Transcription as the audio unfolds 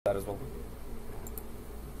that as well.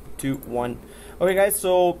 2, 1. Okay guys,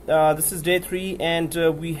 so this is day 3, and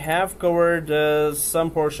we have covered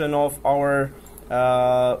some portion of our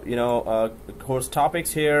course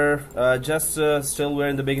topics here. Still we're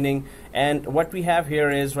in the beginning, and what we have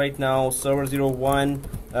here is right now server 01.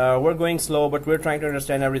 We're going slow, but we're trying to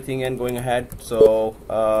understand everything and going ahead. So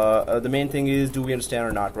the main thing is, do we understand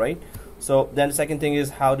or not, right? So then the second thing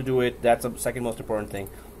is how to do it. That's the second most important thing.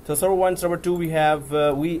 So server 1, server 2,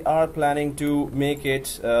 we are planning to make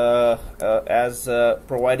it as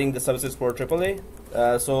providing the services for AAA.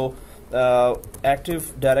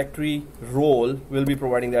 Active Directory role will be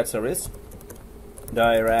providing that service.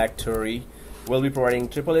 Directory will be providing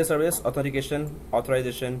AAA service, authentication,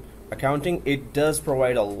 authorization, accounting. It does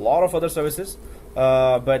provide a lot of other services,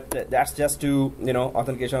 but that's just to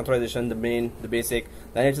authentication, authorization, the basic.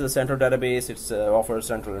 Then it's the central database. It offers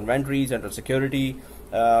central inventory, central security.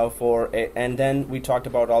 And then we talked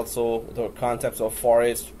about also the concepts of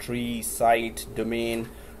forest, tree, site, domain.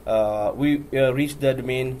 We reached the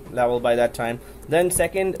domain level by that time. Then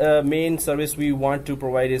second main service we want to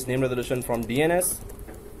provide is name resolution from DNS.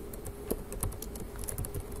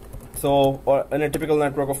 So in a typical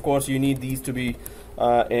network, of course, you need these to be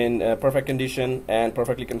in perfect condition and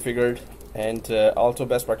perfectly configured, and also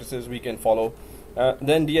best practices we can follow.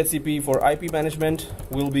 Then DHCP for IP management,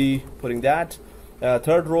 we'll be putting that.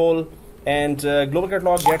 Third role, and global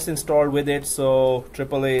catalog gets installed with it, so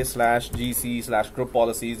AAA/GC/group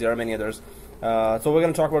policies. There are many others, so we're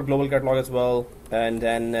going to talk about global catalog as well. And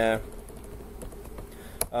then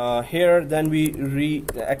here then we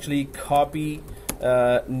actually copy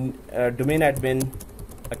domain admin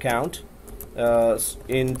account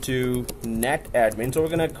into net admin. So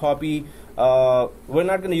we're going to copy, we're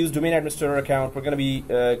not going to use domain administrator account. We're going to be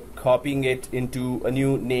copying it into a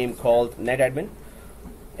new name called net admin.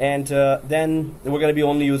 And then we're going to be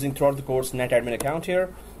only using throughout the course NetAdmin account here.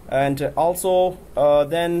 And also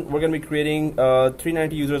then we're going to be creating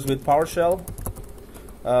 390 users with PowerShell.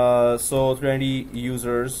 So 390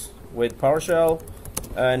 users with PowerShell.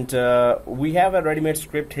 And we have a ready-made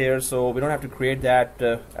script here, so we don't have to create that.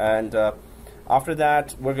 After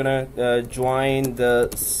that, we're going to join the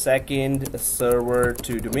second server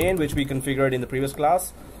to domain, which we configured in the previous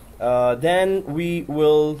class. Then we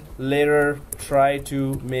will later try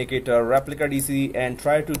to make it a replica DC and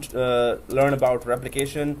try to learn about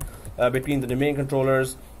replication between the domain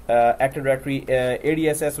controllers, Active Directory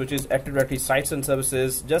ADSS, which is Active Directory sites and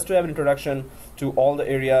services, just to have an introduction to all the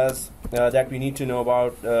areas that we need to know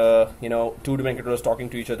about. Two domain controllers talking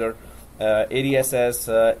to each other. ADSS,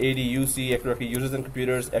 ADUC, Active Directory users and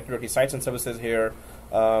computers, Active Directory sites and services here.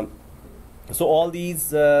 So all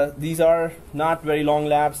these are not very long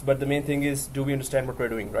labs, but the main thing is, do we understand what we're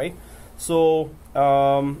doing, right? So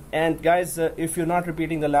and guys, if you're not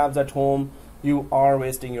repeating the labs at home, you are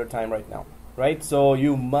wasting your time right now, right? So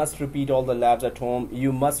you must repeat all the labs at home.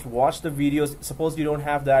 You must watch the videos. Suppose you don't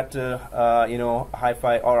have that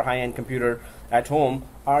hi-fi or high-end computer at home.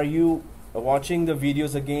 Are you watching the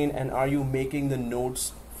videos again, and are you making the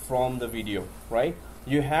notes from the video, right?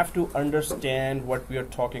 You have to understand what we are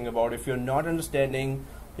talking about. If you're not understanding,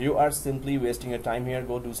 you are simply wasting your time here.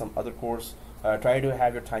 Go do some other course. Try to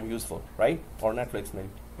have your time useful, right? Or Netflix maybe.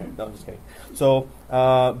 No, I'm just kidding. So,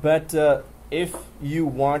 if you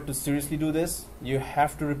want to seriously do this, you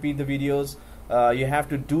have to repeat the videos. You have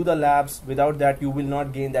to do the labs. Without that, you will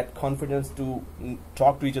not gain that confidence to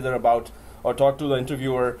talk to each other about, or talk to the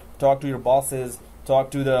interviewer, talk to your bosses, talk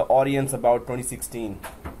to the audience about 2016.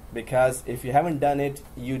 Because if you haven't done it,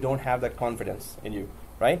 you don't have that confidence in you,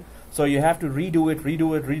 right? So you have to redo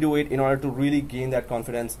it in order to really gain that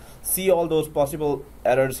confidence. See all those possible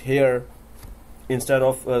errors here instead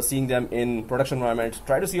of seeing them in production environment.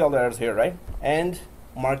 Try to see all the errors here, right? And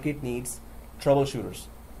market needs troubleshooters.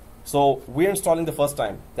 So we're installing the first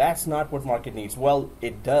time. That's not what market needs. Well,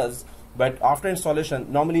 it does, but after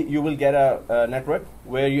installation, normally you will get a network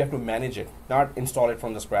where you have to manage it, not install it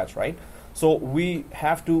from the scratch, right? So we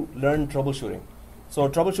have to learn troubleshooting. So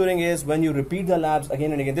troubleshooting is when you repeat the labs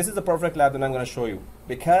again and again. This is the perfect lab that I'm going to show you,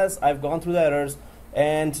 because I've gone through the errors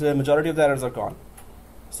and the majority of the errors are gone.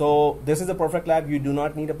 So this is a perfect lab. You do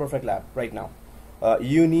not need a perfect lab right now.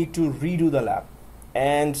 You need to redo the lab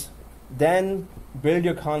and then build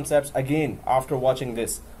your concepts again after watching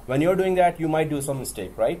this. When you're doing that, you might do some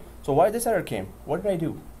mistake, right? So why this error came? What did I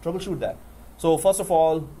do? Troubleshoot that. So first of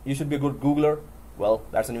all, you should be a good Googler. Well,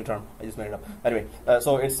 that's a new term. I just made it up. Anyway,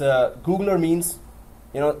 so it's Googler means,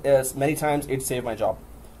 as many times it saved my job.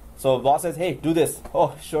 So boss says, hey, do this.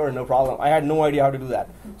 Oh, sure, no problem. I had no idea how to do that.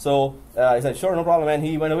 So I said, sure, no problem. And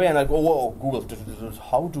he went away and like, oh, whoa, Google,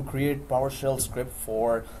 how to create PowerShell script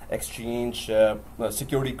for Exchange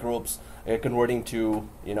security groups converting to,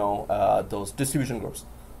 those distribution groups.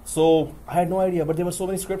 So I had no idea, but there were so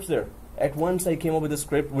many scripts there. At once I came up with a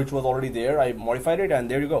script which was already there. I modified it, and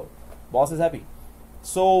there you go. Boss is happy.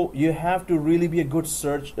 So you have to really be a good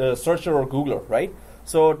searcher or Googler, right?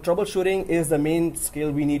 So troubleshooting is the main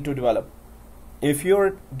skill we need to develop. If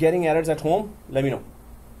you're getting errors at home, let me know.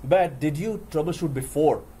 But did you troubleshoot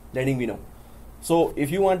before letting me know? So if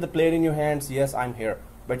you want the plate in your hands, yes, I'm here.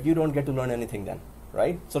 But you don't get to learn anything then,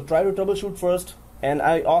 right? So try to troubleshoot first. And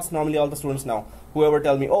I ask normally all the students now, whoever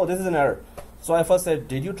tell me, oh, this is an error. So I first said,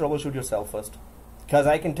 did you troubleshoot yourself first? Because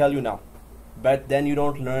I can tell you now. But then you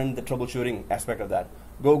don't learn the troubleshooting aspect of that.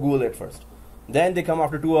 Go Google it first. Then they come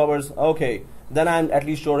after 2 hours. Okay, then I'm at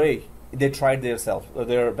least sure, hey, they tried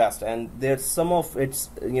their best, and there's some of its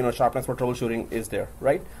sharpness for troubleshooting is there,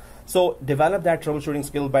 right? So develop that troubleshooting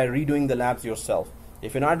skill by redoing the labs yourself.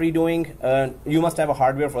 If you're not redoing, you must have a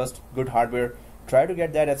hardware first, good hardware. Try to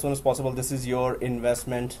get that as soon as possible. This is your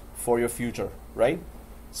investment for your future, right?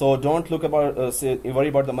 So don't look about worry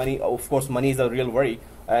about the money. Of course, money is a real worry,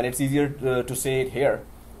 and it's easier to say it here.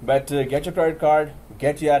 But get your credit card,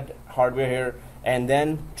 get your hardware here, and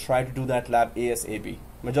then try to do that lab ASAP.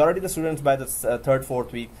 Majority of the students by the third,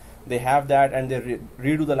 fourth week, they have that, and they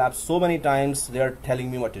redo the lab so many times, they're telling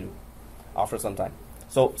me what to do after some time.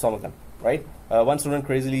 So some of them, right? One student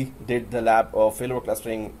crazily did the lab of failover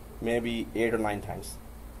clustering maybe 8 or 9 times.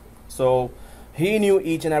 So he knew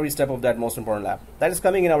each and every step of that most important lab. That is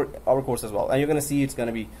coming in our course as well. And you're going to see it's going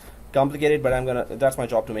to be complicated, but that's my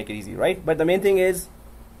job to make it easy, right? But the main thing is,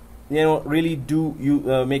 really do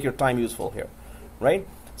you make your time useful here, right?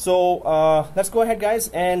 So let's go ahead, guys.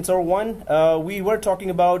 And so we were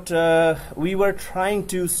talking about, we were trying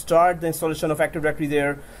to start the installation of Active Directory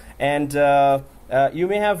there, and you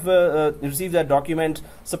may have received that document.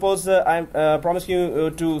 Suppose I promised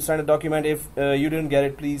you to send a document. If you didn't get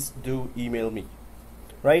it, please do email me,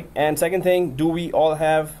 right? And second thing, do we all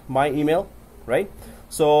have my email, right?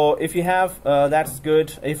 So if you have, that's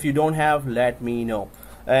good. If you don't have, let me know.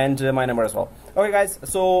 And my number as well. Okay, guys,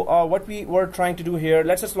 so what we were trying to do here,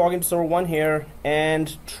 let's just log into server 1 here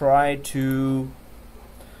and try to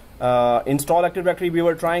install Active Directory. We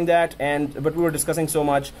were trying that, but we were discussing so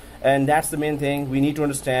much, and that's the main thing. We need to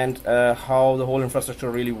understand how the whole infrastructure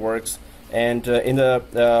really works, and in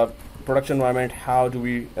the production environment, how do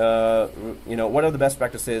we, what are the best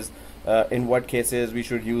practices, in what cases we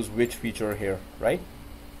should use which feature here, right?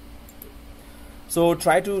 So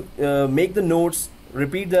try to make the notes,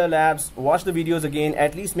 repeat the labs, watch the videos again,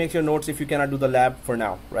 at least make your notes if you cannot do the lab for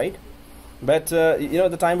now, right? But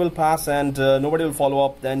the time will pass, and nobody will follow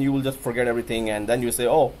up. Then you will just forget everything, and then you say,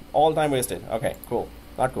 oh, all time wasted. Okay, cool.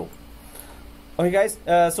 Not cool. Okay, guys,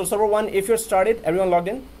 so server 1, if you're started, everyone logged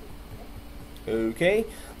in? Okay,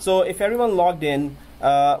 so if everyone logged in,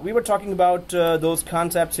 we were talking about those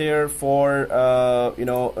concepts here for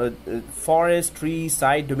forest, tree,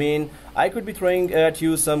 site, domain. I could be throwing at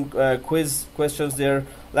you some quiz questions there.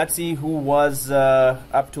 Let's see who was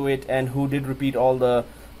up to it and who did repeat all the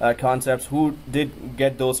concepts, who did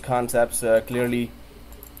get those concepts clearly.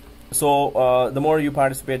 So the more you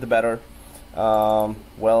participate, the better.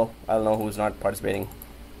 Well, I don't know who's not participating,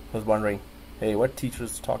 who's wondering, hey, what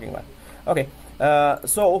teacher's talking about? Okay,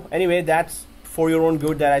 so anyway, that's for your own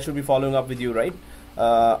good that I should be following up with you, right?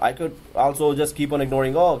 I could also just keep on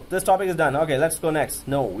ignoring, oh, this topic is done, okay, let's go next.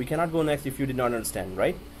 No, we cannot go next if you did not understand,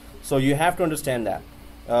 right? So you have to understand that.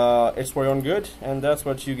 It's for your own good, and that's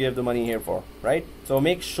what you gave the money here for, right? So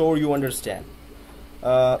make sure you understand. We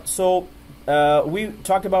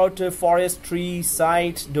talked about forest, tree,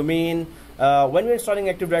 site, domain. When we're installing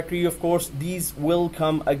Active Directory, of course, these will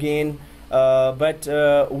come again,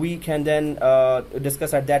 but we can then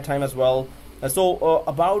discuss at that time as well.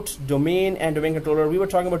 About domain and domain controller, we were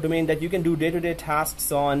talking about domain that you can do day-to-day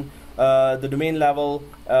tasks on the domain level,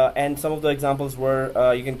 and some of the examples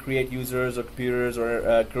were you can create users or computers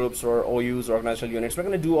or groups or OUs or organizational units. We're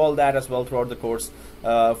going to do all that as well throughout the course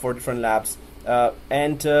for different labs.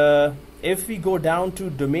 If we go down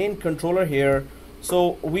to domain controller here,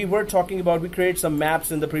 so we were talking about, we create some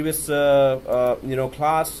maps in the previous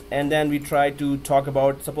class, and then we try to talk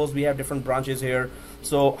about, suppose we have different branches here.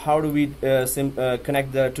 So how do we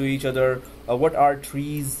connect to each other? What are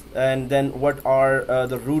trees, and then what are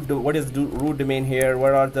the root? What is root domain here?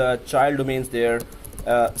 What are the child domains there?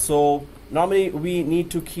 So normally we need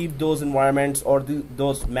to keep those environments or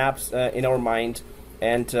those maps in our mind.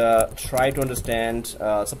 and try to understand.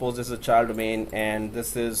 Suppose this is a child domain, and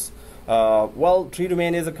this is well, tree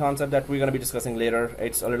domain is a concept that we're going to be discussing later.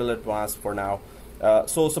 It's a little advanced for now.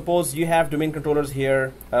 So suppose you have domain controllers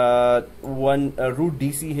here, one root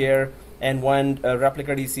DC here, and one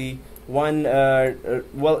replica DC. One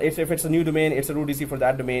well, if it's a new domain, it's a root DC for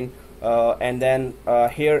that domain, and then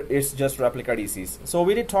here it's just replica DCs. So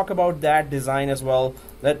we did talk about that design as well,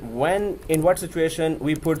 that when in what situation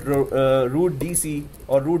we put root DC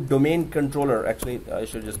or root domain controller. Actually, I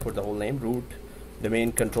should just put the whole name, root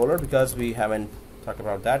domain controller, because we haven't talked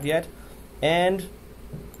about that yet. And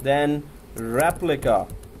then replica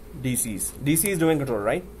DCs. DC is domain controller,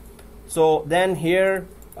 right? So then here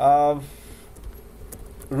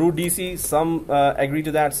root DC, some agree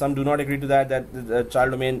to that, some do not agree to that, that the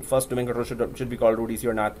child domain, first domain controller should be called root DC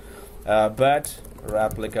or not. But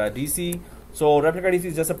replica DC, so replica DC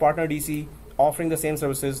is just a partner DC offering the same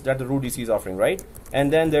services that the root DC is offering, right?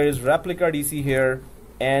 And then there is replica DC here,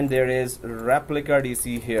 and there is replica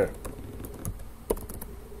DC here,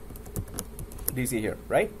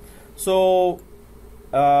 right? So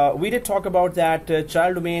we did talk about that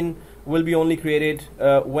child domain will be only created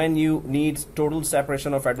when you need total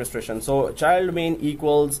separation of administration. So child domain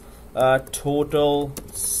equals total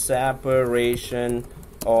separation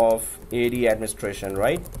of AD administration,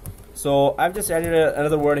 right? So I've just added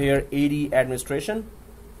another word here, AD administration.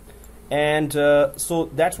 And so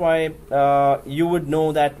that's why you would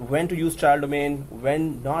know that when to use child domain,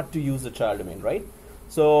 when not to use the child domain, right?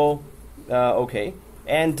 So okay,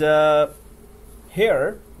 and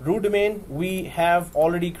here root domain we have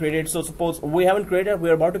already created. So suppose we haven't created,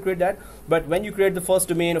 we're about to create that. But when you create the first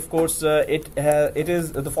domain, of course it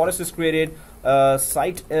is the forest is created.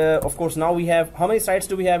 Site of course, now we have, how many sites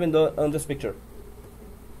do we have in the on this picture?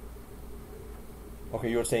 Okay,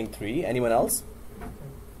 you're saying 3. Anyone else?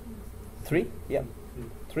 3? Yeah,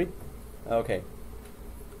 3. Okay,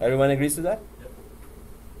 everyone agrees to that?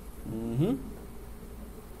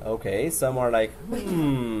 Okay, some are like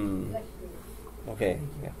okay,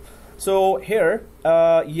 yeah. So here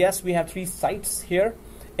yes, we have 3 sites here,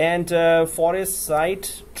 and forest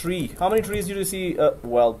site tree. How many trees do you see?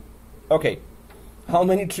 Well, okay, how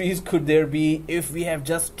many trees could there be if we have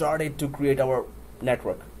just started to create our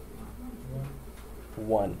network?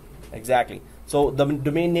 1, exactly. So the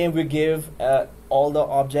domain name we give, all the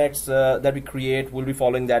objects that we create will be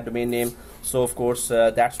following that domain name. So of course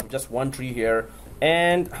that's just 1 tree here.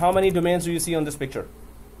 And how many domains do you see on this picture?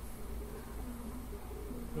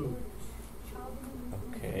 2.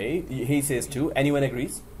 Okay, he says 2. Anyone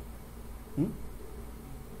agrees?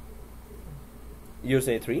 You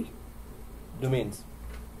say 3 domains.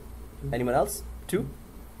 Anyone else? 2.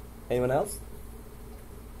 Anyone else?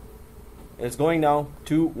 It's going now.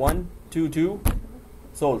 2, 1, 2, 2.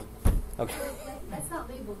 Sold. Okay. That's not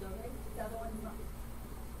labeled though, right? The other one's not.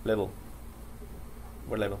 Label.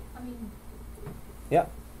 What label? I mean, Yeah.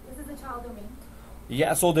 this is a child domain.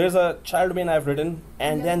 Yeah, so there's a child domain I've written,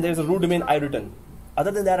 and then there's a root domain I've written.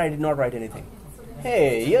 Other than that, I did not write anything. So then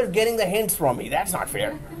Hey, you're getting the hints from me. That's not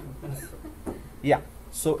fair. Yeah,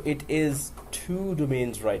 so it is 2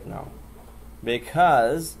 domains right now,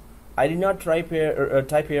 because I did not type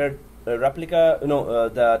here replica,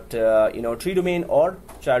 tree domain or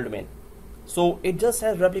child domain. So it just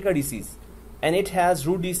has replica DCs, and it has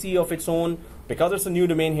root DC of its own, because it's a new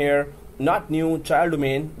domain here, not new, child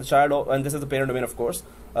domain, the child, and this is the parent domain, of course.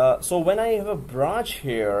 So when I have a branch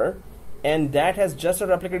here, and that has just a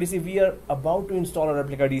replica DC, we are about to install a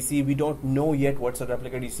replica DC. We don't know yet what's a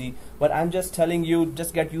replica DC, but I'm just telling you,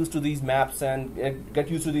 just get used to these maps and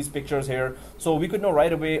get used to these pictures here. So we could know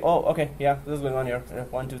right away, oh, okay, yeah, this is going on here.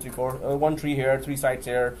 1, 2, 3, 4, 1 tree here, 3 sites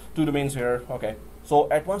here, 2 domains here. Okay, so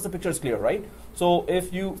at once the picture is clear, right? So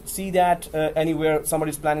if you see that anywhere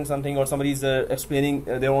somebody's planning something or somebody's explaining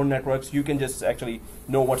their own networks, you can just actually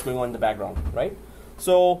know what's going on in the background, right?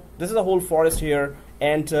 So this is a whole forest here,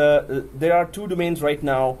 and there are 2 domains right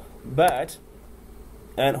now, but,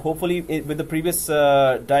 and hopefully with the previous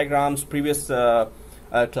diagrams, previous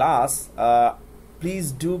class,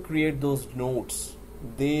 please do create those notes.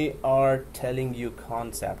 They are telling you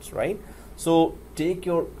concepts, right? So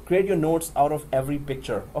create your notes out of every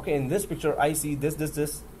picture. Okay, in this picture I see this,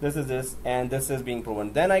 and this is being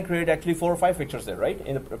proven. Then I create actually 4 or 5 pictures there, right,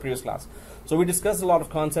 in the previous class. So we discussed a lot of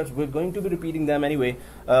concepts. We're going to be repeating them anyway,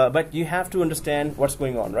 but you have to understand what's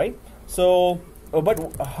going on, right? So, but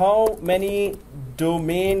how many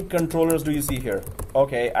domain controllers do you see here?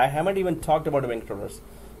 Okay, I haven't even talked about domain controllers.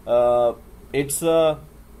 It's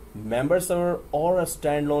member server or a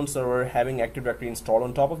standalone server having Active Directory installed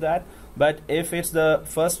on top of that. But if it's the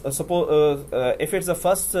first, if it's the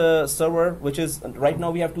first server, which is right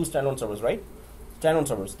now we have 2 standalone servers, right? Standalone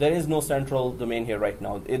servers. There is no central domain here right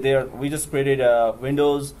now. We just created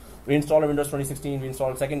Windows. We installed a Windows 2016. We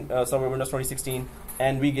installed a second server Windows 2016,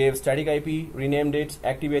 and we gave static IP, renamed it,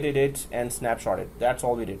 activated it, and snapshotted. That's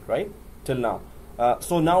all we did, right? Till now.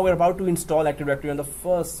 So now we're about to install Active Directory on the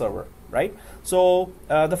first server, right? So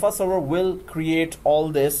the first server will create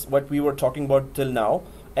all this what we were talking about till now,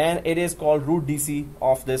 and it is called root DC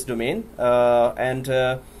of this domain.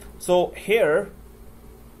 So here,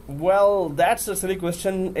 well, that's a silly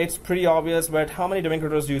question. It's pretty obvious, but how many domain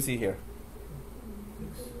controllers do you see here?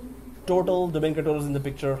 Total domain controllers in the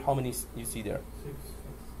picture, how many you see there?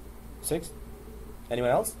 6. Anyone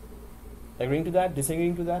else? Agreeing to that?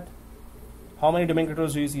 Disagreeing to that? How many domain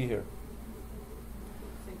controllers do you see here?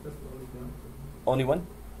 6. Only 1?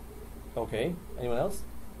 Okay. Anyone else?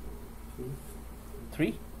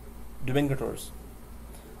 3 domain controllers.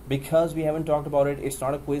 Because we haven't talked about it, it's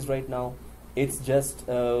not a quiz right now. It's just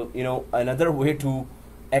another way to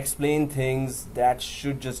explain things that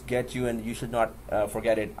should just get you, and you should not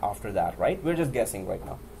forget it after that, right? We're just guessing right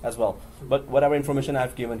now as well. But whatever information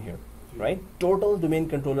I've given here, right? Total domain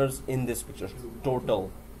controllers in this picture.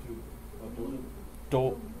 Total.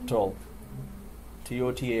 Total.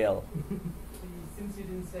 T-O-T-A-L. Since you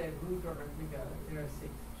didn't say root or replica, there are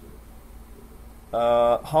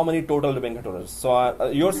 6. How many total domain controllers?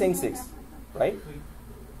 So you're saying 6, right?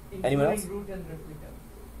 Anyone else? Root and replica.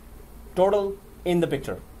 Total in the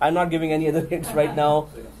picture. I'm not giving any other hints right now.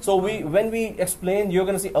 So when we explain, you're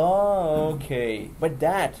going to see, oh, okay. But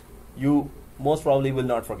that you most probably will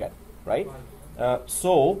not forget, right?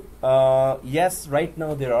 Yes, right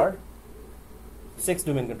now there are 6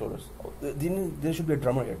 domain controllers. There should be a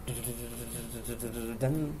drummer here.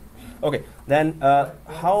 Okay, then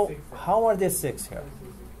how are there 6 here?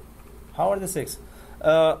 How are there 6?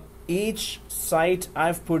 Each site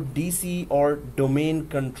I've put DC or domain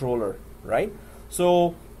controller, right?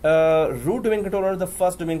 So root domain controller, the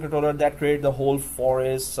first domain controller that created the whole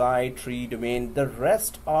forest, site, tree, domain. The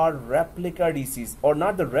rest are replica DCs, or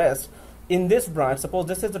not the rest. In this branch, suppose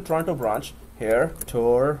this is the Toronto branch here,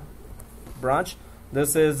 Tor branch.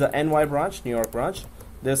 This is the NY branch, New York branch.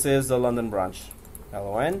 This is the London branch,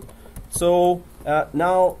 LON. So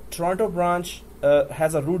now Toronto branch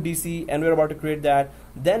has a root DC, and we're about to create that.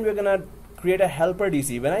 Then we're gonna create a helper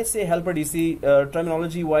DC. When I say helper DC,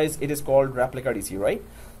 terminology wise, it is called replica DC, right?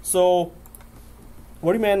 So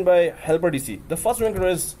what do you mean by helper DC? The first domain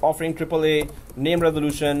controller is offering AAA, name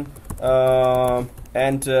resolution,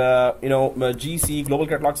 and GC, global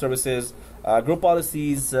catalog services, group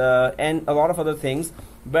policies, and a lot of other things.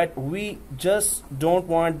 But we just don't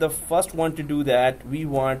want the first one to do that. We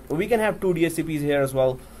can have 2 DHCPs here as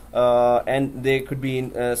well, and they could be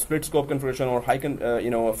in split scope configuration or high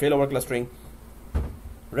failover clustering.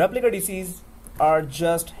 Replica DCs are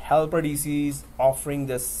just helper DCs offering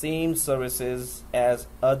the same services as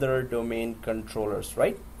other domain controllers,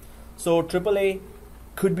 right? So AAA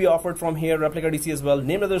could be offered from here, replica DC as well.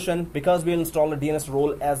 Name resolution, because we'll install a DNS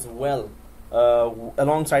role as well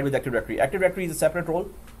alongside with Active Directory. Active Directory is a separate role,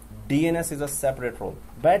 DNS is a separate role,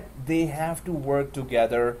 but they have to work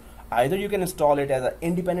together. Either you can install it as an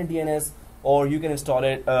independent DNS, or you can install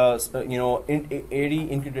it AD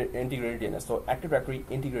integrated DNS, so Active Directory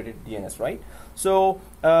integrated DNS, right? So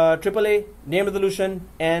AAA, name resolution,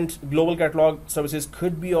 and global catalog services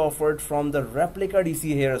could be offered from the replica DC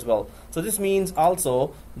here as well. So this means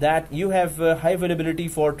also that you have high availability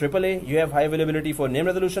for AAA, you have high availability for name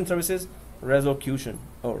resolution services, resolution.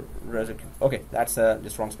 Okay, that's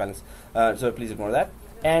just wrong spellings. So please ignore that.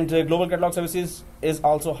 And global catalog services is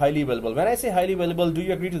also highly available. When I say highly available, do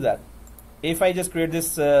you agree to that? If I just create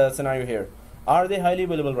this scenario here, are they highly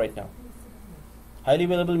available right now? Highly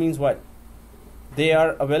available means what? They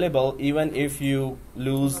are available even if you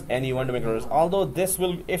lose any one domain controllers. Although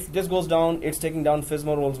if this goes down, it's taking down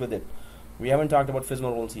FSMA roles with it. We haven't talked about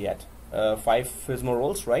FSMA roles yet. 5 FSMA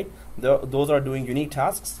roles, right? Those are doing unique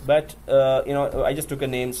tasks. But I just took a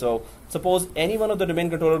name. So suppose any one of the domain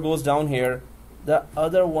controller goes down here, the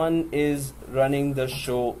other one is running the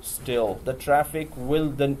show still. The traffic will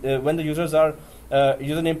when the users are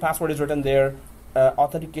username password is written there,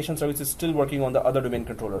 authentication service is still working on the other domain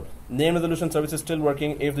controller. Name resolution service is still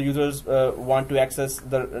working if the users want to access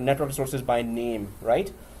the network resources by name,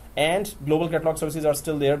 right? And global catalog services are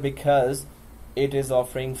still there because it is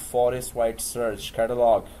offering forest-wide search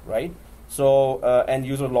catalog, right? So and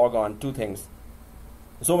user logon, 2 things.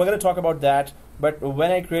 So we're going to talk about that. But when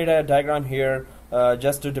I create a diagram here,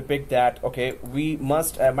 just to depict that, okay, we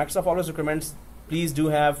must, Microsoft always recommends, please do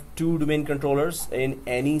have 2 domain controllers in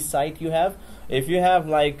any site you have. If you have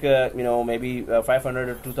like, maybe 500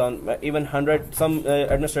 or 2000, even 100, some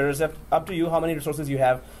administrators have, up to you how many resources you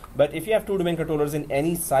have. But if you have 2 domain controllers in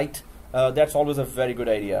any site, that's always a very good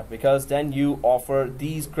idea, because then you offer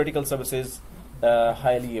these critical services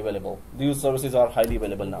highly available. These services are highly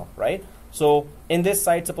available now, right? So in this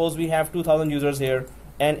site, suppose we have 2,000 users here,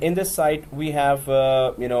 and in this site we have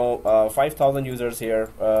 5,000 users here,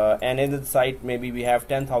 and in this site maybe we have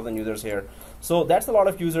 10,000 users here. So that's a lot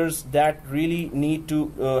of users that really need to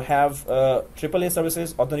have AAA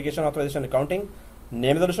services, authentication, authorization, accounting,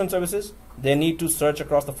 name resolution services. They need to search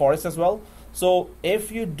across the forest as well. So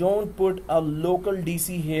if you don't put a local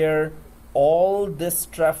DC here, all this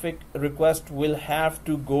traffic request will have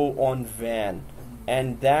to go on WAN.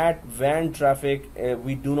 And that WAN traffic,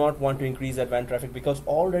 we do not want to increase that WAN traffic, because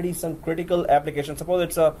already some critical applications, suppose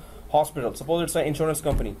it's a hospital, suppose it's an insurance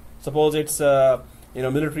company, suppose it's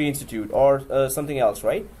military institute, or something else,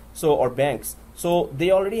 right? So, or banks. So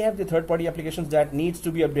they already have the third-party applications that needs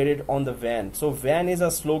to be updated on the WAN. So WAN is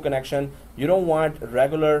a slow connection. You don't want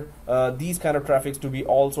regular these kind of traffics to be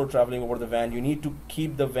also traveling over the WAN. You need to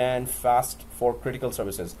keep the WAN fast for critical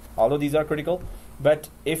services, although these are critical. But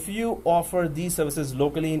if you offer these services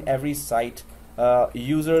locally in every site,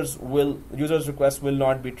 users requests will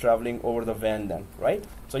not be traveling over the WAN then, right?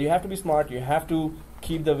 So you have to be smart. You have to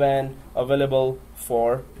keep the WAN available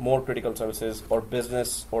for more critical services or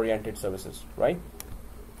business oriented services, right?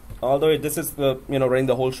 Although this is running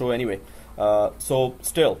the whole show anyway, so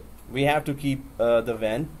still we have to keep the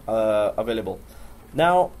WAN available.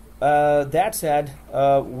 Now that said,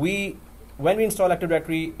 when we install Active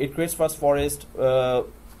Directory, it creates first forest.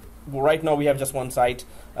 Right now we have just one site,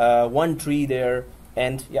 one tree there,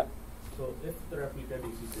 and yeah. So if the replica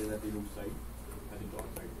DC says at the root site, at the dot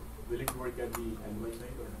site, will it work at the NY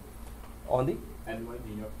site or not? On the NY,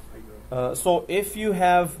 New York site? So if you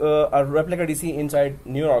have a replica DC inside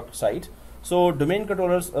New York site, so domain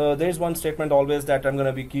controllers, there is one statement always that I'm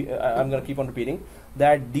gonna keep on repeating,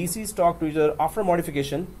 that DCs talk to each other after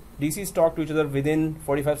modification. DCs talk to each other within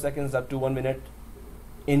 45 seconds up to 1 minute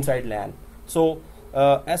inside LAN. So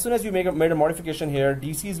as soon as you made a modification here,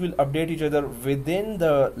 DCs will update each other within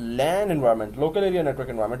the LAN environment, local area network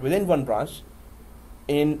environment, within one branch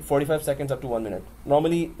in 45 seconds up to 1 minute.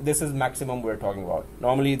 Normally this is maximum we're talking about.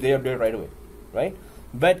 Normally they update right away, right?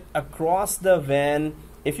 But across the WAN,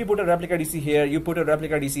 if you put a replica DC here, you put a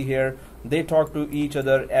replica DC here, they talk to each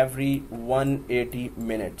other every 180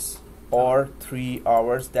 minutes or 3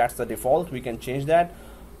 hours. That's the default. We can change that,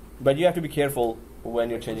 but you have to be careful when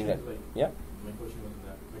you're changing that. Yeah. My question wasn't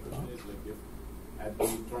that. My question is like, if at the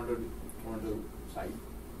Toronto site,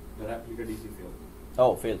 the replica DC fails.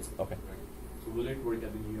 Oh, fails. Okay. Right. So will it work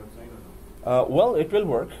at the New York site or not? Well, it will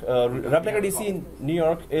work. Replica DC in New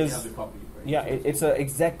York is, have the copy, right? yeah, it's an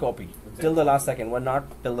exact copy till the last second. Well,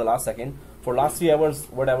 not till the last second. For last 3 hours,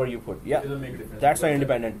 whatever you put. Yeah, it doesn't make a difference. that's an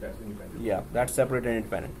independent. That's independent. Yeah, that's separate and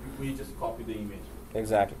independent. We just copy the image.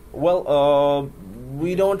 Exactly. Well,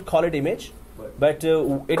 we don't call it image, but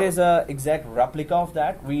it is a exact replica of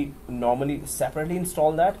that. We normally separately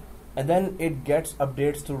install that, and then it gets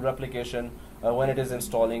updates through replication when it is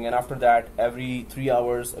installing, and after that every 3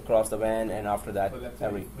 hours across the WAN, and after that So let's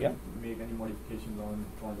every say make any modifications on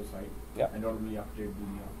Toronto site, Yeah. and normally update the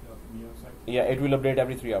New York site. yeah, it will update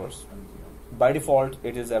every 3 hours. By default,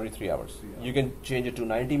 it is every 3 hours. You can change it to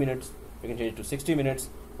 90 minutes, you can change it to 60 minutes,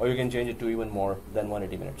 or you can change it to even more than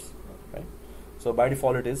 180 minutes, right? So by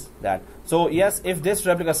default, it is that. So yes, if this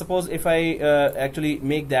replica, suppose if I actually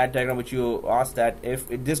make that diagram which you asked, that if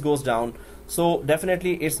this goes down, so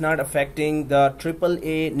definitely it's not affecting the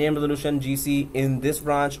AAA name resolution GC in this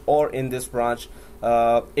branch or in this branch.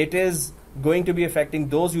 It is going to be affecting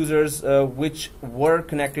those users which were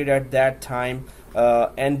connected at that time,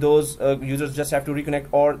 and those users just have to reconnect,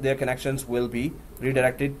 or their connections will be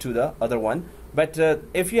redirected to the other one. But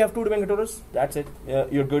if you have 2 domain controllers, that's it.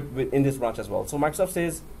 You're good in this branch as well. So Microsoft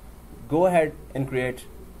says, go ahead and create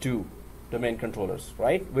 2 domain controllers,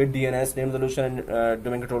 right? With DNS, name resolution, and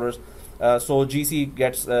domain controllers. So GC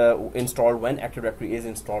gets installed when Active Directory is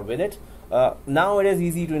installed with it. Now it is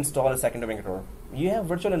easy to install a second domain controller. You have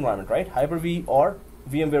virtual environment, right? Hyper-V or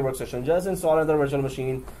VMware Workstation. Just install another virtual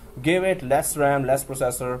machine, give it less RAM, less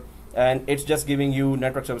processor, and it's just giving you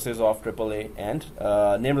network services of AAA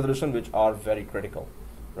and name resolution, which are very critical,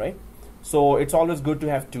 right? So it's always good to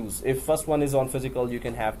have 2s. If first one is on physical, you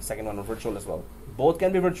can have the second one on virtual as well. Both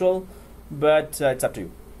can be virtual, but it's up to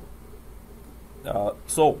you.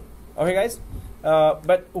 So okay guys,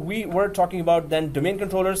 But we were talking about then domain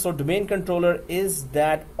controllers. So domain controller is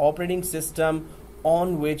that operating system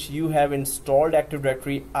on which you have installed Active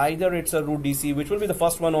Directory. Either it's a root DC, which will be the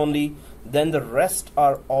first one only, then the rest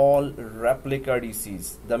are all replica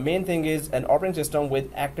DCs. The main thing is an operating system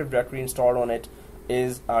with Active Directory installed on it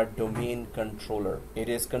is our domain controller. It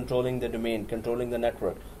is controlling the domain, controlling the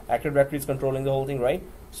network. Active Directory is controlling the whole thing, right?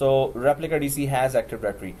 So replica DC has Active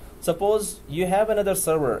Directory. Suppose you have another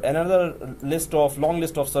server, another long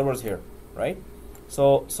list of servers here, right?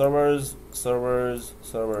 So servers,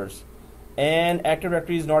 and Active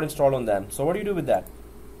Directory is not installed on them. So what do you do with that?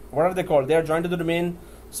 What are they called? They are joined to the domain.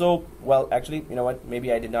 So, well, actually, you know what?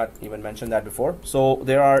 Maybe I did not even mention that before. So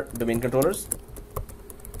there are domain controllers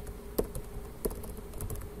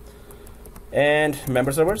and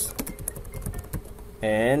member servers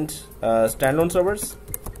and standalone servers.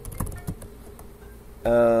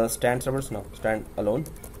 Standalone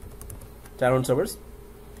servers.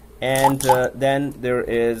 And then there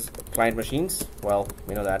is client machines. Well,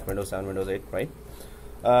 we know that Windows 7, Windows 8, right?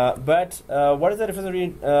 But what is the difference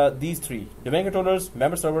between these three? Domain controllers,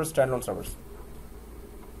 member servers, standalone servers.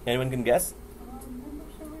 Anyone can guess? Member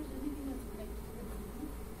servers, anything that's connected to the domain.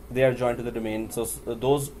 They are joined to the domain. So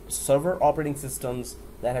those server operating systems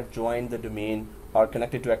that have joined the domain are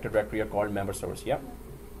connected to Active Directory are called member servers. Yeah.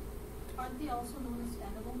 Aren't they also known as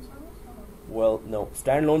standalone servers? Or no? Well, no.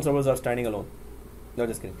 Standalone servers are standing alone. No,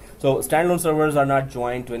 just kidding. So standalone servers are not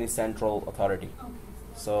joined to any central authority. Okay.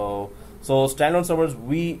 So standalone servers,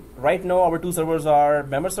 right now our two servers are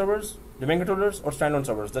member servers, domain controllers, or standalone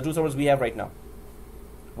servers. The two servers we have right now.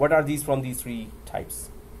 What are these from these three types?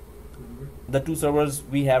 The two servers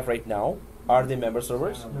we have right now, are they member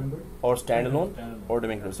servers or standalone or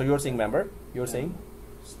domain controllers? So you're saying member, you're saying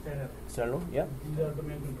standalone, yeah. These are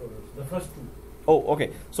domain controllers. The first two. Oh,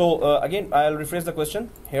 okay. So again, I'll rephrase the question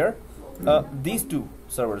here. These two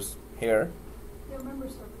servers here. They're member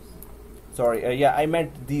servers. Sorry, yeah, I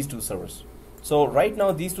meant these two servers. So right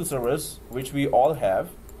now, these two servers, which we all have,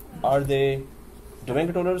 are they domain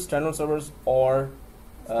controllers, standalone servers, or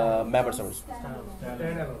member servers?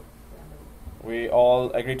 Standalone. We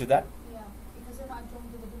all agree to that, Yeah, because they're not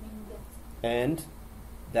joined to the domain yet. and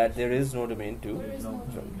that there is no domain too. There is no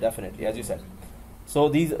domain. Definitely, as you said. So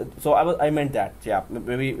I meant that. Yeah,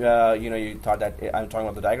 maybe you thought that I'm talking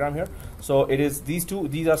about the diagram here. So it is these two.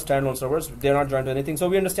 These are standalone servers. They're not joined to anything. So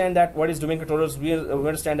we understand that what is domain controllers. We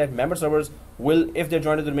understand that member servers will, if they're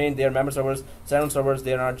joined to the domain, they are member servers. Standalone servers,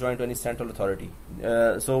 they are not joined to any central authority.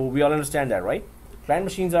 So we all understand that, right? Client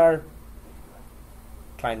machines are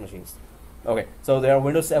client machines. Okay, so they are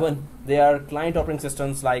Windows 7. They are client operating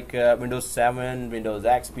systems like Windows 7, Windows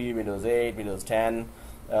XP, Windows 8, Windows 10.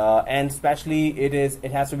 And especially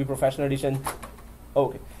it has to be professional edition.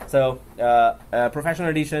 Okay, so professional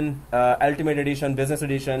edition, ultimate edition, business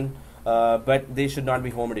edition, but they should not be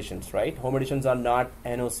home editions, right? Home editions are not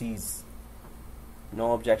NOCs.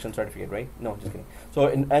 No objection certificate, right? No, just kidding. So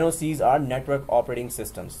NOCs are network operating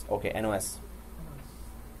systems. Okay, NOS.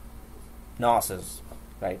 NOSes,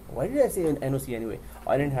 right? Why did I say an NOC anyway?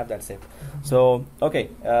 I didn't have that saved. So okay,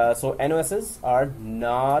 so NOSes are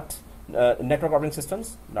not network operating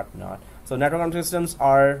systems, So network operating systems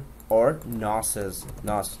are NOSes.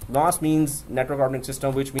 NOS means network operating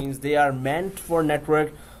system, which means they are meant for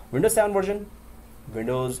network. Windows 7 version,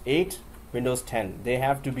 Windows 8, Windows 10. They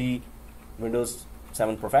have to be Windows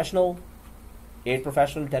 7 Professional, 8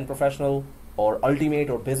 Professional, 10 Professional, or Ultimate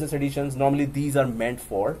or Business editions. Normally these are meant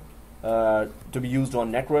for to be used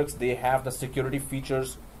on networks. They have the security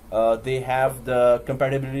features. They have the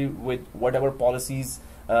compatibility with whatever policies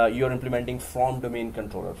you're implementing from domain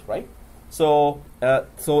controllers, right? So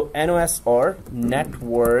NOS or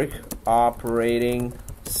network operating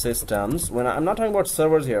systems. When I'm not talking about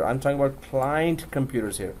servers here, I'm talking about client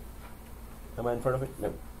computers here. Am I in front of it?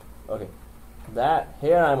 No. Okay.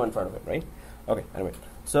 Here I'm in front of it, right? Okay. Anyway,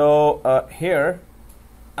 so here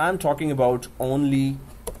I'm talking about only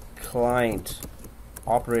client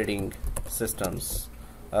operating systems.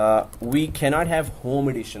 We cannot have home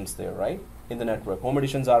editions there, right? In the network, home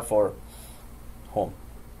editions are for home.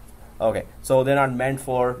 Okay, so they're not meant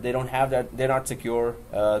for. They don't have that. They're not secure.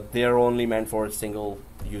 They're only meant for single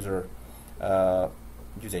user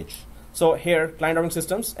usage. So here, client operating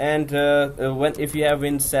systems, and if you have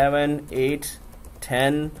Win 7, 8,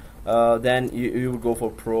 10, then you would go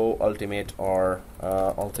for Pro, Ultimate, or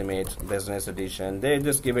Ultimate Business Edition. They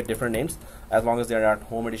just give it different names. As long as they're not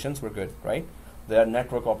home editions, we're good, right? They are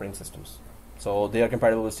network operating systems. So they are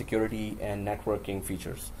compatible with security and networking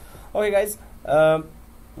features. Okay, guys,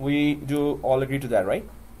 we do all agree to that, right?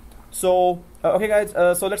 So okay guys,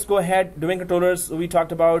 so let's go ahead. Domain controllers we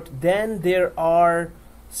talked about. Then there are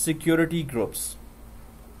security groups.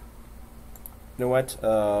 You know what,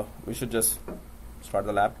 we should just start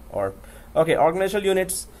the lab. Or okay, organizational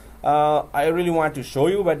units, I really want to show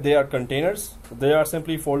you, but they are containers. They are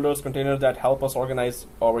simply folders, containers that help us organize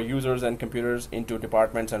our users and computers into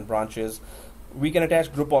departments and branches. We can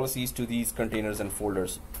attach group policies to these containers and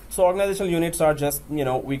folders. So organizational units are just, you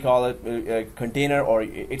know, we call it a container, or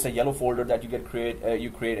it's a yellow folder that you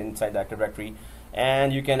create inside the Active Directory,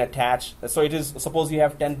 and you can attach. So it is, suppose you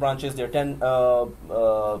have 10 branches, there are 10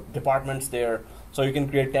 departments there, so you can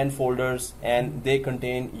create 10 folders, and they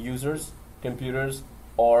contain users, computers,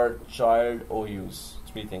 or child OUs.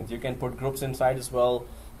 Three things. You can put groups inside as well,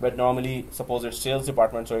 but normally suppose it's sales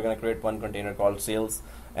department, so you're going to create one container called sales,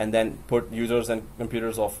 and then put users and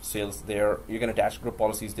computers of sales there. You can attach group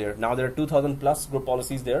policies there. Now there are 2,000 plus group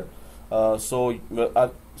policies there. So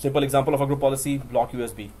a simple example of a group policy: block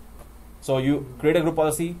USB. So you create a group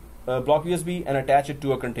policy, block USB, and attach it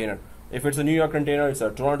to a container. If it's a New York container, it's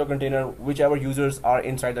a Toronto container, whichever users are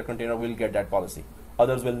inside the container will get that policy.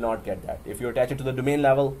 Others will not get that. If you attach it to the domain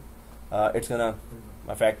level, it's gonna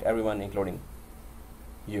affect everyone, including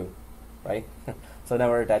you, right? So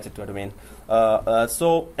never attach it to a domain.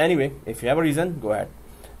 So anyway, if you have a reason, go ahead.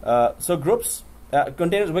 So groups,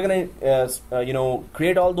 containers, we're gonna you know,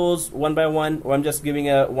 create all those one by one. I'm just giving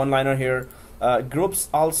a one-liner here. Groups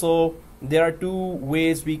also, there are two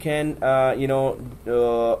ways we can you know,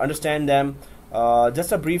 understand them.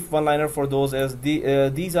 Just a brief one-liner for those is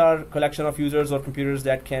these are collection of users or computers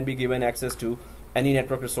that can be given access to any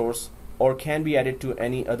network resource or can be added to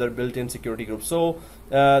any other built-in security group. So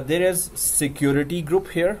there is security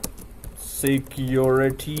group here,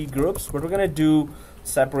 security groups, but we're gonna do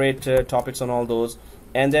separate topics on all those.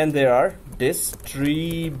 And then there are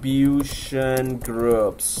distribution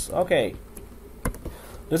groups. Okay,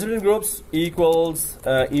 distribution groups equals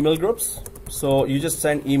email groups. So you just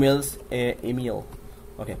send emails, email.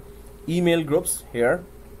 Okay, email groups here.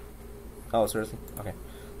 Oh, seriously? Okay.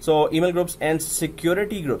 So email groups and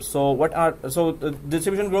security groups. So what are, so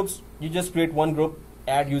distribution groups? You just create one group,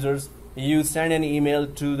 add users. You send an email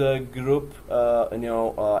to the group, you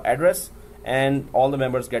know, address, and all the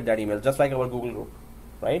members get that email, just like our Google group,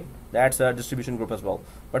 right? That's a distribution group as well.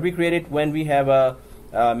 But we create it when we have a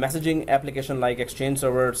messaging application like Exchange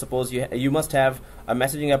server. Suppose you must have a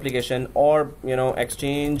messaging application, or you know,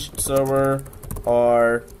 Exchange server,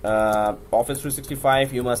 or Office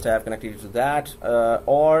 365. You must have connectivity to that,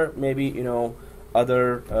 or maybe, you know,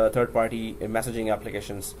 other third-party messaging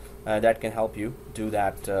applications that can help you do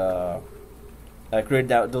that. Create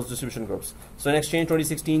those distribution groups. So in Exchange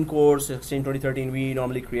 2016 course, Exchange 2013, we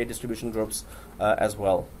normally create distribution groups as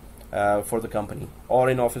well for the company, or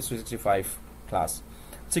in Office 365 class.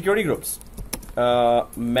 Security groups.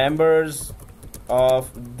 Members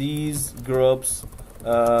of these groups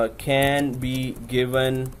can be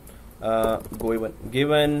given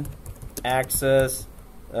access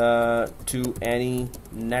to any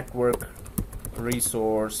network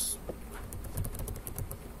resource,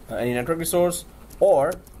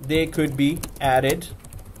 or they could be added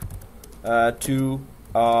to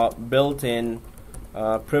built-in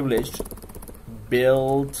privileged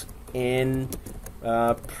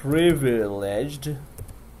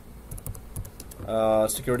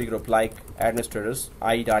security group like administrators,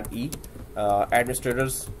 IE.E.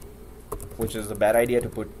 Administrators, which is a bad idea to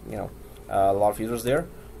put, you know, a lot of users there,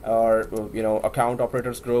 or you know, account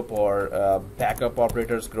operators group, or backup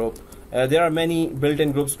operators group. There are many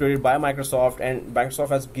built-in groups created by Microsoft, and Microsoft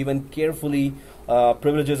has given carefully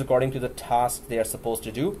privileges according to the task they are supposed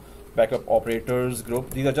to do. Backup operators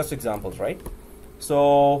group, these are just examples, right?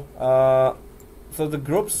 So so the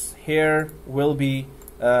groups here will be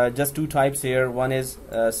just two types here. One is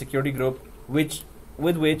security group, with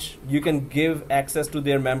which you can give access to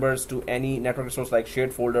their members to any network resource like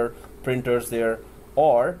shared folder, printers there,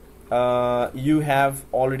 or you have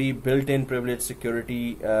already built-in privileged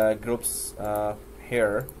security groups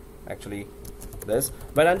here, actually this,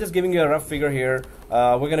 but I'm just giving you a rough figure here.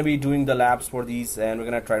 We're going to be doing the labs for these, and we're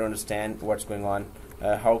going to try to understand what's going on,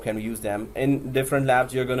 how can we use them in different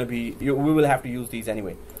labs. We will have to use these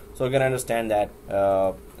anyway, so we're going to understand that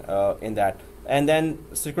in that. And then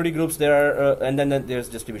security groups there are, and then there's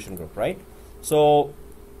distribution group, right? So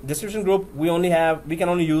distribution group we can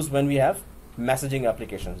only use when we have messaging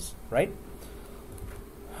applications, right?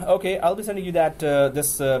 Okay, I'll be sending you that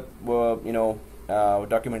this you know,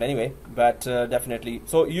 document anyway, but definitely.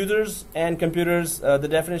 So users and computers, the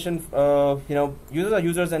definition, you know, users are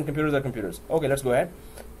users and computers are computers. Okay, let's go ahead.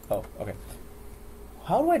 Oh, okay.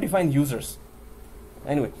 How do I define users?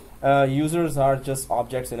 Anyway, Users are just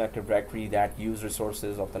objects in Active Directory that use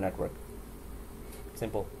resources of the network.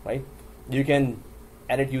 Simple, right? You can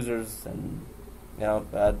edit users, and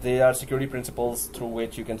they are security principles through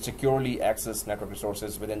which you can securely access network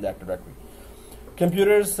resources within the Active Directory.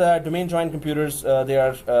 Computers, domain joined computers, they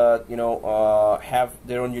are have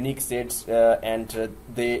their own unique states, and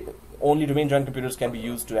they only domain joined computers can be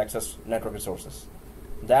used to access network resources.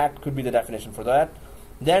 That could be the definition for that.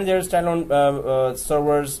 Then there's standalone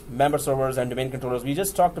servers, member servers, and domain controllers. We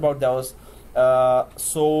just talked about those.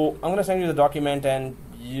 So I'm going to send you the document, and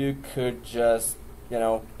you could just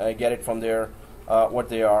get it from there, what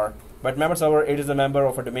they are. But member server, it is a member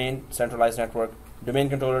of a domain centralized network. Domain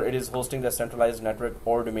controller, it is hosting the centralized network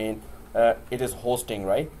or domain. It is hosting,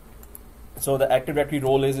 right? So the Active Directory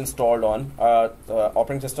role is installed on the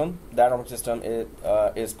operating system. That operating system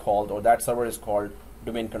is called, or that server is called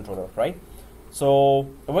domain controller, right? So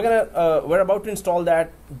we're about to install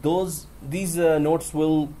that. These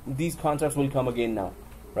concepts will come again now,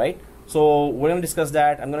 right? So we're going to discuss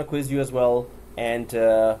that. I'm going to quiz you as well, and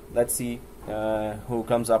let's see who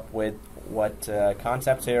comes up with what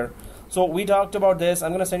concepts here. So we talked about this.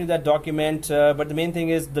 I'm going to send you that document, but the main thing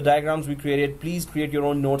is the diagrams we created. Please create your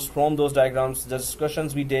own notes from those diagrams. The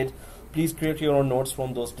discussions we did, please create your own notes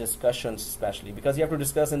from those discussions, especially because you have to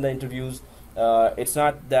discuss in the interviews. It's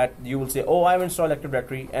not that you will say, oh, I've installed Active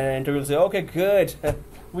Directory, and an interview will say, okay, good,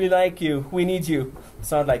 we like you, we need you.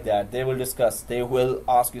 It's not like that. They will discuss. They will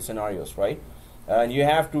ask you scenarios, right? And you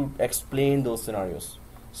have to explain those scenarios.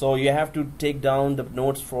 So you have to take down the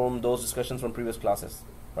notes from those discussions from previous classes,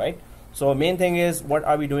 right? So main thing is, what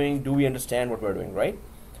are we doing? Do we understand what we're doing, right?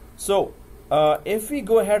 So if we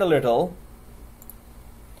go ahead a little,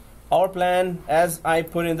 our plan, as I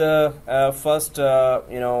put in the first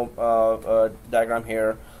diagram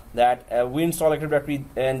here, that we install Active Directory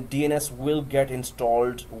and DNS will get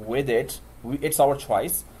installed with it. It's our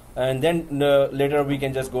choice. And then later we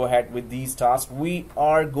can just go ahead with these tasks. We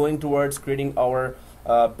are going towards creating our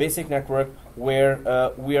basic network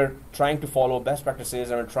where we are trying to follow best practices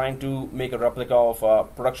and we're trying to make a replica of a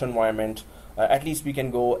production environment. At least we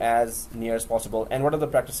can go as near as possible. And what are the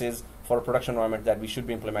practices for a production environment that we should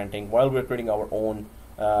be implementing while we're creating our own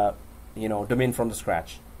domain from the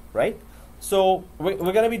scratch, right? So we're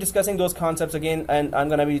going to be discussing those concepts again, and I'm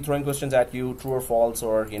going to be throwing questions at you, true or false,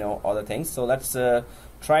 or other things. So let's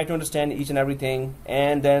try to understand each and everything.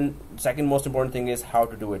 And then second most important thing is how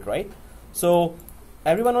to do it, right? So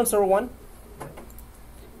everyone on server 1?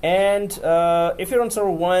 And if you're on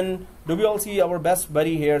server 1, do we all see our best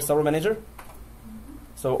buddy here, server manager?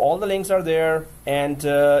 So all the links are there, and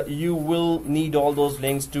you will need all those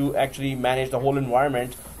links to actually manage the whole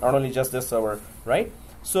environment, not only just this server, right?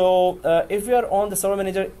 So if we are on the server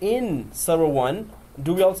manager in server 1,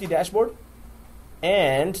 do we all see dashboard?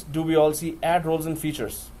 And do we all see add roles and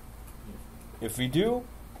features? If we do,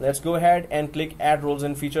 let's go ahead and click add roles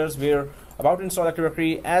and features. We're about to install Active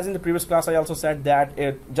Directory. As in the previous class, I also said that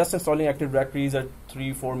just installing Active Directory is a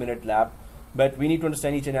 3-4 minute lab, but we need to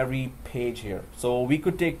understand each and every page here. So we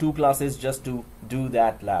could take 2 classes just to do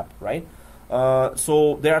that lab, right?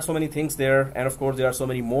 So there are so many things there, and of course there are so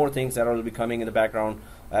many more things that will be coming in the background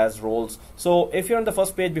as roles. So if you're on the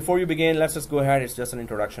first page, before you begin, let's just go ahead. It's just an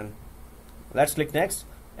introduction. Let's click next.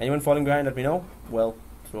 Anyone falling behind, let me know. Well,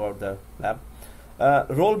 throughout the lab.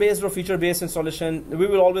 Role-based or feature-based installation, we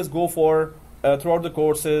will always go for throughout the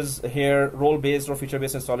courses here, role-based or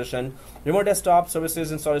feature-based installation. Remote desktop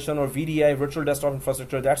services installation or VDI, virtual desktop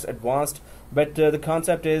infrastructure, that's advanced. But the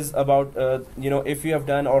concept is about, if you have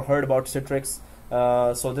done or heard about Citrix,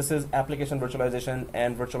 so this is application virtualization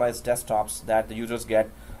and virtualized desktops that the users get.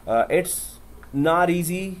 It's not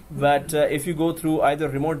easy, but if you go through either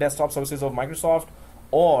remote desktop services of Microsoft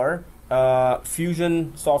or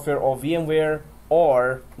Fusion software or VMware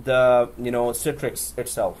or the Citrix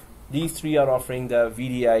itself, these 3 are offering the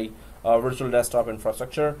VDI virtual desktop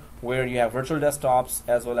infrastructure, where you have virtual desktops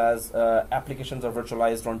as well as applications are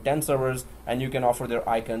virtualized on 10 servers, and you can offer their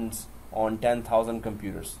icons on 10,000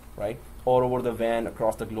 computers, right? Or over the WAN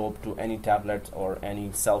across the globe to any tablet or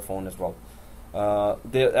any cell phone as well.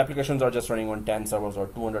 The applications are just running on 10 servers or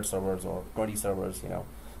 200 servers or 20 servers. You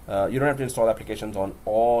don't have to install applications on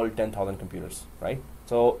all 10,000 computers, right?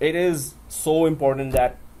 So it is so important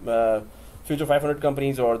that future 500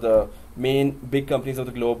 companies or the main big companies of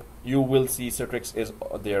the globe, you will see Citrix is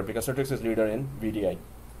there, because Citrix is leader in VDI,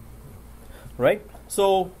 right?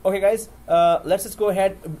 So okay guys, let's just go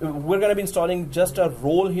ahead. We're going to be installing just a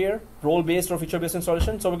role here, role-based or feature-based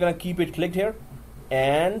installation. So we're going to keep it clicked here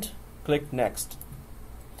and click next.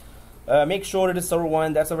 Make sure it is server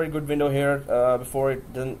 1. That's a very good window here. Before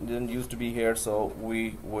it didn't used to be here, so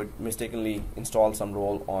we would mistakenly install some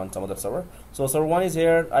role on some other server. So server 1 is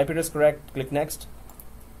here, IP address correct, click next.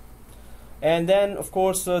 And then of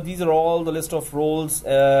course these are all the list of roles,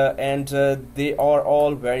 and they are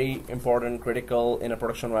all very important, critical in a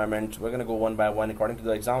production environment. We're going to go one by one according to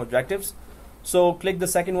the exam objectives. So click the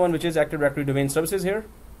second one, which is Active Directory Domain Services here.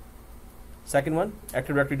 Second one,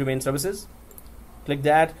 Active Directory Domain Services. Click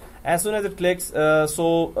that. As soon as it clicks, you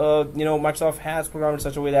know, Microsoft has programmed in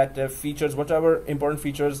such a way that features, whatever important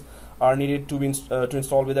features are needed to be to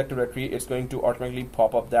install with Active Directory, it's going to automatically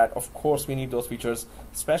pop up that of course we need those features,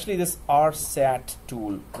 especially this RSAT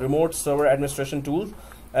tool, Remote Server Administration tool,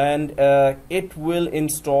 and it will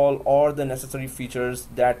install all the necessary features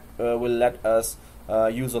that will let us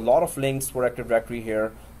use a lot of links for Active Directory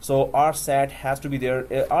here. So RSAT has to be there.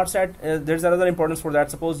 RSAT, there's another importance for that.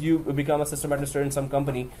 Suppose you become a system administrator in some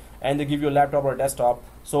company and they give you a laptop or a desktop.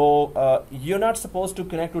 So you're not supposed to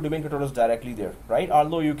connect to domain controllers directly there, right?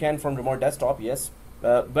 Although you can from remote desktop, yes.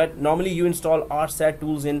 But normally you install RSAT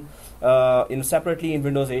tools in separately in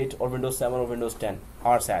Windows 8 or Windows 7 or Windows 10.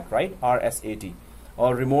 RSAT, right? RSAT,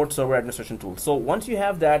 or Remote Server Administration Tool. So once you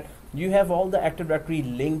have that, you have all the Active Directory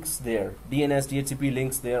links there, DNS, DHCP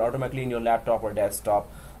links there automatically in your laptop or desktop.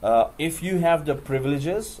 If you have the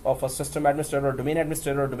privileges of a system administrator or domain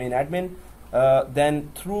admin,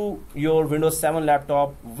 then through your Windows 7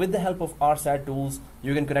 laptop, with the help of RSAT tools,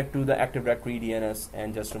 you can connect to the Active Directory DNS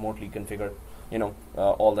and just remotely configure, you know,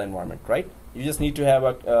 all the environment, right? You just need to have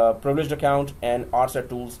a privileged account and RSAT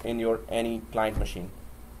tools in your any client machine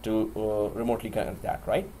to remotely connect that,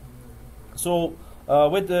 right? So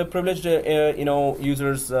with the privileged, you know,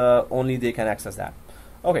 users only they can access that.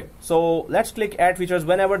 Okay, so let's click add features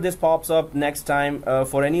whenever this pops up next time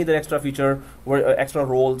for any other extra feature or extra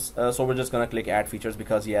roles. So we're just gonna click add features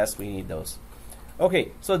because yes, we need those.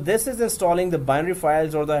 Okay, so this is installing the binary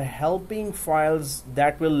files or the helping files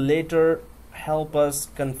that will later help us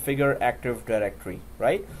configure Active Directory,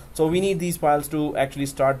 right? So we need these files to actually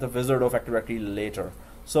start the wizard of Active Directory later.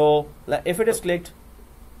 So if it is clicked,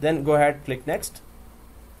 then go ahead, click next.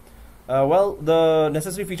 Well, the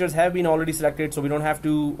necessary features have been already selected, so we don't have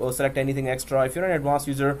to select anything extra. If you're an advanced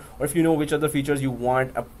user or if you know which other features you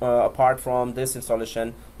want apart from this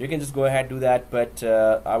installation, you can just go ahead do that, but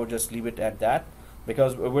I would just leave it at that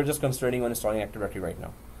because we're just concentrating on installing Active Directory right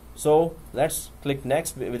now. So let's click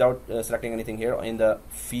next without selecting anything here in the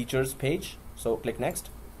features page. So click next.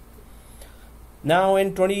 Now in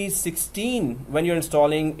 2016, when you're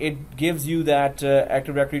installing, it gives you that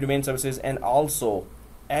Active Directory Domain Services and also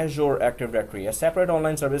Azure Active Directory. A separate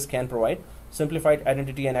online service can provide simplified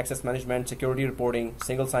identity and access management, security reporting,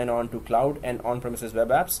 single sign-on to cloud and on-premises web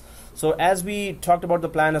apps. So as we talked about the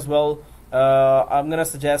plan as well, I'm gonna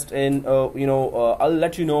suggest in I'll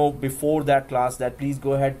let you know before that class that please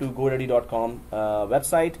go ahead to GoDaddy.com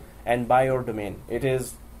website and buy your domain. It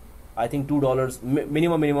is, I think, $2.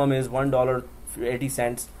 Minimum is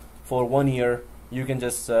 $1.80 for 1 year. You can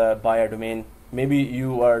just buy a domain. Maybe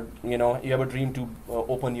you are, you have a dream to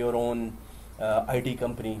open your own IT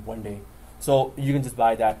company one day. So you can just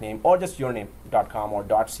buy that name or just your name.com or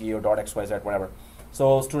 .ca or .xyz, whatever.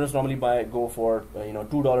 So students normally go for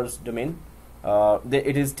 $2 domain.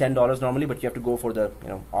 It is $10 normally, but you have to go for the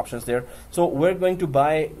options there. So we're going to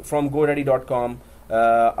buy from GoDaddy.com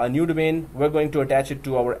a new domain. We're going to attach it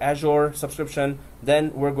to our Azure subscription.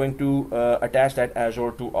 Then we're going to attach that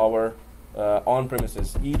Azure to our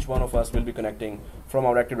on-premises. Each one of us will be connecting from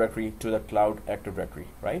our Active Directory to the cloud Active Directory,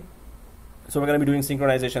 right? So we're going to be doing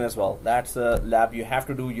synchronization as well. That's a lab you have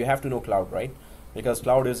to do. You have to know cloud, right? Because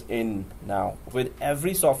cloud is in now. With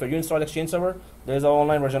every software, you install Exchange Server, there's an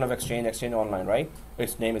online version of Exchange Online, right?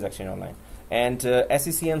 Its name is Exchange Online. And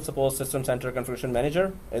SCCM supports System Center Configuration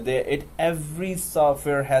Manager. Every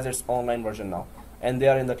software has its online version now. And they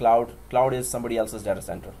are in the cloud. Cloud is somebody else's data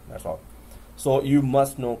center, that's all. So you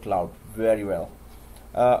must know cloud very well.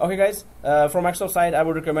 Okay guys, from Microsoft side, I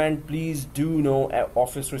would recommend please do know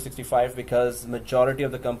Office 365 because majority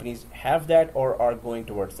of the companies have that or are going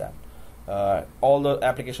towards that. All the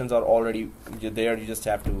applications are already there. You just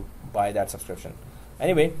have to buy that subscription.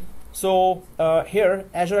 Anyway, so here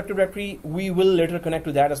Azure Active Directory, we will later connect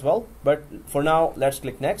to that as well. But for now, let's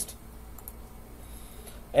click next.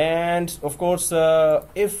 And of course,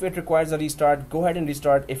 if it requires a restart, go ahead and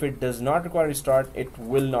restart. If it does not require a restart, it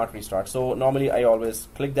will not restart. So normally I always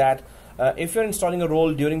click that. If you're installing a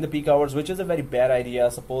role during the peak hours, which is a very bad idea,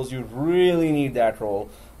 suppose you really need that role,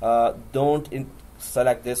 don't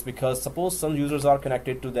select this because suppose some users are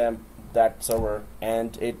connected to them that server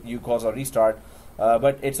and you cause a restart.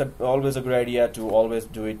 But it's always a good idea to always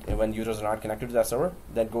do it when users are not connected to that server.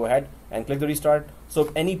 Then go ahead and click the restart.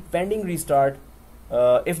 So any pending restart,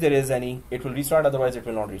 if there is any, it will restart, otherwise it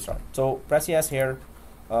will not restart. So press yes here.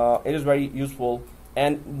 It is very useful.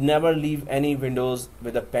 And never leave any windows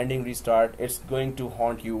with a pending restart. It's going to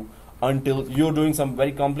haunt you until you're doing some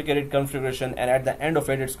very complicated configuration, and at the end of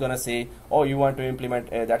it, it's going to say, oh, you want to implement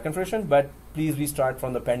that configuration, but please restart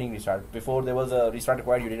from the pending restart. Before there was a restart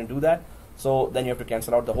required, you didn't do that. So then you have to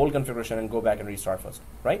cancel out the whole configuration and go back and restart first,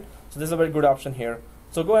 right? So this is a very good option here.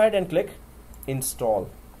 So go ahead and click install.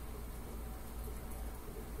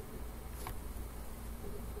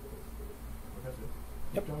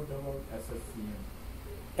 Yep. Talk about SCCM.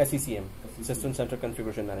 SCCM, System Center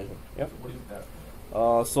Configuration Manager. Yep. What is that?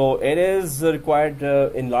 So it is required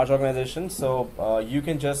in large organizations. So you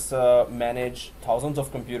can just manage thousands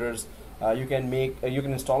of computers. You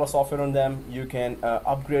can install a software on them. You can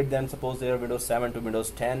upgrade them. Suppose they are Windows 7 to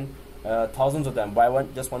Windows 10. Thousands of them by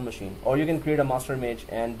just one machine. Or you can create a master image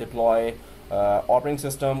and deploy operating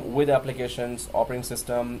system with applications, operating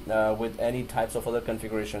system with any types of other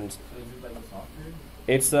configurations. So is it like a software?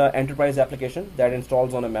 It's an enterprise application that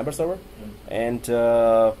installs on a member server, and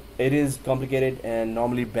it is complicated, and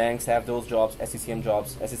normally banks have those jobs, SCCM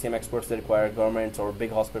jobs, SCCM experts that require governments or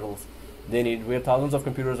big hospitals. They need where thousands of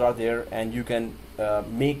computers are there, and you can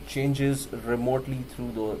make changes remotely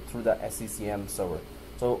through the SCCM server.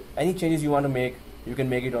 So any changes you want to make, you can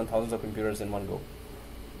make it on thousands of computers in one go.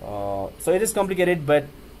 So it is complicated but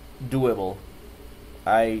doable.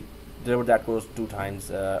 I delivered that course 2 times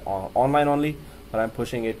online only, but I'm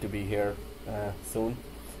pushing it to be here soon,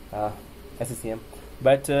 SCCM.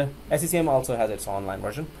 But SCCM also has its online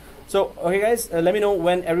version. So, okay guys, let me know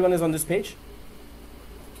when everyone is on this page.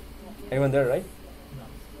 Everyone there, right?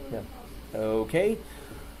 No. Yeah. Okay.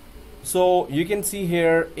 So you can see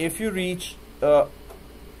here, if you reach,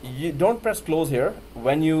 you don't press close here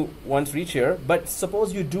when you once reach here, but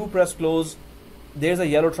suppose you do press close, there's a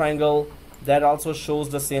yellow triangle that also shows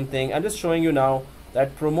the same thing. I'm just showing you now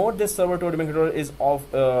that promote this server to a domain controller is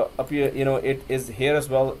off up here. You know, it is here as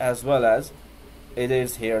well as it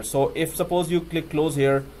is here. So if suppose you click close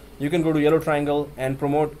here, you can go to yellow triangle and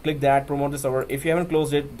click that, promote the server. If you haven't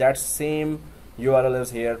closed it, that same URL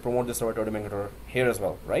is here, promote the server to a domain controller here as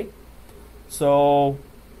well, right? So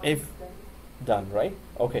if done, right?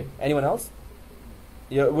 Okay, anyone else?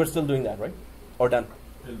 Yeah, we're still doing that, right? Or done?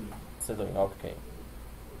 Still doing, okay.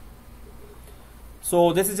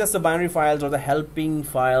 So this is just the binary files or the helping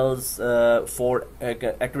files for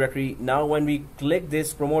Active Directory. Now when we click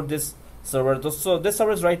this, promote this server, so this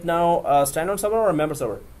server is right now a standalone server or a member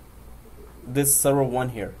server? This server 1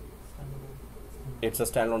 here. It's a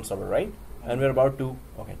standalone server, right? And we're about to,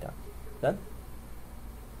 okay, done. Done?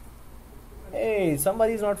 Hey,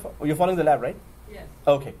 somebody's not, you're following the lab, right? Yes.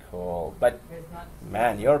 Okay, cool. But It's not.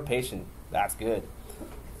 man, you're patient. That's good.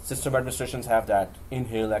 System administrations have that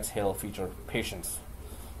inhale, exhale feature, patience.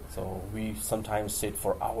 So we sometimes sit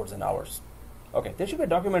for hours and hours. Okay, there should be a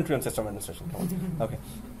documentary on system administration. Come on. Okay.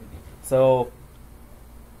 So,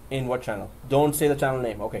 in what channel? Don't say the channel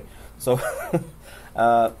name. Okay. So,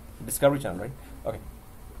 Discovery Channel, right? Okay.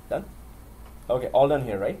 Done? Okay, all done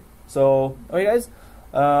here, right? So, okay guys,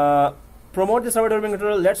 promote the server to domain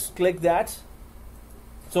controller. Let's click that.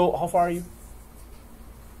 So, how far are you?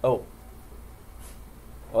 Oh.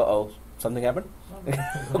 Uh-oh, something happened?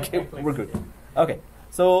 Okay, we're good. Okay,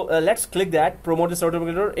 so let's click that, promote the server to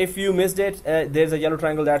domain controller. If you missed it, there's a yellow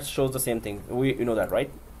triangle that shows the same thing. You know that, right?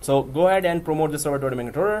 So go ahead and promote the server to domain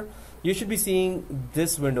controller. You should be seeing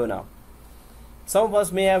this window now. Some of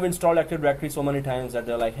us may have installed Active Directory so many times that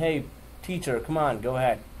they're like, hey, teacher, come on, go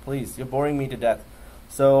ahead, please, you're boring me to death.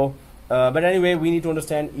 So, but anyway, we need to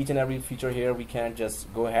understand each and every feature here. We can't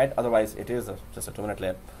just go ahead, otherwise it is just a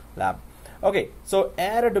 2-minute lab. Okay, so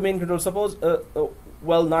add a domain controller. Suppose,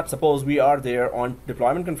 well, not suppose, we are there on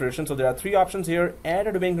deployment configuration. So there are 3 options here. Add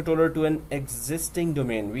a domain controller to an existing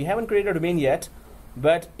domain. We haven't created a domain yet,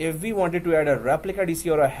 but if we wanted to add a replica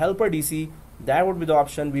DC or a helper DC, that would be the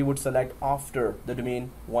option we would select after the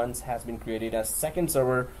domain once has been created. As second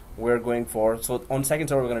server we're going for. So on second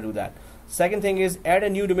server we're going to do that. Second thing is add a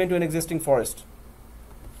new domain to an existing forest.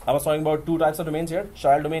 I was talking about 2 types of domains here,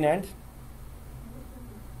 child domain and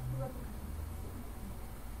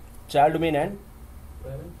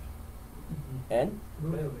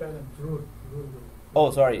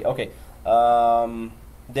oh, sorry, okay.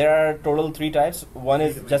 There are total 3 types. One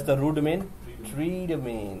is just the root domain, tree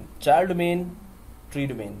domain, child domain, tree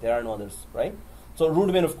domain. There are no others, right? So root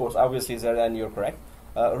domain, of course, obviously is there, and you're correct.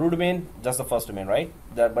 root domain, just the first domain, right?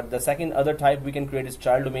 But the second other type we can create is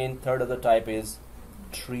child domain. Third other type is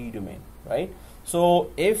tree domain, right?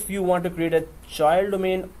 So if you want to create a child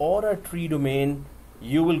domain or a tree domain,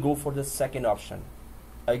 you will go for the second option.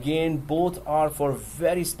 Again, both are for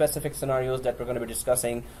very specific scenarios that we're going to be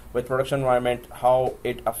discussing with production environment, how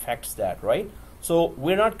it affects that, right? So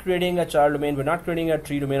we're not creating a child domain, we're not creating a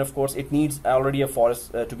tree domain. Of course, it needs already a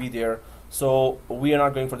forest to be there. So we are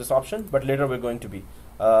not going for this option, but later we're going to be.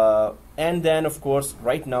 And then, of course,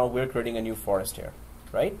 right now we're creating a new forest here,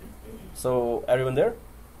 right? So everyone there,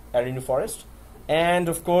 add a new forest. And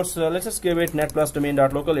of course, let's just give it net plus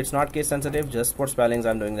domain.local. It's not case sensitive, just for spellings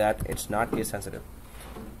I'm doing that. It's not case sensitive.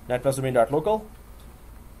 Net plus domain.local.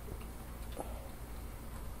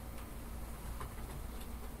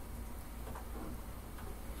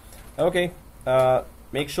 Okay,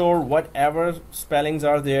 make sure whatever spellings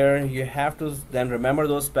are there, you have to then remember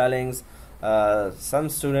those spellings. Some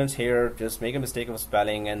students here just make a mistake of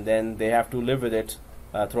spelling and then they have to live with it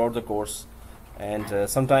throughout the course. And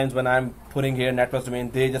sometimes when I'm putting here net plus domain,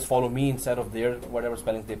 they just follow me instead of their whatever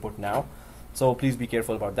spellings they put now. So please be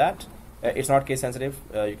careful about that. It's not case sensitive.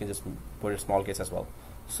 You can just put it small case as well.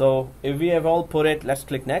 So if we have all put it, let's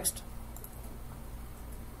click next.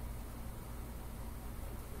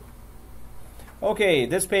 Okay,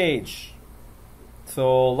 this page. So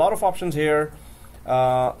a lot of options here.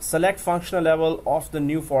 Select functional level of the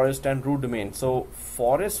new forest and root domain. So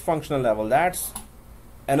forest functional level, that's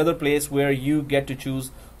another place where you get to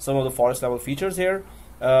choose some of the forest level features here.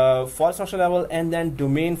 Forest functional level and then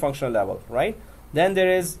domain functional level, right? Then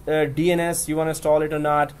there is DNS, you want to install it or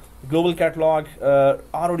not, global catalog,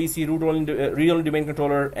 RODC, read-only domain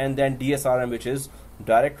controller, and then DSRM, which is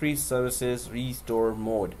directory services restore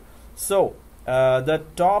mode. So the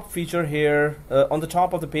top feature here, on the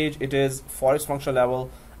top of the page, it is forest functional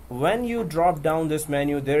level. When you drop down this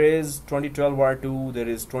menu, there is 2012 R2, there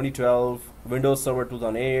is 2012, Windows Server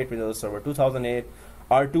 2008, Windows Server 2008,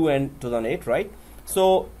 R2 and 2008, right?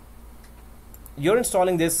 So you're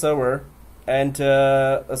installing this server, and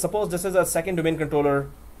suppose this is a second domain controller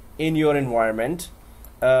in your environment,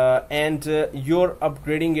 and you're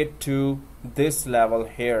upgrading it to this level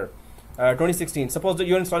here. 2016. Suppose that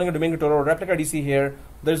you're installing a domain controller or replica DC here.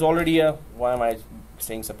 There's already a, why am I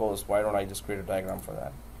saying suppose? Why don't I just create a diagram for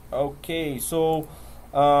that? Okay, so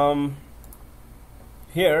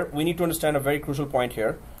here we need to understand a very crucial point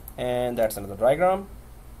here, and that's another diagram.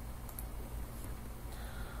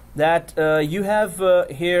 That you have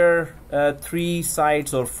here 3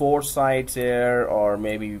 sites or 4 sites here, or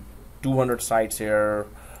maybe 200 sites here.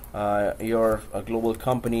 You're a global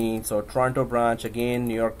company, so Toronto branch, again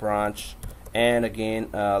New York branch, and again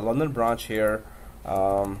London branch here.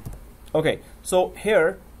 Okay, so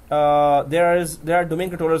here there are domain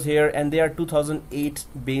controllers here, and they are 2008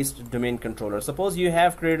 based domain controllers. Suppose you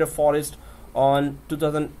have created a forest on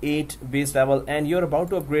 2008 base level, and you're about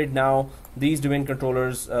to upgrade now these domain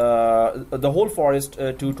controllers, the whole forest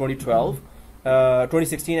to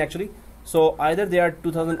 2016 actually. So either they are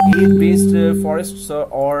 2008 based forests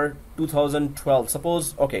or 2012.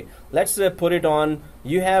 Suppose, okay, let's put it on,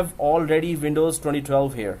 you have already Windows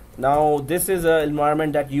 2012 here. Now this is an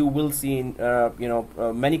environment that you will see in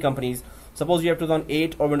many companies. Suppose you have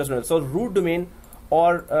 2008 or Windows 2012. So root domain,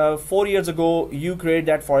 or 4 years ago you created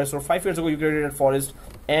that forest, or 5 years ago you created that forest,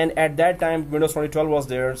 and at that time Windows 2012 was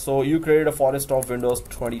there, so you created a forest of Windows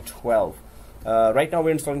 2012. Right now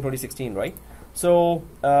we're installing 2016, right? So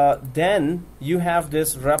then you have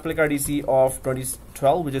this replica DC of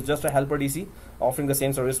 2012, which is just a helper DC offering the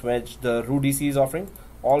same service which the root DC is offering.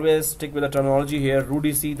 Always stick with the terminology here. Root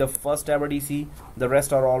DC, the first ever DC, the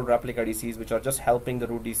rest are all replica DCs, which are just helping the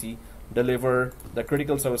root DC deliver the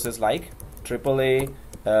critical services like AAA,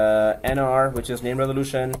 NR, which is name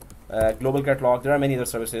resolution, global catalog. There are many other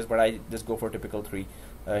services, but I just go for typical 3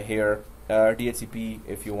 here. DHCP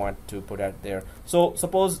if you want to put that there. So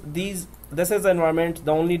suppose this is the environment.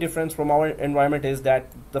 The only difference from our environment is that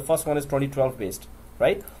the first one is 2012 based,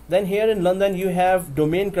 right? Then here in London you have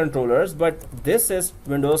domain controllers, but this is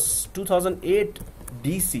Windows 2008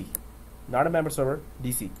 DC, not a member server,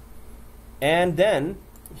 DC. And then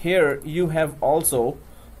here you have also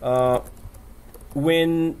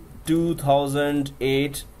Win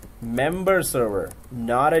 2008 member server,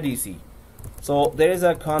 not a DC. So there is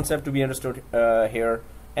a concept to be understood here.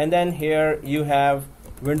 And then here you have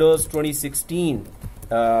Windows 2016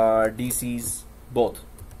 DCs both.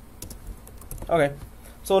 Okay,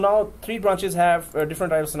 so now 3 branches have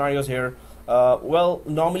different types of scenarios here. Well,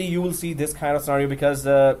 normally you will see this kind of scenario because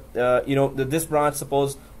this branch,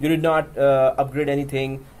 suppose you did not upgrade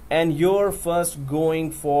anything, and you're first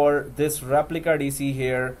going for this replica DC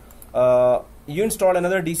here, you install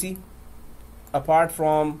another DC apart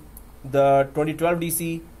from the 2012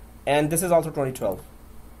 DC, and this is also 2012.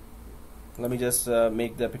 Let me just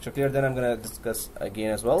make the picture clear, then I'm going to discuss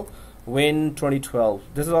again as well. Win 2012.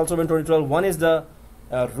 This is also Win 2012. One is the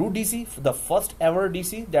root DC, the first ever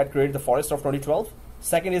DC that created the forest of 2012.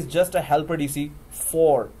 Second is just a helper DC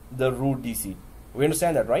for the root DC. We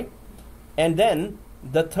understand that, right? And then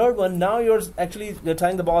the third one, now you're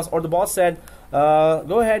telling the boss, or the boss said,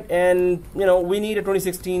 go ahead and, we need a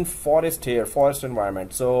 2016 forest here, forest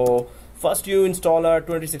environment. So first you install a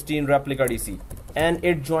 2016 replica DC, and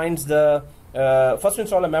it joins the, first you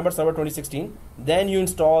install a member server 2016, then you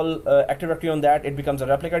install Active Directory on that, it becomes a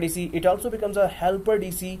replica DC. It also becomes a helper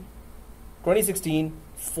DC 2016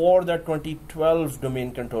 for the 2012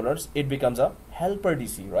 domain controllers. It becomes a helper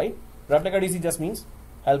DC, right? Replica DC just means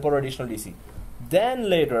helper or additional DC. Then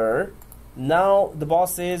later, now the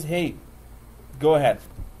boss says, hey, go ahead.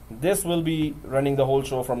 This will be running the whole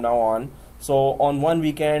show from now on. So on one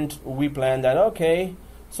weekend, we plan that, okay,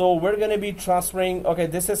 so we're going to be transferring, okay,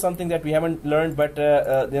 this is something that we haven't learned, but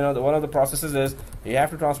one of the processes is you have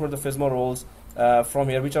to transfer the FSMA roles from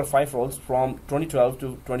here, which are 5 roles from 2012 to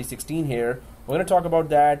 2016 here. We're going to talk about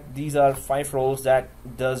that. These are 5 roles that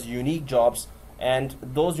does unique jobs, and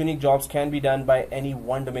those unique jobs can be done by any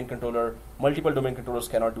one domain controller. Multiple domain controllers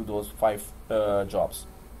cannot do those 5 jobs.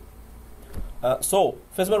 So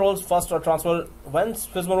FSMA roles first are transferred. Once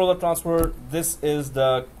FSMA roles are transferred, this is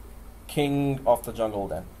the king of the jungle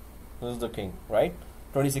then. This is the king, right?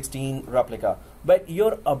 2016 replica. But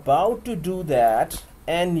you're about to do that,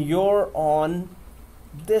 and you're on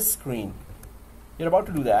this screen. You're about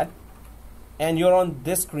to do that, and you're on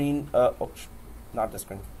this screen. Not this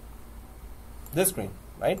screen. This screen,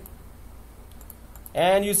 right?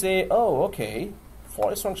 And you say, oh, okay,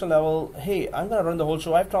 forest function level. Hey, I'm gonna run the whole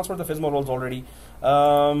show. I've transferred the FSMA roles already.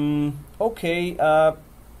 Okay,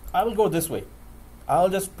 I will go this way. I'll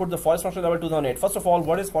just put the forest function level 2008. First of all,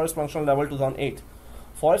 what is forest function level 2008?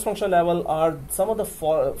 Forest function level are some of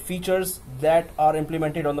the features that are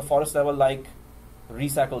implemented on the forest level, like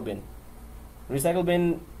recycle bin. Recycle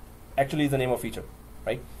bin actually is the name of feature,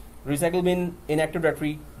 right? Recycle bin in Active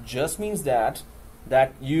Directory just means that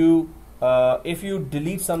you if you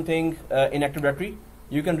delete something in Active Directory,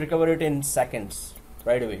 you can recover it in seconds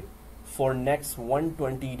right away. For next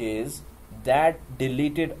 120 days, that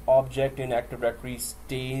deleted object in Active Directory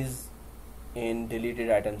stays in deleted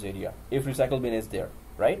items area if recycle bin is there,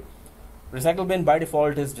 right? Recycle bin by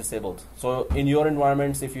default is disabled. So in your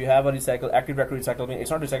environments, if you have a Active Directory recycle bin, it's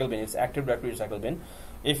not recycle bin, it's Active Directory recycle bin.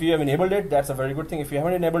 If you have enabled it, that's a very good thing. If you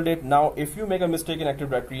haven't enabled it, now if you make a mistake in Active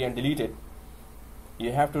Directory and delete it,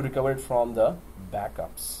 you have to recover it from the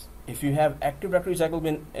backups. If you have Active Directory recycle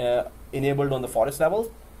bin enabled on the forest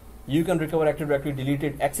level, you can recover Active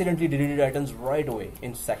Directory accidentally deleted items right away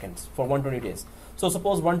in seconds for 120 days. So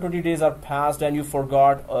suppose 120 days are passed and you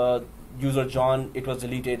forgot user John, it was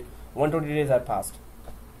deleted. 120 days have passed.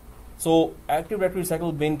 So Active Directory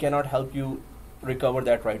recycle bin cannot help you recover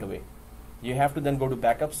that right away. You have to then go to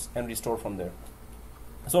backups and restore from there.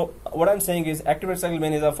 So what I'm saying is Active Recycle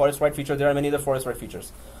bin is a forest-wide feature. There are many other forest-wide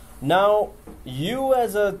features. Now you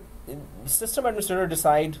as a system administrator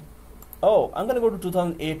decide, oh, I'm going to go to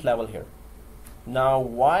 2008 level here. Now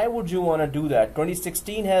why would you want to do that?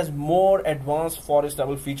 2016 has more advanced forest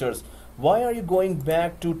level features. Why are you going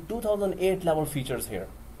back to 2008 level features here?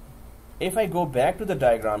 If I go back to the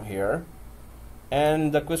diagram here,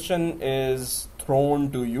 and the question is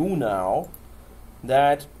thrown to you now,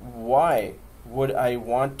 that why would I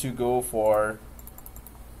want to go for,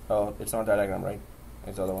 oh, it's not that diagram, right?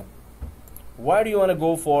 It's the other one. Why do you want to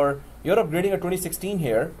go for, you're upgrading a 2016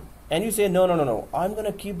 here, and you say, no, I'm going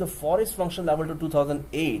to keep the forest function level to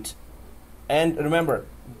 2008. And remember,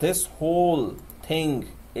 this whole thing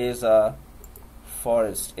is a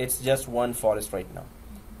forest. It's just one forest right now.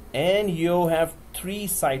 And you have 3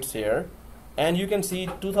 sites here, and you can see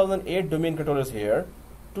 2008 domain controllers here,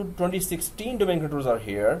 2016 domain controllers are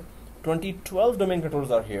here, 2012 domain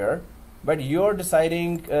controllers are here, but you're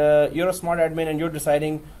deciding, you're a smart admin and you're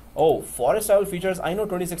deciding, oh, forest level features, I know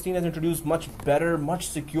 2016 has introduced much better, much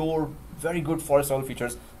secure, very good forest level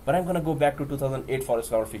features, but I'm going to go back to 2008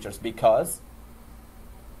 forest level features because,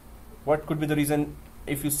 what could be the reason?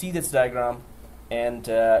 If you see this diagram, and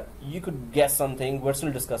you could guess something, we're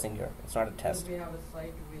still discussing here. It's not a test. We have a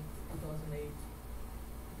site with 2008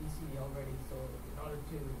 DC already, so in order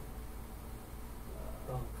to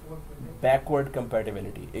work with it. Backward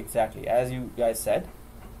compatibility, exactly. As you guys said,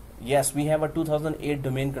 yes, we have a 2008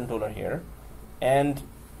 domain controller here, and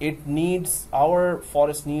our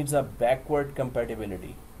forest needs a backward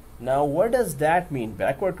compatibility. Now what does that mean,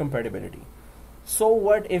 backward compatibility? So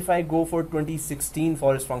what if I go for 2016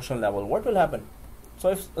 forest function level? What will happen?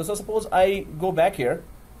 So suppose I go back here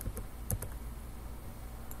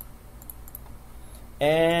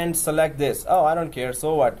and select this. Oh, I don't care.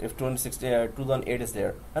 So what if 2008 is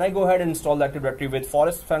there, and I go ahead and install the Active Directory with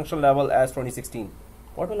forest function level as 2016?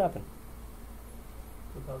 What will happen?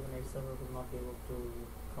 2008 server will not be able to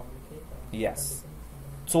communicate. Yes.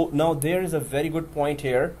 So now there is a very good point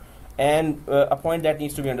here, and a point that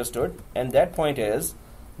needs to be understood, and that point is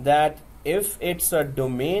that if it's a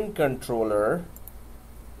domain controller,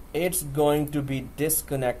 it's going to be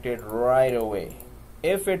disconnected right away.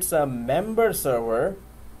 If it's a member server,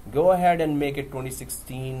 go ahead and make it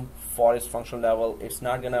 2016 forest function level. It's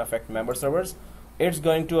not going to affect member servers. It's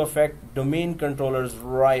going to affect domain controllers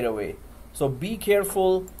right away. So be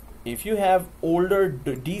careful. If you have older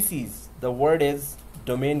DCs, the word is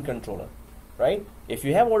domain controller, right? If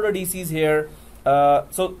you have older DCs here,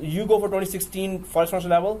 so you go for 2016 forest function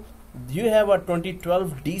level, you have a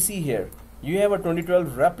 2012 DC here. You have a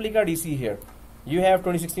 2012 replica DC here. You have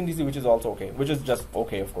 2016 DC, which is also okay, which is just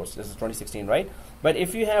okay, of course. This is 2016, right? But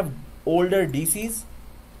if you have older DCs,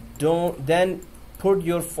 then put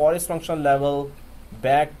your forest function level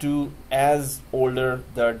back to as older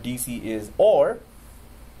the DC is, or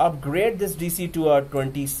upgrade this DC to a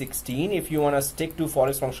 2016. If you want to stick to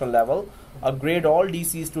forest function level, upgrade all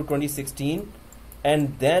DCs to 2016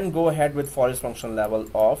 and then go ahead with forest function level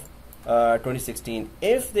of 2016.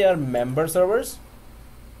 If they are member servers,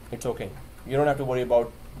 it's okay. You don't have to worry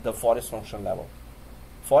about the forest function level.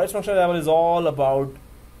 Forest function level is all about,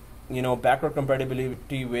 backward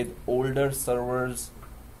compatibility with older servers,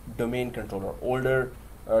 domain controller, older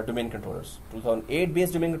domain controllers, 2008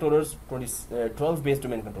 based domain controllers, 2012 based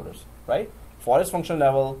domain controllers, right? Forest function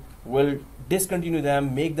level will discontinue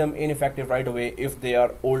them, make them ineffective right away if they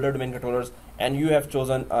are older domain controllers and you have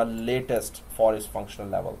chosen a latest forest functional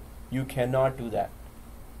level. You cannot do that.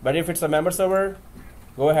 But if it's a member server,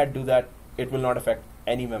 go ahead, do that. It will not affect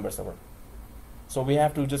any member server. So we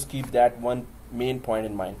have to just keep that one main point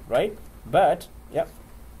in mind, right? But yeah.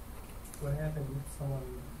 What happens if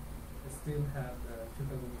someone still have the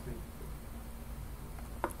 2003?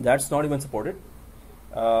 That's not even supported.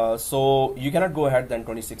 So you cannot go ahead then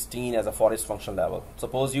 2016 as a forest function level.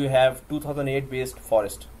 Suppose you have 2008 based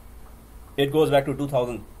forest. It goes back to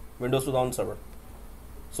 2000, Windows 2000 server.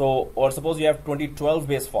 So, or suppose you have 2012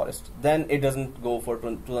 based forest, then it doesn't go for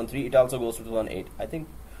 2003, it also goes to 2008. I think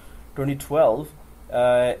 2012,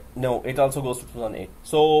 no, it also goes to 2008.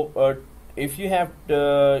 So, if you have,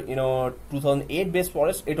 2008 based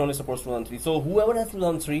forest, it only supports 2003. So, whoever has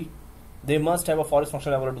 2003, they must have a forest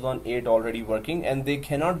function level of 2008 already working, and they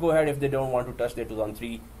cannot go ahead if they don't want to touch their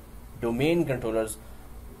 2003 domain controllers.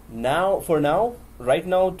 Right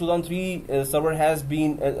now, 2003 server has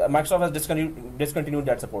been, Microsoft has discontinued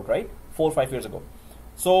that support, right? 4 or 5 years ago.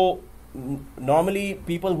 So normally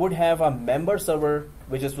people would have a member server,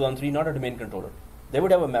 which is 2003, not a domain controller. They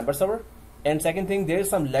would have a member server. And second thing, there is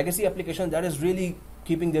some legacy application that is really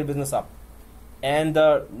keeping their business up. And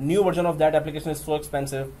the new version of that application is so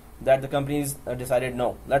expensive that the companies decided,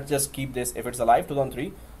 no, let's just keep this. If it's alive,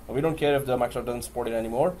 2003, we don't care if the Microsoft doesn't support it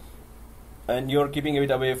anymore. And you're keeping it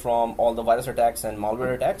away from all the virus attacks and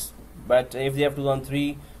malware attacks. But if they have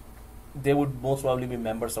 2003, they would most probably be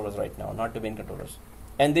member servers right now, not domain controllers.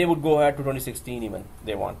 And they would go ahead to 2016 even,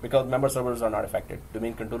 they want, because member servers are not affected.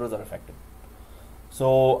 Domain controllers are affected.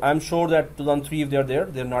 So I'm sure that 2003, if they're there,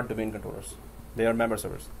 they're not domain controllers. They are member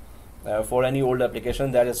servers. For any old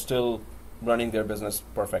application that is still running their business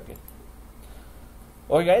perfectly.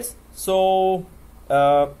 Okay guys, so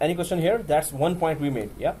any question here? That's one point we made,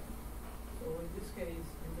 yeah? So in this case,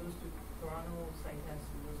 Windows to Toronto site has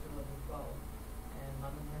Windows 2012 and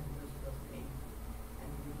London has Windows 2008, and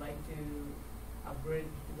we would like to upgrade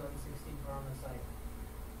to 2016 Toronto site,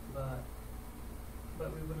 but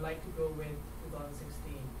we would like to go with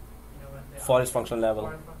 2016, forest function level.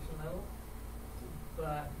 Forest function level,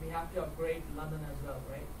 but we have to upgrade London as well,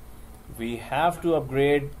 right? We have to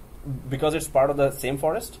upgrade because it's part of the same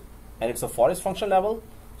forest and it's a forest function level.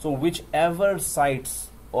 So whichever sites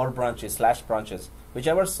or branches,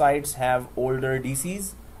 whichever sites have older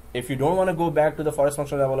DCs, if you don't want to go back to the forest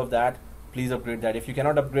function level of that, please upgrade that. If you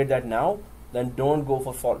cannot upgrade that now, then don't go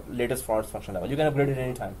for latest forest function level. You can upgrade it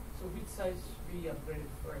anytime. So which sites should we upgrade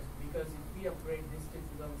first? Because if we upgrade this to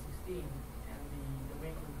 2016 and the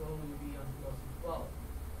domain control will be on 2012, so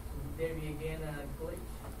would there be again a glitch?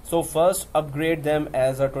 So first upgrade them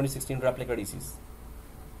as a 2016 replica DCs,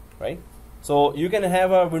 right? So you can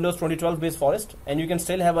have a Windows 2012 based forest, and you can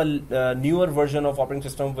still have a newer version of operating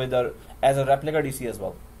system with as a replica DC as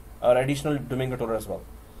well, or additional domain controller as well.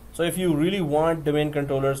 So if you really want domain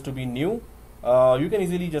controllers to be new, you can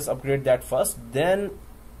easily just upgrade that first, then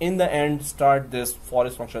in the end start this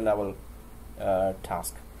forest function level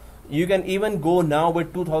task. You can even go now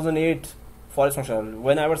with 2008 forest function level.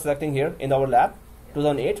 When I was selecting here in our lab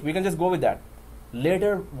 2008, we can just go with that.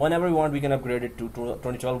 Later, whenever we want, we can upgrade it to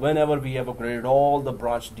 2012 whenever we have upgraded all the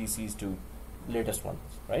branch DCs to latest ones,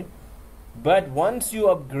 right? But once you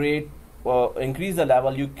upgrade, increase the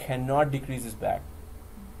level, you cannot decrease this back.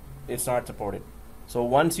 It's not supported. So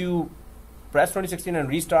once you press 2016 and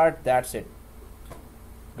restart, that's it.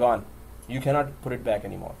 Gone. You cannot put it back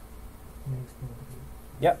anymore. Next one.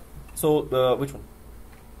 Yeah. So which one?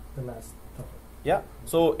 The last topic. Yeah.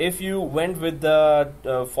 So if you went with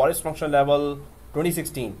the forest function level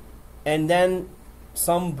 2016, and then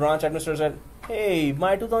some branch administrator said, "Hey,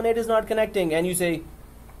 my 2008 is not connecting," and you say,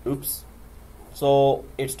 "Oops," so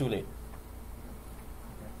it's too late.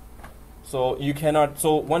 So you cannot.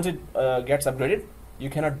 So once it gets upgraded, you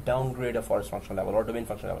cannot downgrade a forest function level or domain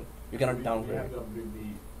function level. You cannot downgrade it.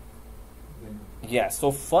 Yes.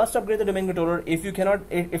 So first upgrade the domain controller. If you cannot,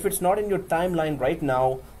 if it's not in your timeline right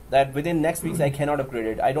now, that within next weeks I cannot upgrade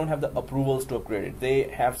it. I don't have the approvals to upgrade it. They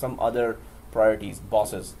have some other priorities,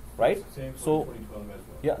 bosses, right? Same for So 2012 as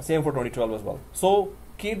well. yeah, same for 2012 as well. So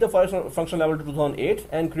keep the forest function level to 2008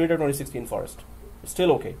 and create a 2016 forest. It's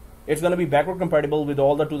still okay. It's going to be backward compatible with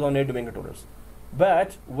all the 2008 domain controllers.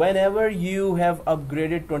 But whenever you have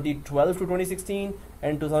upgraded 2012 to 2016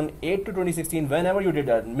 and 2008 to 2016, whenever you did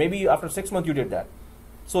that, maybe after 6 months you did that.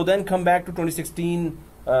 So then come back to 2016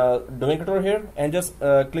 domain controller here and just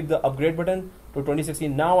click the upgrade button to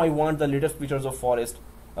 2016. Now I want the latest features of forest.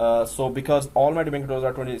 So because all my domain controllers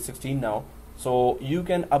are 2016 now, so you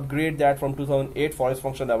can upgrade that from 2008 forest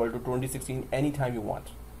function level to 2016 anytime you want.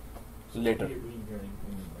 So later. What are you doing here in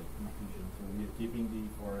like conclusion? So we are keeping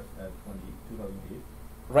the forest at 2008.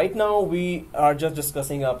 Right now we are just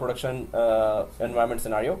discussing a production environment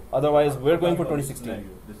scenario. Otherwise we're going for 2016.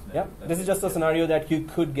 Yeah, this is just a scenario that you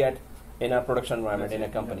could get in a production environment in a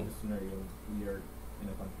company. This scenario, we are in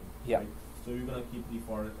a company. Yeah. Right? So you're gonna keep the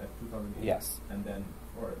forest at 2008. Yes. And then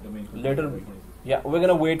for domain Later, 2016. yeah, we're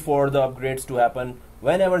gonna wait for the upgrades to happen.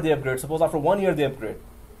 Whenever they upgrade, suppose after 1 year they upgrade.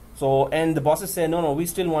 So and the bosses say no, we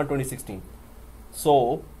still want 2016.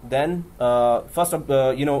 So then first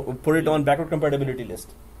put it on backward compatibility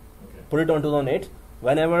list. Okay. Put it on 2008.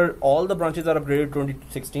 Whenever all the branches are upgraded to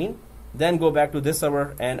 2016, then go back to this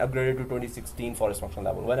server and upgrade it to 2016 forest function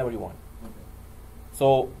level whenever you want. Okay.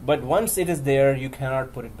 So, but once it is there, you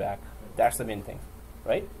cannot put it back. That's the main thing,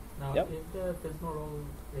 right? Now, Yep. if the Pismo role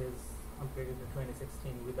is upgraded to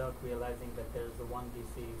 2016 without realizing that there's a one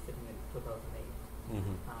DC sitting at 2008,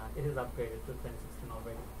 it is upgraded to 2016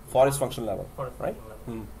 already. Forest function level, Forest right?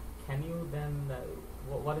 function level. Can you then,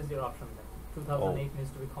 what is your option then? 2008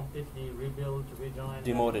 needs to be completely rebuilt, rejoined,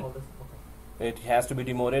 Demoted. all this? Okay. It has to be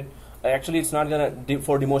demoted. Actually, it's not gonna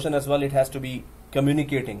for demotion as well. It has to be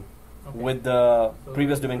communicating Okay. with the So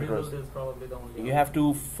previous the domain rebuild controllers. is probably the only You have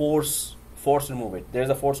to force remove it. There's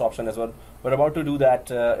a force option as well. We're about to do that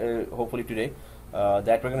hopefully today.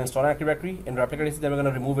 That we're going to install an Active Directory in replica DC, then we're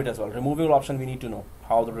going to remove it as well. Removal option, we need to know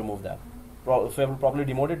how to remove that. So we have to properly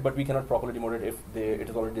demote it, but we cannot properly demote it if it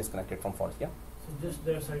is already disconnected from forest. Yeah, So just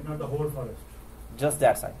their side, not the whole forest. just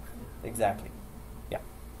that side. Exactly. Yeah.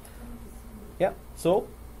 Yeah. So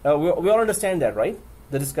we all understand that, right?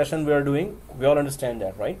 The discussion we are doing, we all understand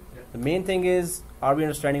that, right? Yeah. The main thing is, are we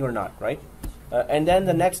understanding or not, right? And then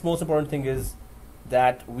the next most important thing is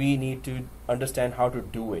that we need to understand how to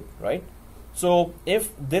do it, right? So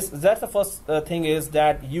if that's the first thing is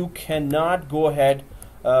that you cannot go ahead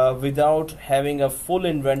without having a full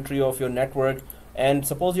inventory of your network. And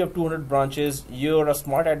suppose you have 200 branches, you're a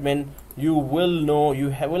smart admin, you will know,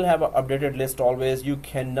 will have an updated list always. You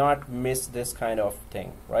cannot miss this kind of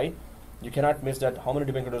thing, right? You cannot miss that how many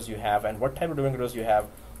domain controllers you have and what type of domain controllers you have.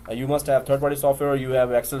 You must have third-party software, you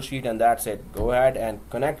have Excel sheet, and that's it. Go ahead and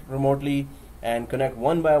connect remotely and connect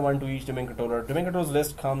one by one to each domain controller. Domain controllers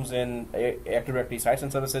list comes in Active Directory sites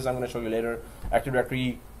and services. I'm going to show you later. Active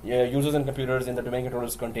Directory users and computers in the domain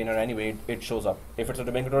controllers container anyway, it shows up. If it's a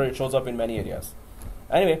domain controller, it shows up in many areas.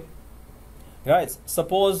 Anyway, guys,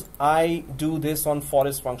 suppose I do this on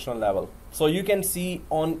forest functional level. So you can see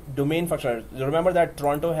on domain functional, remember that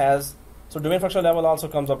Toronto has, so domain functional level also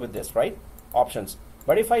comes up with this, right? Options.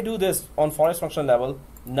 But if I do this on forest function level,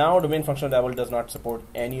 now domain function level does not support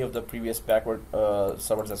any of the previous backward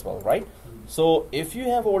servers as well, right? So if you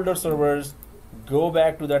have older servers, go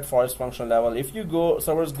back to that forest function level. If you go,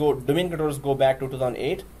 domain controllers go back to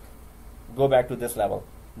 2008, go back to this level.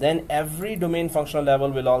 Then every domain functional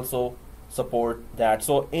level will also support that.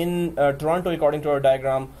 So in Toronto, according to our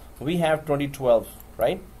diagram, we have 2012,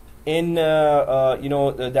 right? In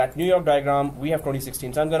that New York diagram, we have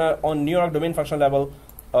 2016. So I'm gonna, on New York domain function level,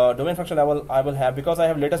 I will have, because I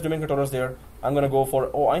have latest domain controllers there, I'm gonna go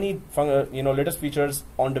for, I need latest features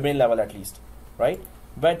on domain level at least, right?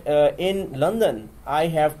 But in London, I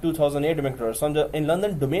have 2008 domain controllers. So in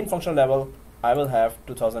London domain function level, I will have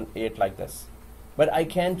 2008 like this. But I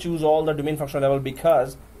can choose all the domain function level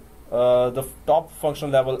because the top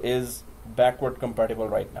function level is backward compatible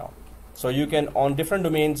right now. So you can, on different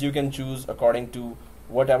domains, you can choose according to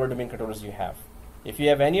whatever domain controllers you have. If you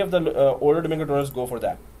have any of the older domain controllers, go for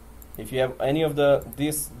that. If you have any of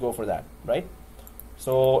this, go for that, right?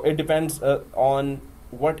 So it depends on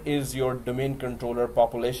what is your domain controller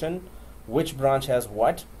population, which branch has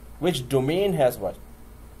what, which domain has what,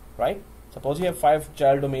 right? Suppose you have 5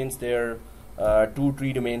 child domains there, 2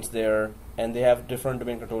 tree domains there, and they have different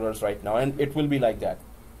domain controllers right now, and it will be like that.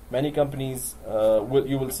 Many companies,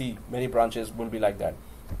 you will see many branches will be like that.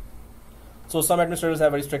 So some administrators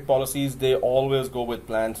have very strict policies. They always go with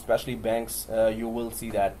plans, especially banks. You will see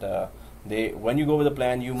that when you go with a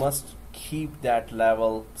plan, you must keep that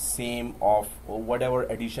level same of whatever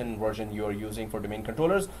edition version you're using for domain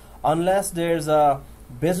controllers, unless there's a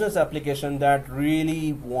business application that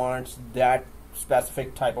really wants that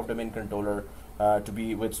specific type of domain controller to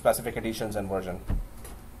be with specific editions and version.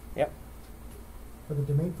 Yeah. For the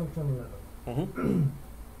domain functional level,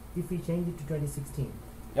 if we change it to 2016,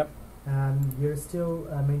 yep, and we're still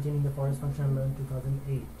maintaining the forest functional level in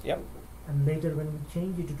 2008, yep, and later when we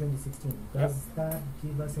change it to 2016, does that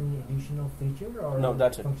give us any additional feature or no,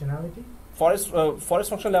 that's functionality? It. Forest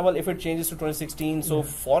function level, if it changes to 2016, so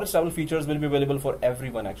forest level features will be available for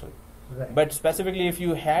everyone actually. Right. But specifically, if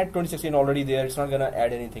you had 2016 already there, it's not going to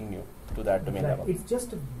add anything new to that domain level. It's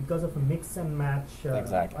just because of a mix and match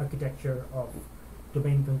architecture of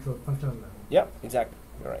domain control functional level. Yeah, exactly.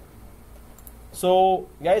 You're right. So,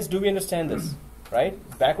 guys, do we understand this? Right?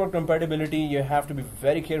 Backward compatibility, you have to be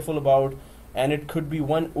very careful about, and it could be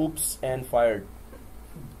one oops and fired.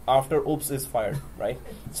 After oops is fired, right?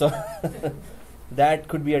 So, that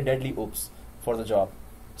could be a deadly oops for the job.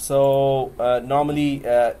 So, normally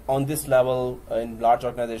on this level, in large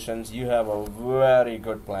organizations, you have a very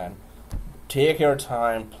good plan. Take your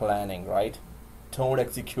time planning, right? Don't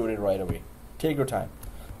execute it right away. Take your time.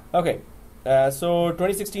 Okay, so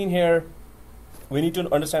 2016 here, we need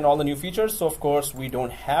to understand all the new features. So of course we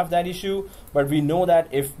don't have that issue, but we know that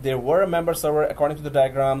if there were a member server according to the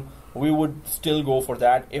diagram, we would still go for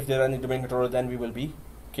that. If there are any domain controller, then we will be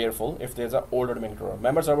careful. If there's an older domain controller,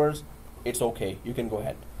 member servers, it's okay. You can go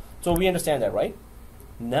ahead. So we understand that, right?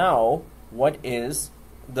 Now, what is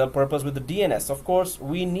the purpose with the DNS? Of course,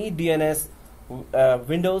 we need DNS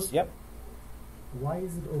Windows. Yep. Why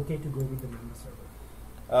is it okay to go with the member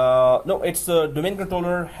server? No, it's the domain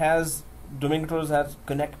controllers has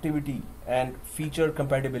connectivity and feature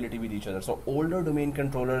compatibility with each other. So older domain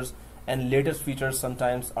controllers and latest features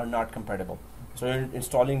sometimes are not compatible. So you're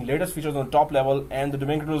installing latest features on the top level, and the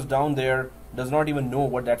domain controllers down there does not even know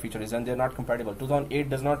what that feature is, and they're not compatible. 2008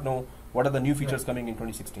 does not know what are the new features coming in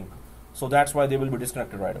 2016. So that's why they will be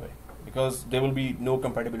disconnected right away, because there will be no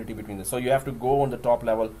compatibility between this. So you have to go on the top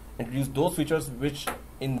level, introduce those features which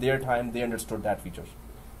in their time they understood that features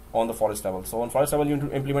on the forest level. So on forest level, you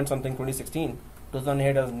implement something 2016,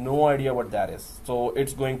 2008 has no idea what that is. So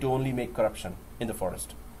it's going to only make corruption in the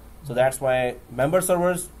forest. So that's why member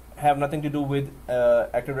servers have nothing to do with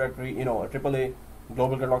Active Directory, AAA,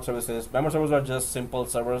 global catalog services. Member servers are just simple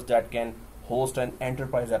servers that can host an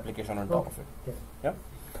enterprise application on top of it. Okay. Yeah.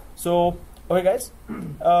 So, okay guys,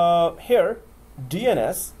 here,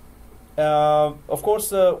 DNS, of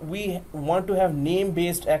course, we want to have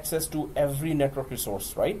name-based access to every network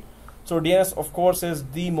resource, right? So DNS, of course, is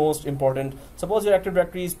the most important. Suppose your Active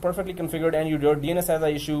Directory is perfectly configured and your DNS has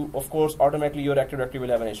an issue, of course, automatically your Active Directory will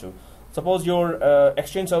have an issue. Suppose your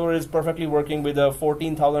Exchange server is perfectly working with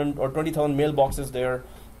 14,000 or 20,000 mailboxes there,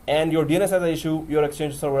 and your DNS has an issue, your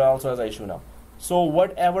Exchange server also has an issue now. So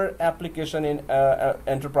whatever application in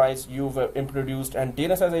enterprise you've introduced and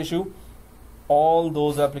DNS has an issue, all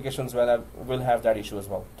those applications will have that issue as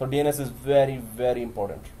well. So DNS is very, very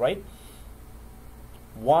important, right?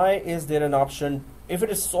 Why is there an option? If it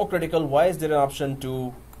is so critical, why is there an option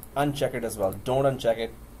to uncheck it as well? Don't uncheck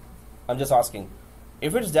it. I'm just asking.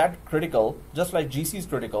 If it's that critical, just like GC is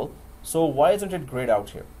critical, so why isn't it grayed out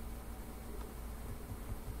here?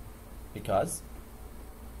 Because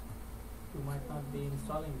You might not be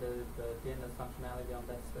installing the DNS functionality on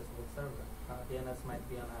that specific server. DNS might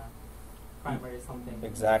be on a primary something.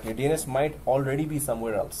 Exactly. DNS might already be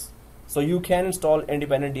somewhere else. So you can install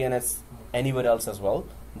independent DNS anywhere else as well.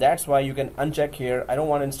 That's why you can uncheck here. I don't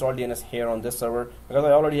want to install DNS here on this server because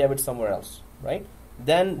I already have it somewhere else, right?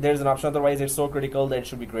 Then there's an option. Otherwise, it's so critical that it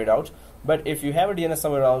should be grayed out. But if you have a DNS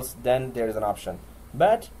somewhere else, then there is an option.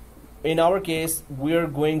 But in our case, we're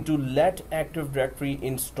going to let Active Directory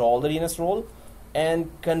install the DNS role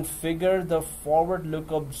and configure the forward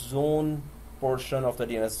lookup zone portion of the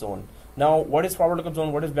DNS zone. Now, what is forward lookup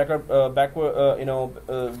zone? What is backward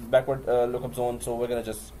lookup zone? So we're gonna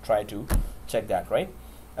just try to check that, right?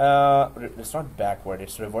 It's not backward,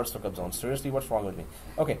 it's reverse lookup zone. Seriously, what's wrong with me?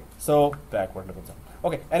 Okay, so backward lookup zone.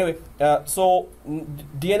 Okay, anyway, so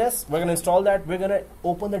DNS, we're gonna install that. We're gonna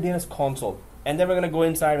open the DNS console, and then we're gonna go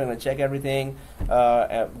inside. We're gonna check everything.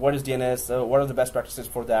 What is DNS? What are the best practices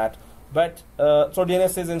for that? But so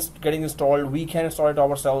DNS is getting installed. We can install it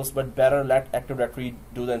ourselves, but better let Active Directory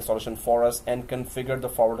do the installation for us and configure the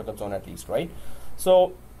forward lookup zone at least, right?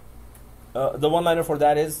 So the one-liner for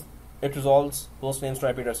that is it resolves host names to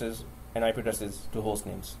IP addresses and IP addresses to host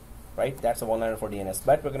names, right? That's a one-liner for DNS,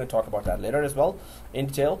 but we're going to talk about that later as well in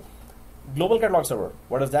detail. Global catalog server,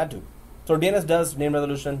 what does that do? So DNS does name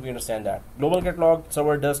resolution, we understand that. Global catalog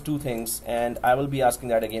server does two things, and I will be asking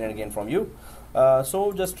that again and again from you.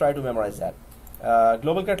 So just try to memorize that.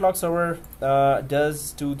 Global catalog server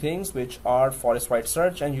does two things, which are forest-wide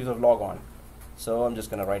search and user logon. So I'm just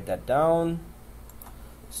going to write that down.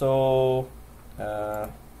 So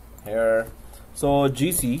here, so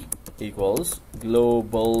GC equals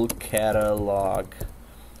global catalog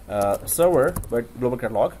server, but global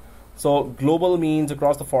catalog. So global means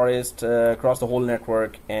across the forest, across the whole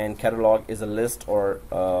network, and catalog is a list or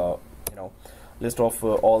list of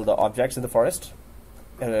all the objects in the forest.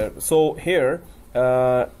 So here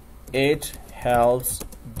it helps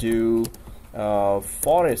do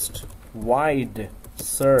forest wide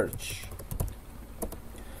search.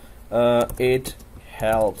 It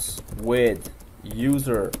helps with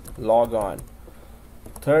user logon.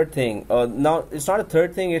 Third thing, now it's not a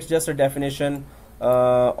third thing, it's just a definition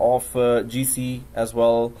of GC as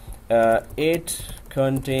well. It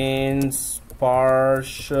contains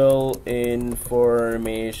partial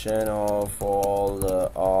information of all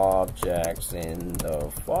the objects in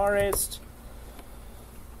the forest.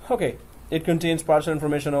 Okay, it contains partial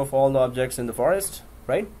information of all the objects in the forest,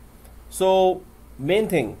 right? So main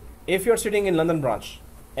thing, if you're sitting in London branch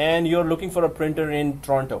and you're looking for a printer in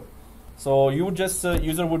Toronto, so you would just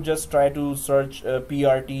user would just try to search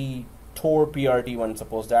PRT Tor PRT1,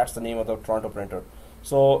 suppose that's the name of the Toronto printer.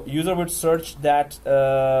 So user would search that,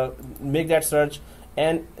 make that search,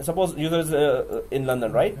 and suppose user is in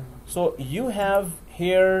London, right? So you have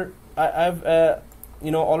here, I've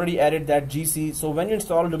already added that GC. So when you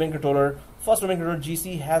install a domain controller, first domain controller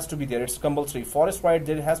GC has to be there. It's compulsory. Forest-wide,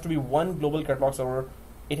 there has to be one global catalog server.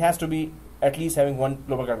 It has to be at least having one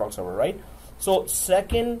global catalog server, right? So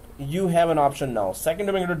second, you have an option now. Second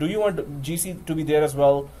domain controller, do you want GC to be there as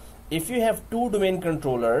well? If you have two domain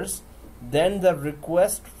controllers, then the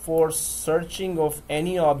request for searching of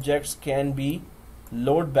any objects can be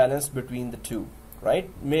load balanced between the two, right?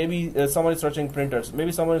 Maybe someone is searching printers,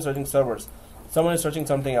 maybe someone is searching servers, someone is searching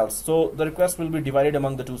something else. So the request will be divided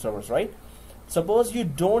among the two servers, right? Suppose you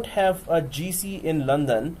don't have a GC in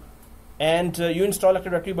London and you install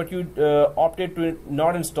Active Directory, but you opted to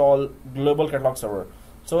not install global catalog server.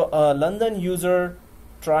 So a London user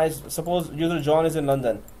tries, suppose user John is in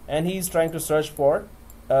London and he's trying to search for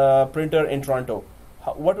printer in Toronto.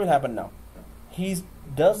 What will happen now? He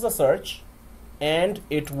does the search and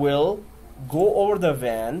it will go over the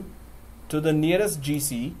WAN to the nearest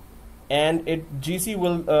GC, and GC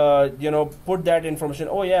will put that information.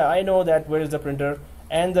 Oh yeah, I know that, where is the printer,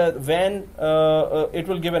 and the WAN it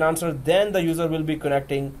will give an answer. Then the user will be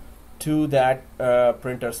connecting to that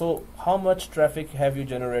printer. So how much traffic have you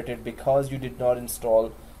generated because you did not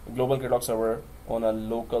install global catalog server on a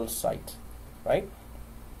local site, right?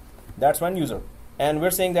 That's one user, and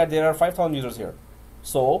we're saying that there are 5,000 users here.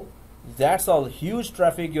 So that's all huge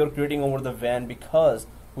traffic you're creating over the WAN because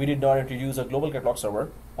we did not introduce a global catalog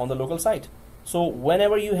server on the local site. So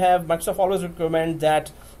whenever you have, Microsoft always recommend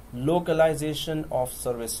that localization of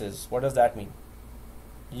services. What does that mean?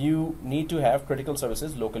 You need to have critical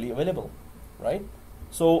services locally available, right?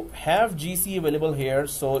 So have GC available here,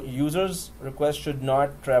 so users' requests should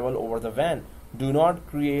not travel over the WAN. Do not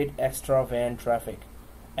create extra WAN traffic.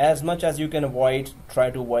 As much as you can avoid, try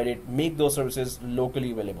to avoid it. Make those services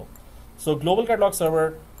locally available. So global catalog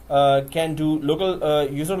server can do local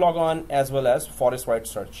user logon as well as forest-wide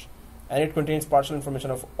search. and it contains partial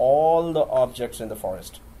information of all the objects in the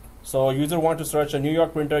forest. So user want to search a New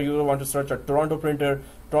York printer, user want to search a Toronto printer,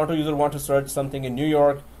 Toronto user want to search something in New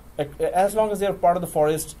York. As long as they are part of the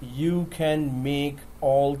forest, you can make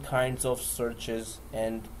all kinds of searches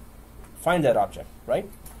and find that object, right?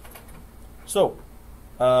 So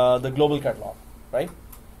the global catalog, right?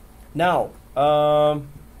 Now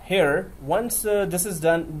here, once this is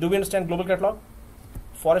done, do we understand global catalog?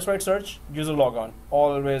 Forest-wide search, user log on.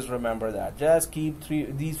 Always remember that. Just keep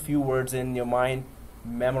these few words in your mind,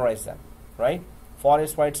 memorize them, right?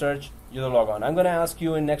 Forest-wide search, user log on. I'm going to ask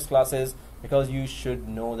you in next classes because you should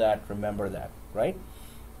know that, remember that, right?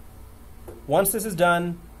 Once this is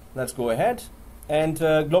done, let's go ahead. And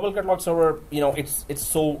global catalog server, you know, it's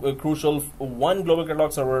so crucial. One global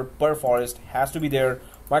catalog server per forest has to be there.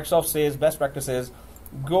 Microsoft says best practices.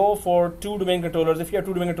 Go for 2 domain controllers. If you have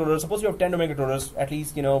 2 domain controllers, suppose you have 10 domain controllers, at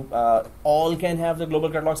least, you know, all can have the global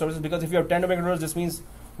catalog services, because if you have 10 domain controllers, this means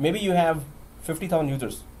maybe you have 50,000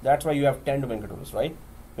 users. That's why you have 10 domain controllers, right?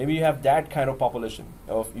 Maybe you have that kind of population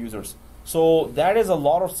of users. So that is a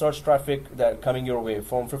lot of search traffic that coming your way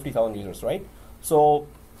from 50,000 users, right? So,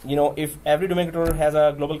 you know, if every domain controller has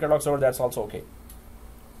a global catalog server, that's also okay.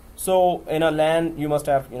 So in a LAN, you must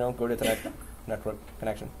have, you know, good Ethernet network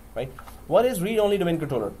connection, right? What is read-only domain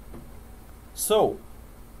controller? So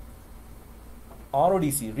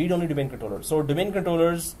RODC, read-only domain controller. So domain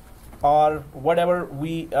controllers are whatever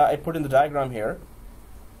I put in the diagram here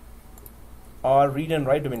are read and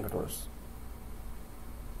write domain controllers.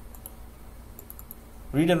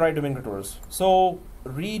 Read and write domain controllers. So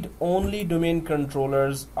read-only domain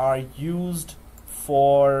controllers are used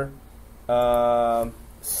for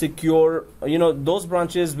secure, you know, those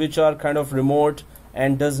branches which are kind of remote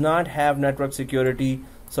and does not have network security.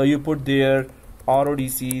 So you put there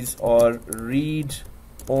RODCs or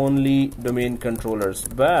read-only domain controllers.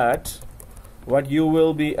 But what you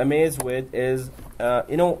will be amazed with is,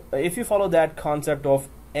 you know, if you follow that concept of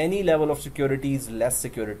any level of security is less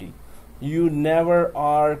security, you never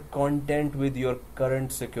are content with your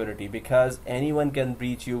current security, because anyone can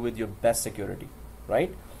breach you with your best security,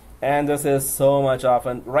 right? And this is so much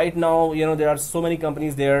often. Right now, you know, there are so many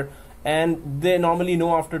companies there, and they normally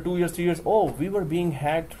know after 2 years, 3 years, oh, we were being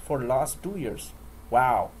hacked for last 2 years.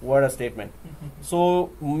 Wow, what a statement.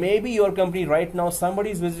 So maybe your company right now,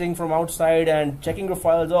 somebody is visiting from outside and checking your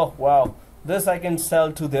files. Oh, wow, this I can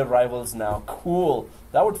sell to their rivals now. Cool.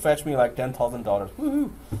 That would fetch me like $10,000.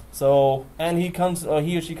 Woohoo! So, and he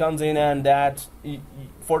or she comes in, and that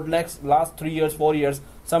for the last 3 years, 4 years,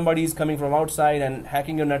 somebody is coming from outside and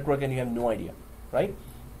hacking your network, and you have no idea, right?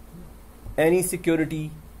 Any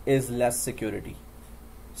security is less security.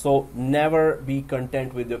 So never be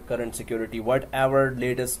content with your current security, whatever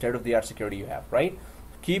latest state-of-the-art security you have, right?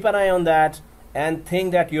 Keep an eye on that and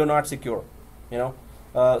think that you're not secure, you know.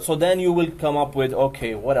 So then you will come up with,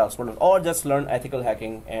 okay, what else? Or just learn ethical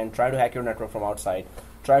hacking and try to hack your network from outside.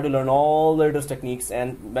 Try to learn all the latest techniques,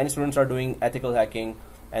 and many students are doing ethical hacking,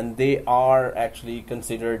 and they are actually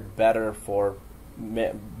considered better for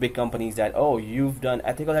big companies that, oh, you've done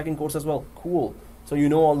ethical hacking course as well. Cool. So you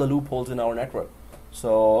know all the loopholes in our network.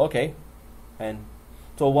 So, okay. And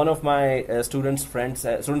so one of my students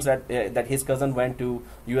that his cousin went to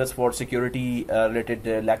US for security related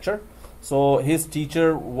lecture. So his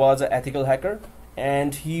teacher was an ethical hacker,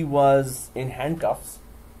 and he was in handcuffs,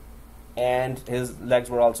 and his legs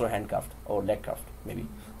were also handcuffed, or leg cuffed, maybe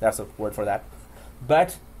that's a word for that.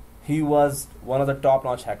 But he was one of the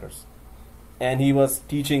top-notch hackers, and he was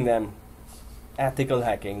teaching them ethical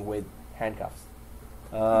hacking with handcuffs.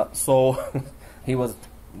 So he was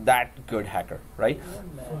that good hacker, right?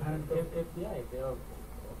 FBI, they are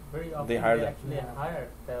very often they hire actually hire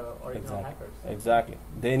the original hackers. Exactly.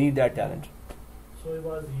 They need that talent. So he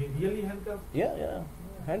was really handcuffed? Yeah,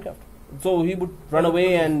 handcuffed. So he would run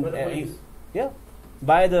away and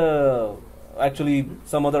by the actually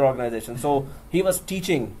some other organization. So he was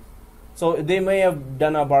teaching. So they may have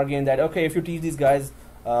done a bargain that, okay, if you teach these guys,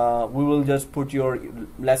 we will just put your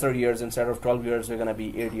lesser years, instead of 12 years, we're gonna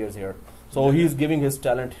be 8 years here. So he's giving his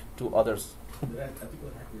talent to others. There are ethical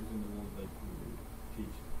hackers in the world like who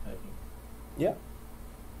teach hacking. Yeah.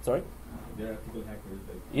 Sorry? There are ethical hackers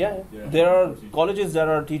like Yeah. There are colleges that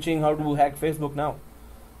are teaching how to hack Facebook now.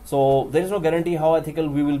 So there is no guarantee how ethical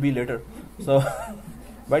we will be later. So,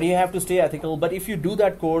 but you have to stay ethical. But if you do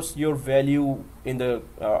that course, your value in the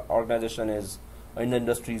organization is, in the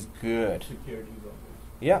industry is good. Security is always.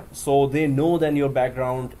 Yeah, so they know then your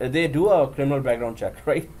background. They do a criminal background check,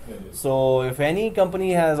 right? Yeah. So if any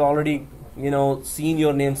company has already, you know, seen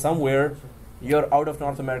your name somewhere, you're out of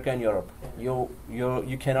North America and Europe.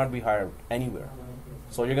 You cannot be hired anywhere.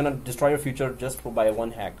 So you're gonna destroy your future just by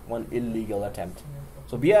one hack, one illegal attempt.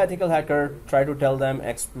 So be an ethical hacker. Try to tell them,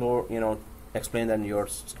 explore, explain them your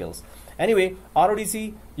skills. Anyway,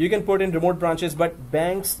 RODC you can put in remote branches, but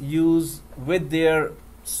banks use with their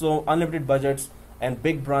unlimited budgets and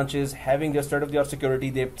big branches having their state-of-the-art security,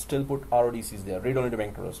 they still put RODCs there, read-only domain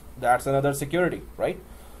controllers. That's another security, right?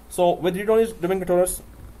 So with read-only domain controllers,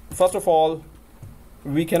 first of all,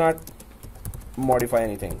 we cannot modify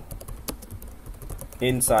anything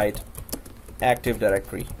inside Active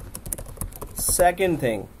Directory. Second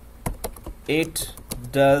thing, it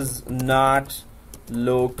does not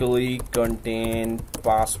locally contain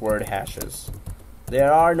password hashes.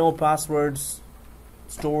 There are no passwords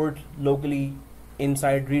stored locally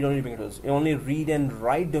inside read-only domain controllers. Only read and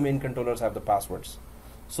write domain controllers have the passwords.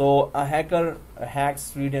 So a hacker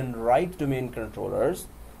hacks read and write domain controllers.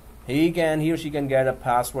 He or she can get a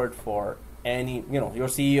password for any, your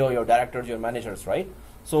CEO, your directors, your managers, right?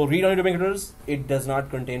 So read-only domain controllers, it does not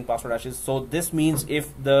contain password hashes. So this means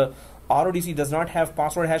if the RODC does not have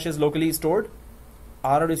password hashes locally stored,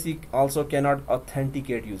 RODC also cannot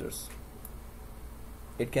authenticate users.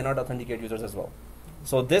 It cannot authenticate users as well.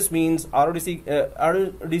 So this means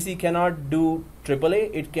RODC cannot do AAA,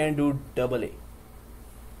 it can do AA,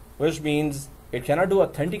 which means it cannot do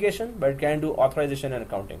authentication, but it can do authorization and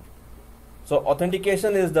accounting. So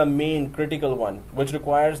authentication is the main critical one, which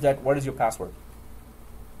requires that what is your password.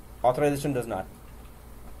 Authorization does not.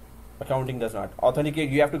 Accounting does not. Authenticate,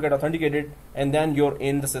 you have to get authenticated, and then you're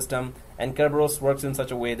in the system. And Kerberos works in such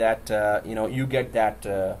a way that you get that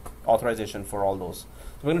authorization for all those.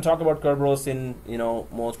 So we're going to talk about Kerberos in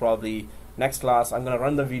most probably next class. I'm going to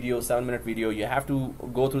run the video, 7-minute video. You have to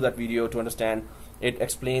go through that video to understand. It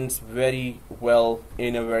explains very well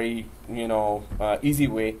in a very easy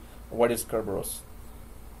way what is Kerberos.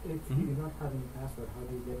 If you do not have any password, how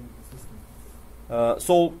do you get into the system?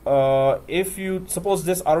 If you suppose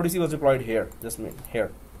this RODC was deployed here, this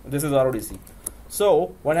is RODC.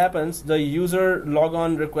 So what happens? The user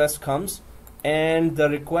logon request comes, and the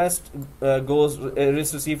request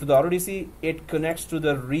is received to the RODC. It connects to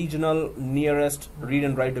the regional nearest read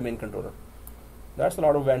and write domain controller. That's a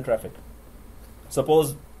lot of WAN traffic.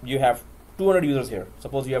 Suppose you have 200 users here.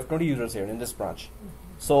 Suppose you have 20 users here in this branch.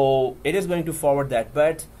 So it is going to forward that,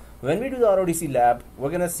 but when we do the RODC lab, we're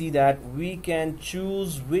going to see that we can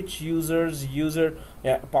choose which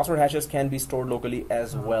password hashes can be stored locally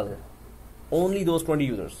as well. Only those 20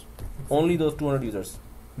 users, only those 200 users.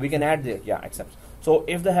 We can add there, accept. So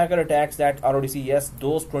if the hacker attacks that RODC, yes,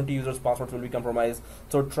 those 20 users' passwords will be compromised.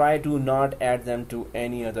 So try to not add them to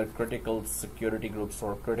any other critical security groups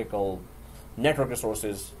or critical network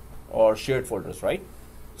resources or shared folders, right?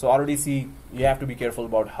 So RODC, you have to be careful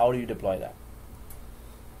about how do you deploy that.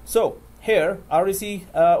 So here,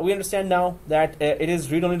 RODC, we understand now that it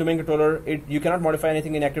is read-only domain controller. You cannot modify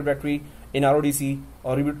anything in Active Directory in RODC,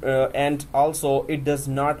 and also it does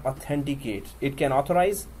not authenticate. It can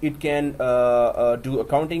authorize, it can do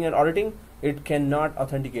accounting and auditing. It cannot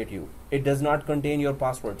authenticate you. It does not contain your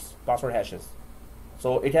password hashes.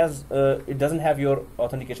 So it doesn't have your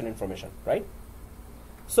authentication information, right?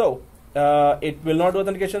 So it will not do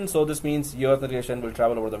authentication. So this means your authentication will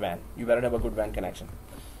travel over the WAN. You better have a good WAN connection.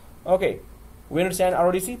 Okay, we understand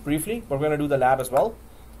RODC briefly, but we're going to do the lab as well.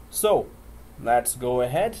 So let's go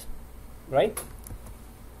ahead, right?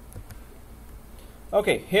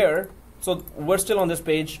 Okay, here, so we're still on this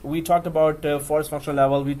page. We talked about forest functional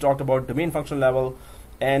level, we talked about domain functional level,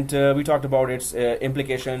 and we talked about its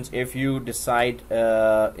implications if you decide,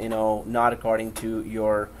 not according to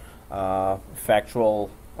your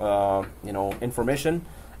factual, information.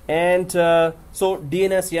 And so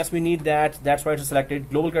DNS, yes, we need that. That's why it is selected.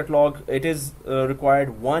 Global catalog, it is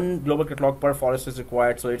required. One global catalog per forest is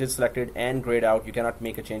required. So it is selected and grayed out. You cannot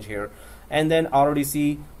make a change here. And then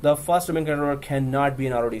RODC, the first domain controller cannot be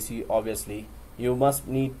an RODC, obviously. You must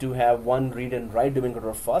need to have one read and write domain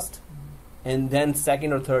controller first. And then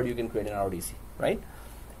second or third, you can create an RODC, right?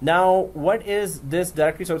 Now, what is this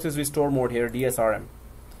directory services restore mode here, DSRM?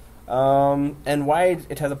 And why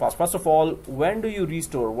it has a pass. First of all, when do you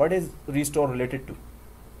restore? What is restore related to?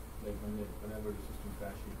 Like whenever the system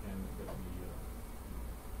crashes, you can get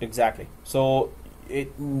the... Exactly. So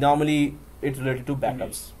normally it's related to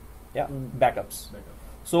backups. Yeah, backups.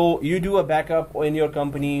 So you do a backup in your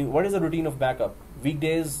company. What is the routine of backup?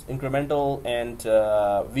 Weekdays, incremental, and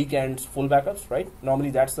weekends, full backups, right?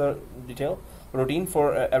 Normally that's the routine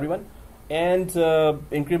for everyone. And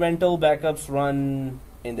incremental backups run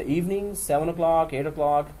in the evening, 7 o'clock, 8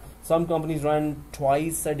 o'clock. Some companies run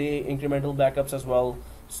twice a day incremental backups as well.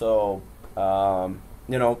 So, so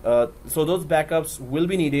those backups will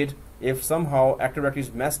be needed if somehow Active Directory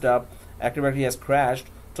is messed up, Active Directory has crashed.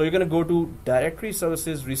 So you're going to go to Directory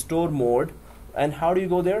Services Restore Mode, and how do you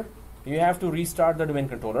go there? You have to restart the domain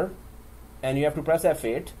controller, and you have to press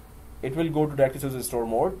F8. It will go to Directory Services Restore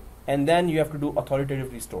Mode, and then you have to do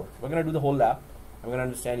authoritative restore. We're going to do the whole lab. I'm going to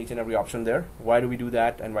understand each and every option there. Why do we do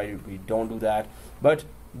that, and why do we don't do that? But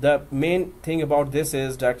the main thing about this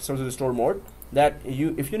is Directory Services Restore Mode, that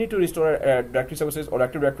if you need to restore Directory Services or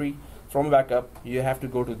Active Directory from a backup, you have to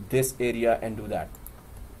go to this area and do that.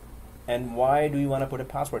 And why do you want to put a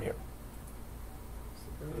password here?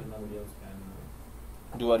 Nobody else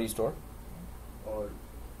can Do a restore. or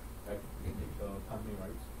that can take the company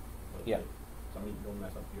rights. So Yeah. like somebody don't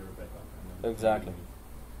mess up your backup. And then Exactly.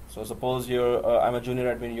 So suppose I'm a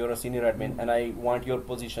junior admin, you're a senior admin, and I want your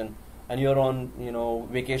position, and you're on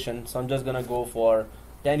vacation. So I'm just gonna go for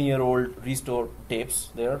 10-year-old restore tapes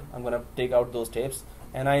there. I'm gonna take out those tapes,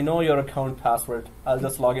 and I know your account password. I'll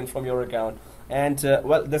just log in from your account. And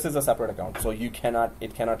well, this is a separate account, so it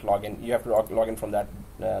cannot log in. You have to log in from that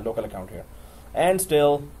local account here. And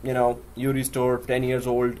still, you restore 10 years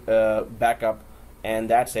old backup, and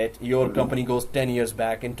that's it. Your company goes 10 years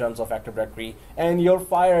back in terms of Active Directory, and you're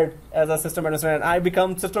fired as a system administrator. And I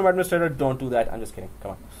become system administrator. Don't do that. I'm just kidding.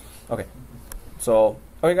 Come on. Okay. So,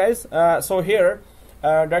 okay, guys. So here,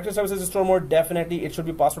 Directory Services Restore Mode, definitely it should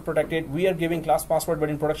be password protected. We are giving class password, but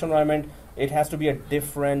in production environment, it has to be a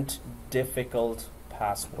different, difficult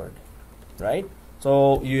password, right?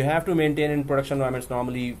 So you have to maintain in production environments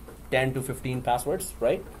normally 10 to 15 passwords,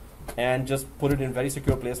 right? And just put it in very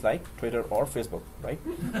secure place like Twitter or Facebook, right?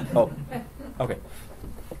 Oh, okay.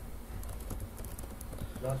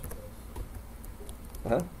 Last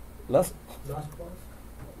Huh? Last.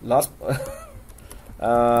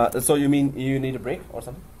 pause. So you mean you need a break or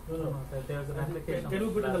something? No. There's an application. Can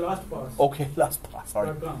you put in the last pause? Okay, last pause.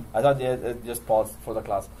 Sorry, .com. I thought they just paused for the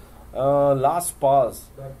class. Last pause.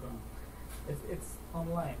 .com. It's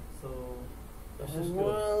online, so That's just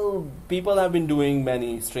Well, people have been doing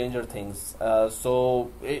many stranger things.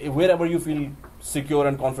 So wherever you feel secure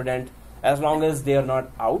and confident, as long as they are not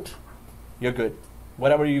out, you're good.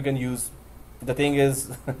 Whatever you can use. The thing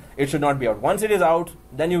is, it should not be out. Once it is out,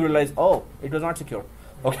 then you realize, oh, it was not secure.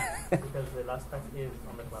 Okay. because the last pass is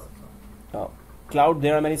on the cloud. So. Cloud,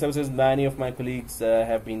 there are many services. Many of my colleagues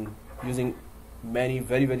have been using many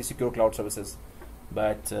very, very secure cloud services.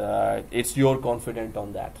 But it's your confidence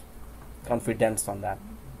on that.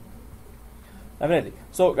 Definitely.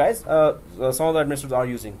 So, guys, some of the administrators are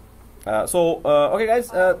using. Okay,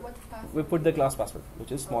 guys, we put the class password,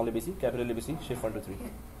 which is small ABC, capital ABC, shift 123.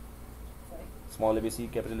 Small ABC,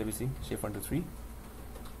 capital ABC, shift 123.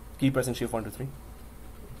 Keep pressing shift 123.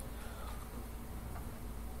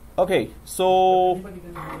 Okay, so Anybody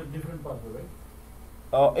can use a different password,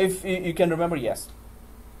 right? if you can remember, yes.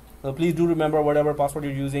 So please do remember whatever password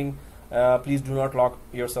you're using. Please do not lock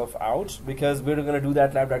yourself out, because we're going to do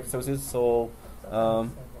that live directory services. So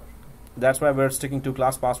that's why we're sticking to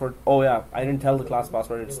class password. Oh yeah, I didn't tell the class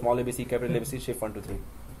password. It's small ABC, capital ABC, shift 123.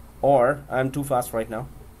 Or I'm too fast right now.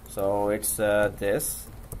 So it's this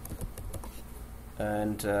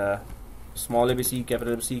and small ABC,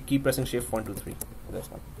 capital ABC. Keep pressing shift 123.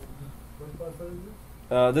 That's one. What password is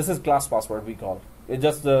this? This is class password we call. It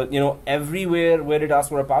just everywhere where it asks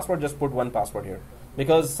for a password, just put one password here,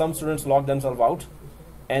 because some students log themselves out,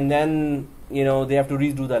 and then they have to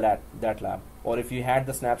redo that lab. Or if you had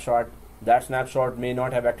the snapshot, that snapshot may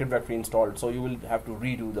not have Active Directory installed, so you will have to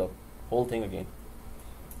redo the whole thing again.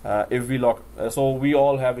 If we lock, so we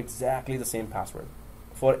all have exactly the same password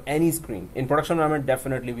for any screen. In production environment,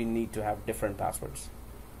 definitely we need to have different passwords.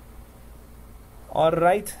 All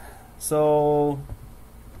right, so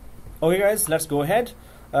okay, guys, let's go ahead.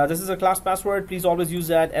 This is a class password. Please always use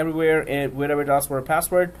that everywhere, wherever it asks for a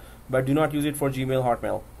password, but do not use it for Gmail,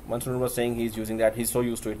 Hotmail. One student was saying he's using that. He's so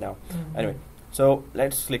used to it now. Anyway, so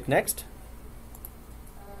let's click next.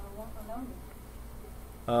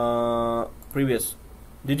 Previous.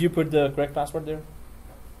 Did you put the correct password there?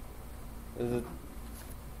 Is it?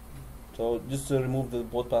 So just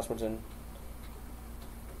remove both passwords and.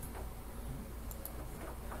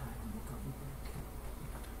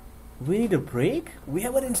 We need a break? We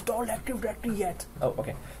haven't installed Active Directory yet. Oh,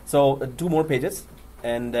 okay. So 2 more pages,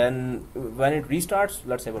 and then when it restarts,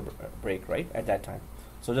 let's have a break, right? At that time.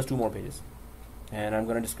 So just 2 more pages. And I'm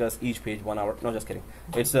going to discuss each page 1 hour. No, just kidding.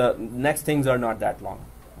 It's next things are not that long.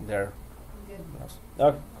 They're yes.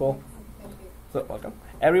 Okay, cool. So welcome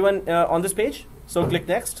everyone on this page. So click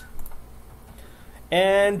next.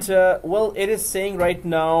 And well, it is saying right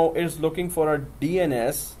now it's looking for a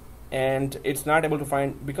DNS, and it's not able to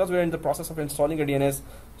find, because we're in the process of installing a DNS,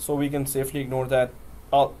 so we can safely ignore that.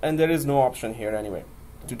 and there is no option here anyway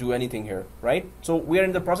to do anything here, right? So we are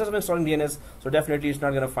in the process of installing DNS, so definitely it's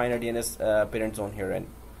not going to find a DNS parent zone here, and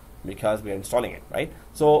because we are installing it, right?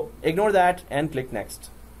 So ignore that and click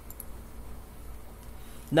next.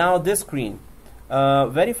 Now this screen,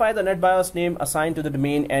 verify the NetBIOS name assigned to the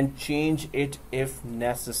domain and change it if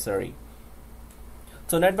necessary.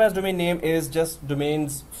 So NetBIOS domain name is just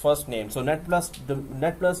domain's first name. So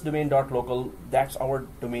netplus domain.local, that's our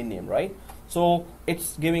domain name, right? So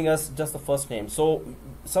it's giving us just the first name. So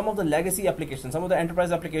some of the legacy applications, some of the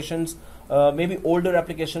enterprise applications, maybe older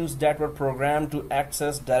applications that were programmed to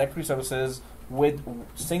access directory services with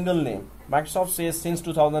single name. Microsoft says since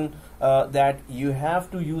 2000 that you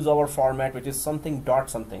have to use our format, which is something dot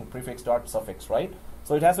something, prefix dot suffix, right?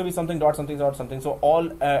 So it has to be something dot something dot something. So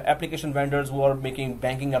all application vendors who are making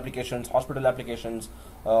banking applications, hospital applications,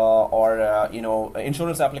 or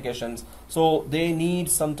insurance applications, so they need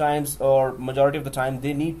sometimes, or majority of the time,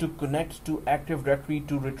 they need to connect to Active Directory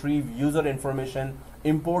to retrieve user information,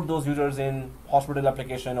 import those users in hospital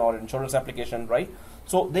application or insurance application, right?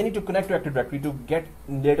 So they need to connect to Active Directory to get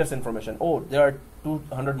latest information. Oh, there are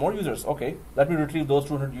 200 more users. Okay, let me retrieve those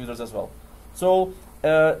 200 users as well. So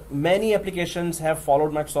many applications have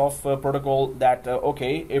followed Microsoft protocol that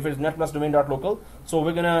okay, if it's netplus domain.local, so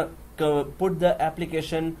we're gonna put the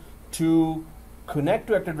application to connect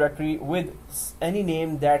to Active Directory with any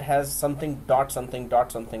name that has something dot something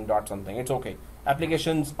dot something dot something. It's okay.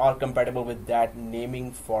 Applications are compatible with that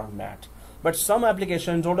naming format. But some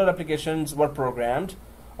applications, older applications, were programmed.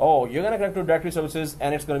 Oh, you're gonna connect to directory services,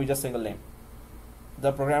 and it's gonna be just single name. The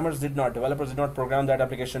developers did not program that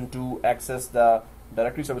application to access the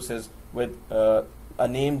directory services with a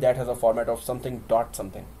name that has a format of something dot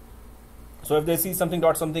something. So if they see something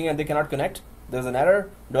dot something and they cannot connect, there's an error.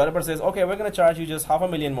 Developer says, okay, we're going to charge you just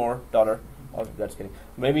 $500,000 more. Oh, that's kidding.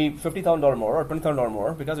 Maybe $50,000 more or $20,000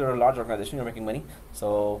 more, because you're a large organization, you're making money.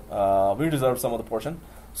 So we deserve some of the portion.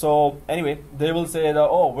 So anyway, they will say that,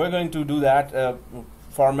 oh, we're going to do that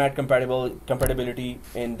format compatibility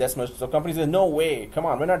in this much. So company says, no way, come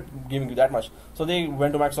on, we're not giving you that much. So they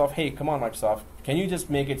went to Microsoft, hey, come on Microsoft, can you just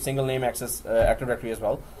make it single name access Active Directory as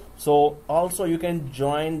well? So also you can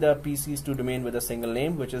join the PCs to domain with a single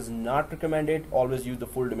name, which is not recommended. Always use the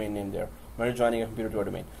full domain name there when you're joining a computer to a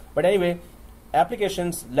domain. But anyway,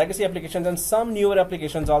 applications, legacy applications, and some newer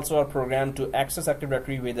applications also are programmed to access Active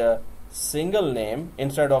Directory with a single name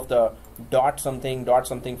instead of the dot something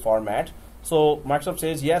format. So Microsoft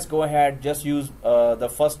says, yes, go ahead, just use the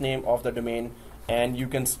first name of the domain and you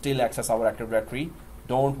can still access our Active Directory.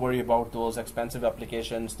 Don't worry about those expensive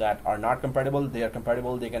applications that are not compatible. They are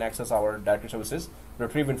compatible. They can access our directory services,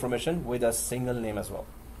 retrieve information with a single name as well.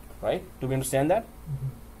 Right? Do we understand that?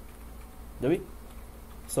 Do we?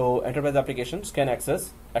 So enterprise applications can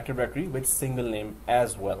access Active Directory with single name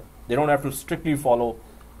as well. They don't have to strictly follow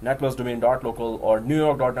netplusdomain.local or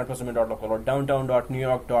newyork.netplusdomain.local or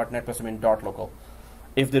downtown.newyork.netplusdomain.local.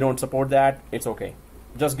 If they don't support that, it's okay.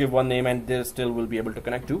 Just give one name and they still will be able to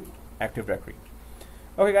connect to Active Directory.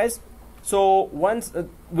 Okay guys, so once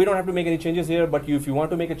we don't have to make any changes here, but if you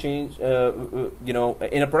want to make a change, in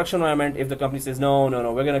a production environment, if the company says no,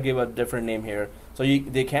 we're going to give a different name here, so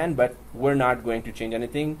they can, but we're not going to change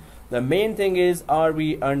anything. The main thing is, are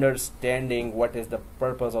we understanding what is the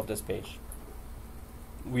purpose of this page?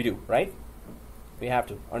 We do, right? We have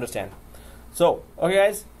to understand. So okay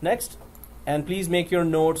guys, next, and please make your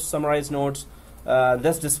notes, summarize notes.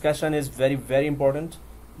 This discussion is very, very important.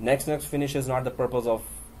 Next finish is not the purpose of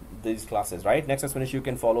these classes, right? Next finish you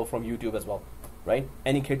can follow from YouTube as well, right?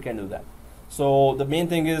 Any kid can do that. So the main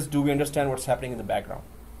thing is, do we understand what's happening in the background,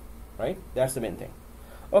 right? That's the main thing.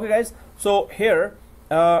 Okay guys, so here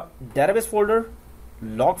database folder,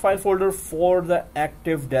 log file folder for the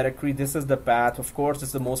Active Directory. This is the path. Of course, this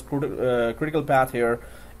is the most critical path here.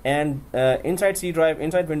 And inside C drive,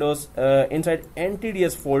 inside Windows, inside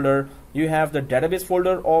NTDS folder, you have the database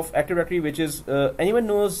folder of Active Directory, which is, anyone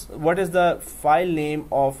knows what is the file name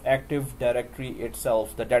of Active Directory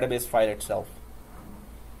itself, the database file itself?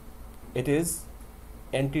 It is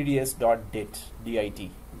ntds.dit, dit.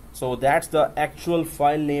 So that's the actual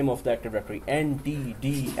file name of the Active Directory,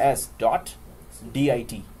 ntds.dit,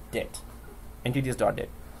 dit, ntds.dit.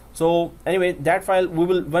 So anyway, that file, we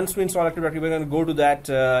will, once we install Active Directory, we're going to go to that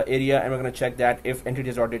area and we're going to check that if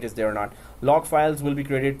ntds.dit is there or not. Log files will be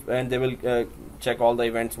created and they will check all the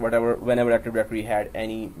events, whenever Active Directory had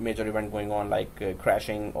any major event going on, like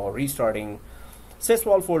crashing or restarting.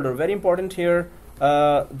 Sysvol folder, very important here.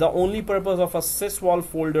 The only purpose of a sysvol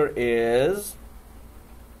folder is,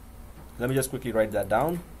 let me just quickly write that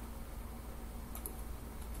down.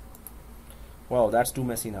 Wow, that's too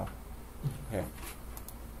messy now. Okay.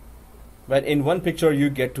 But in one picture, you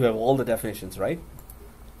get to have all the definitions, right?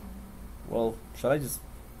 Well, shall I just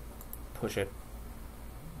push it?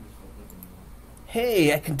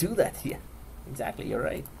 Hey, I can do that. Yeah, exactly. You're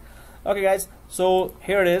right. Okay, guys. So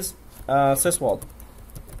here it is, sysvol.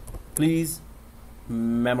 Please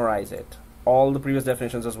memorize it. All the previous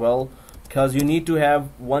definitions as well, because you need to have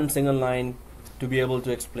one single line to be able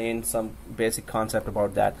to explain some basic concept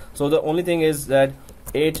about that. So the only thing is that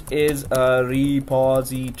it is a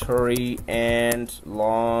repository and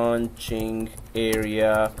launching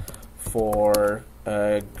area for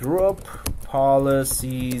group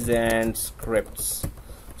policies and scripts.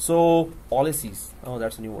 So policies, oh,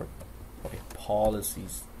 that's a new word. Okay,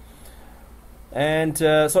 policies. And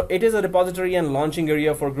so it is a repository and launching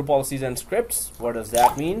area for group policies and scripts. What does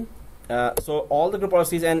that mean? So all the group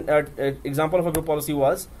policies, and example of a group policy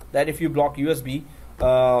was that if you block USB,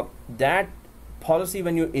 that policy,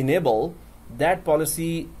 when you enable, that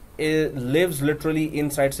policy lives literally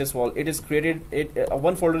inside sysvol. It is created,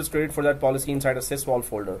 one folder is created for that policy inside a sysvol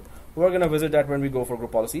folder. We're going to visit that when we go for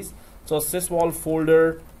group policies. So sysvol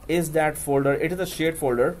folder is that folder. It is a shared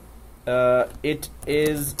folder. It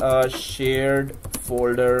is a shared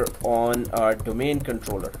folder on our domain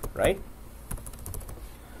controller, right?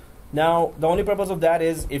 Now, the only purpose of that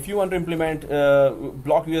is if you want to implement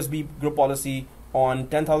block USB group policy on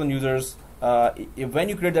 10,000 users, when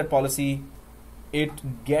you create that policy,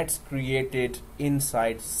 it gets created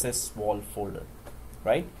inside sysvol folder,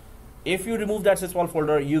 right? If you remove that sysvol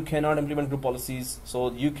folder, you cannot implement group policies.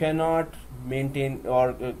 So you cannot maintain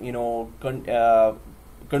or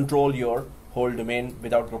control your whole domain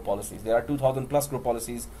without group policies. There are 2,000 plus group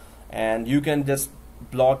policies, and you can just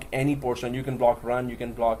block any portion. You can block run, you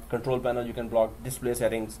can block control panel, you can block display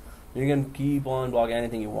settings. You can keep on blocking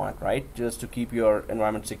anything you want, right? Just to keep your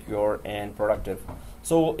environment secure and productive.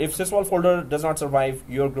 So if sysvol folder does not survive,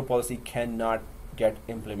 your group policy cannot get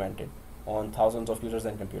implemented on thousands of users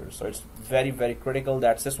and computers. So it's very, very critical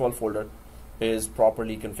that sysvol folder is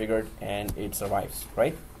properly configured and it survives,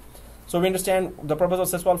 right? So we understand the purpose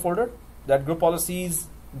of sysvol folder, that group policies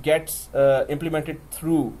gets implemented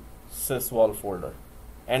through sysvol folder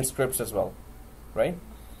and scripts as well, right?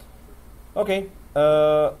 Okay.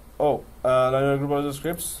 Group policy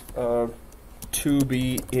scripts to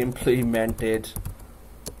be implemented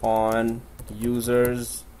on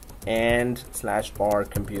users and /or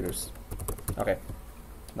computers. Okay,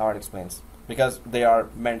 now it explains, because they are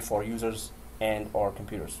meant for users and or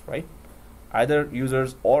computers, right? Either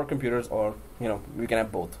users or computers, or we can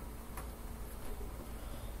have both.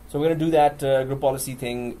 So we're going to do that group policy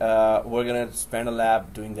thing. We're going to spend a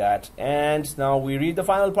lab doing that, and now we read the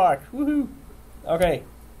final part. Woohoo! Okay,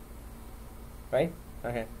 right?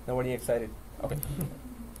 Okay, nobody excited? Okay.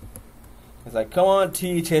 It's like, come on,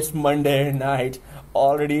 teach, it's Monday night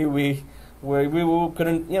already. We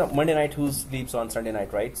couldn't, Monday night, who sleeps on Sunday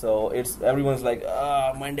night, right? So it's everyone's like,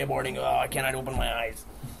 Monday morning, I cannot open my eyes.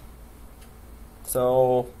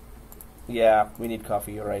 So yeah, we need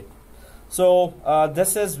coffee, you're right. So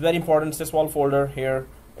this is very important, sysvol folder here.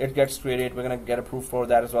 It gets created. We're gonna get approved for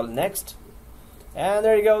that as well next. And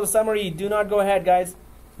there you go, the summary. Do not go ahead, guys.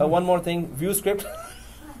 One more thing, view script.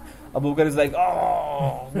 Abubakar is like,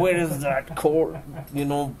 oh, where is that cold,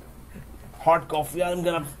 hot coffee? I'm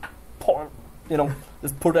gonna pour,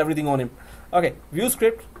 just put everything on him. Okay, view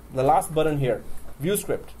script, the last button here, view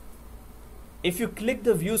script. If you click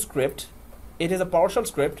the view script, it is a PowerShell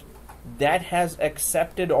script that has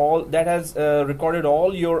accepted all, that has recorded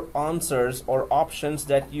all your answers or options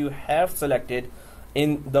that you have selected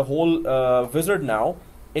in the whole wizard now.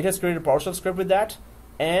 It has created a PowerShell script with that.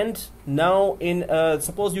 And now in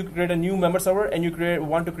suppose you create a new member server and you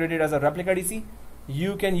want to create it as a replica DC,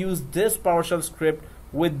 you can use this PowerShell script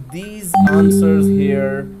with these answers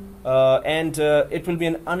here, and it will be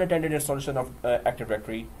an unattended installation of Active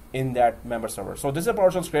Directory in that member server. So this is a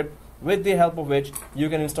PowerShell script with the help of which you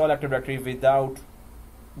can install Active Directory without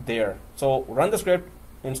there. So run the script,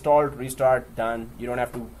 installed, restart, done. You don't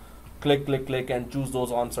have to click and choose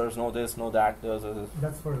those answers, no this, no that.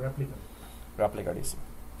 That's for replica. Replica DC.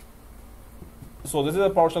 So this is a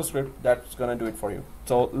PowerShell script that's going to do it for you.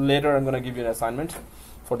 So later I'm going to give you an assignment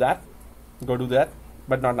for that. Go do that,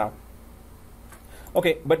 but not now.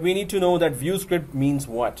 Okay, but we need to know that view script means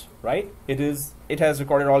what, right? It has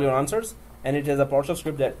recorded all your answers, and it is a PowerShell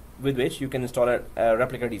script that with which you can install a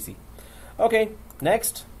replica DC. Okay,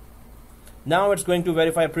 next. Now it's going to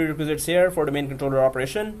verify prerequisites here for domain controller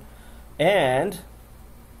operation, and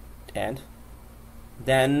then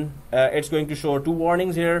it's going to show two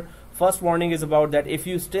warnings here. First warning is about that if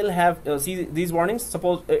you still have see these warnings,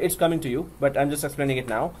 suppose it's coming to you, but I'm just explaining it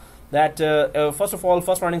now. that first of all,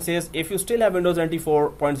 first warning says if you still have Windows NT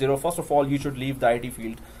 4.0, first of all you should leave the IT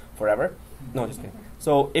field forever. No, just kidding.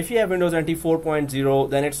 So if you have Windows NT 4.0,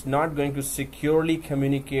 then it's not going to securely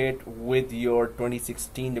communicate with your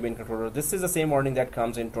 2016 domain controller. This is the same warning that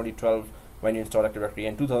comes in 2012 when you install Active Directory,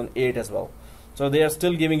 and 2008 as well. So they are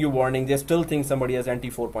still giving you warning. They still think somebody has NT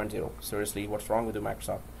 4.0. Seriously, what's wrong with you,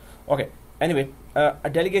 Microsoft? Okay. Anyway, a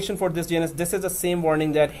delegation for this DNS. This is the same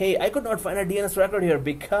warning that, hey, I could not find a DNS record here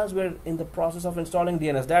because we're in the process of installing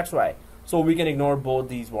DNS. That's why. So we can ignore both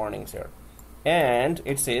these warnings here. And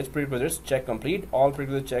it says prerequisites check complete. All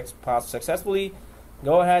prerequisite checks passed successfully.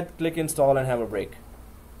 Go ahead, click install, and have a break.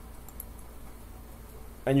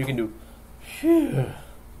 And you can do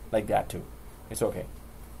like that too. It's okay.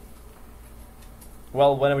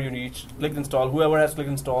 Well, whenever you reach click install, whoever has clicked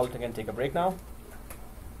install can take a break now.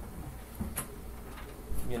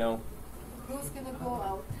 You know. Who's gonna go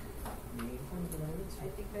out? I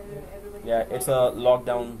think everybody. Yeah, it's a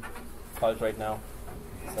lockdown halt right now.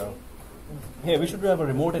 So, hey, we should have a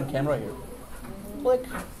remote and camera here. Click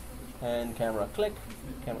and camera. Click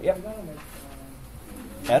camera. Yep.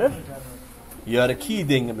 Error? You're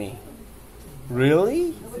kidding me.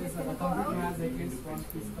 Really?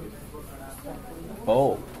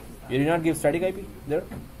 Oh, you did not give static IP there?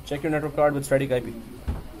 Check your network card with static IP.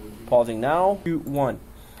 Pausing now. 2, 1.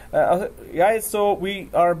 Guys, so we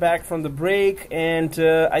are back from the break, and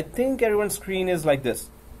I think everyone's screen is like this.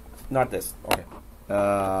 Not this. Okay.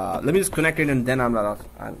 Let me just connect it, and then I'm going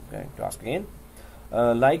to ask again.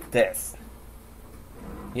 Like this.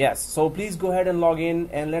 Yes. So please go ahead and log in,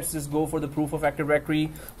 and let's just go for the proof of Active Directory.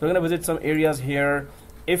 So we're going to visit some areas here.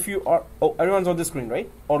 If you are, oh, everyone's on the screen, right?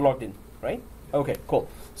 Or logged in, right? Okay, cool.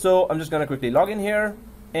 So I'm just going to quickly log in here,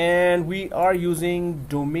 and we are using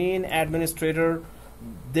domain administrator.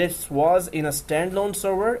 This was in a standalone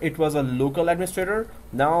server. It was a local administrator.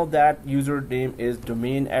 Now that username is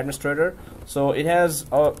domain administrator. So it has,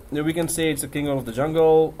 we can say it's a king of the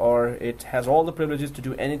jungle, or it has all the privileges to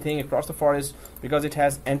do anything across the forest because it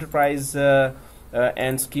has enterprise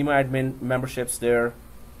and schema admin memberships there.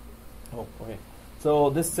 Oh, okay. So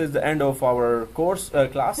this is the end of our course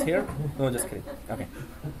class here. No, just kidding. Okay,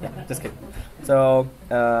 yeah, just kidding. So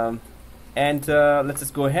let's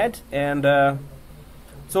just go ahead and.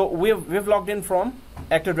 So we've logged in from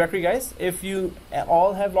Active Directory, guys. If you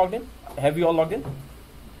all have logged in, have you all logged in?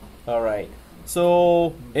 All right.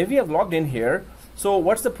 So if we have logged in here, so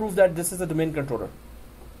what's the proof that this is a domain controller?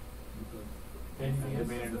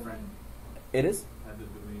 It is?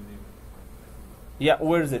 Yeah,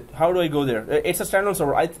 where is it? How do I go there? It's a standalone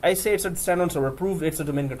server. I say it's a standalone server. Prove it's a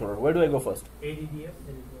domain controller. Where do I go first? AD DNS.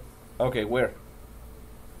 Okay, where?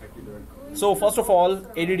 So first of all,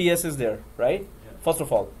 AD DNS is there, right? First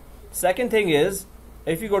of all. Second thing is,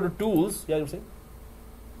 if you go to tools, yeah, you say?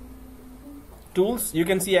 Tools, you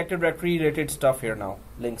can see Active Directory related stuff here now.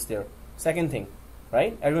 Links there. Second thing,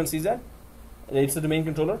 right? Everyone sees that? It's a domain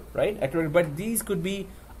controller, right? Active Directory, but these could be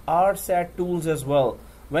RSAT tools as well.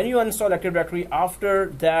 When you uninstall Active Directory, after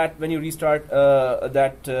that, when you restart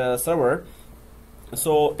that server,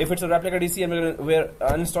 so if it's a replica DC and we're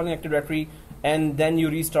uninstalling Active Directory, and then you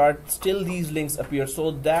restart, still these links appear.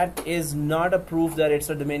 So that is not a proof that it's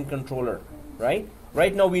a domain controller, right?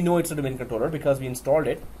 Right now we know it's a domain controller because we installed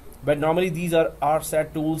it. But normally these are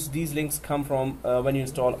RSAT tools. These links come from when you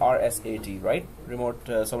install RSAT, right? Remote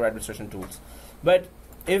Server Administration Tools. But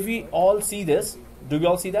if we all see this, do we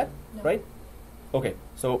all see that, no. Right? Okay,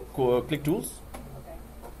 so click Tools. Okay.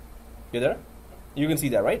 You there? You can see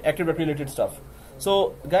that, right? Active Directory related stuff.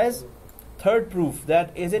 So guys, third proof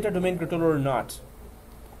that is it a domain controller or not.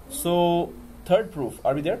 So third proof,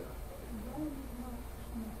 are we there?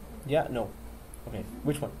 Yeah, no. Okay,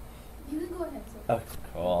 which one? You can go ahead, sir. Okay,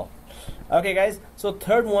 cool. Okay, guys. So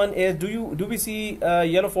third one is do we see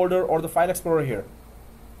yellow folder or the file explorer here?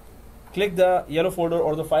 Click the yellow folder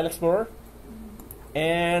or the file explorer,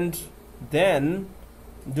 and then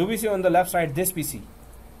do we see on the left side this PC?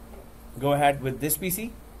 Go ahead with this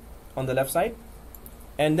PC on the left side.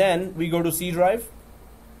 And then we go to C drive,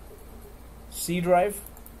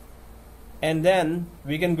 and then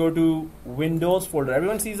we can go to Windows folder.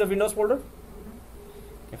 Everyone sees the Windows folder?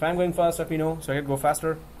 If I'm going fast, let me know so I can go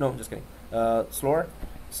faster. No, just kidding. Slower.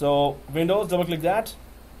 So Windows, double click that.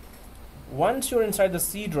 Once you're inside the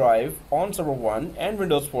C drive on server 1 and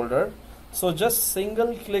Windows folder, so just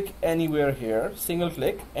single click anywhere here, single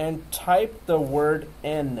click and type the word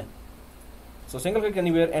N. So single click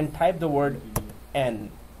anywhere and type the word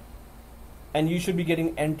N, and you should be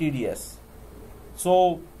getting NTDS.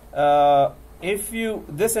 So if you,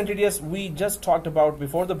 this NTDS we just talked about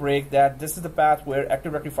before the break, that this is the path where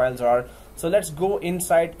Active Directory files are. So let's go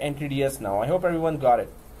inside NTDS now. I hope everyone got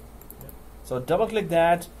it. So double click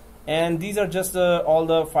that, and these are just all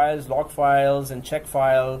the files, log files and check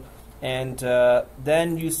file, and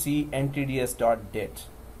then you see ntds.dit.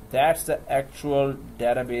 That's the actual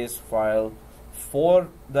database file for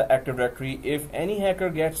the Active Directory. If any hacker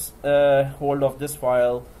gets hold of this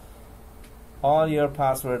file, all your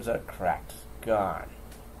passwords are cracked, gone.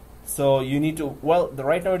 So you need to, well,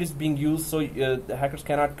 right now it is being used, so the hackers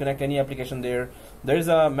cannot connect any application there. There is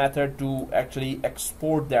a method to actually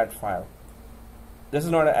export that file. This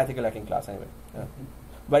is not an ethical hacking class anyway.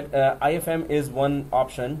 But IFM is one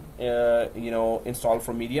option, installed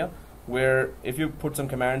from media, where if you put some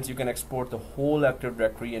commands, you can export the whole Active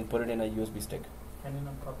Directory and put it in a USB stick. Can you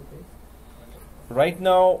not copy paste? Right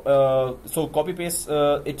now, so copy paste,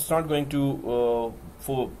 it's not going to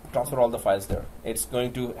transfer all the files there. It's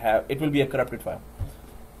going to have, it will be a corrupted file.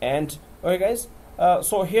 And okay guys,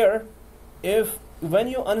 so here, when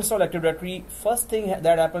you uninstall Active Directory, first thing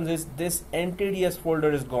that happens is this NTDS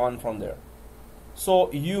folder is gone from there.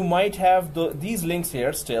 So you might have these links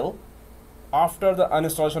here still after the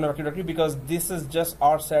uninstallation of Active Directory, because this is just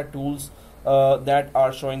RSAT tools that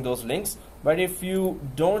are showing those links. But if you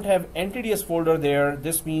don't have NTDS folder there,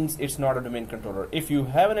 this means it's not a domain controller. If you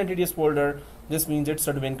have an NTDS folder, this means it's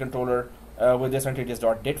a domain controller with this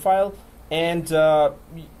ntds.dit file. And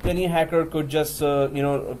any hacker could just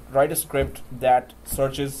write a script that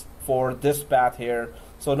searches for this path here.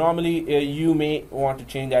 So normally you may want to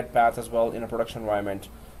change that path as well in a production environment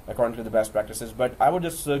according to the best practices. But I would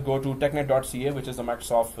just go to technet.ca, which is the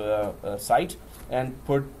Microsoft site, and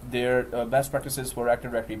put their best practices for Active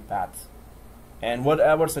Directory paths. And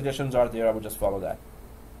whatever suggestions are there, I would just follow that.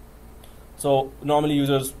 So normally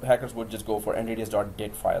hackers would just go for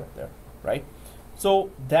ntds.dit file there, right? So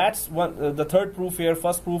that's one. The third proof here.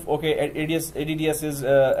 First proof, okay, ADDS is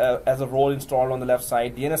as a role installed on the left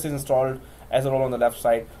side. DNS is installed as a role on the left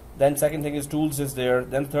side. Then second thing is tools is there.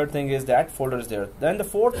 Then third thing is that folder is there. Then the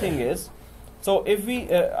fourth thing is, so if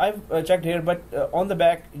we, I've checked here, but on the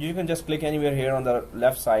back, you can just click anywhere here on the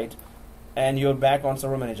left side, and you're back on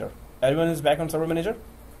Server Manager. Everyone is back on Server Manager.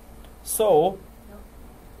 So,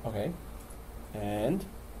 okay, and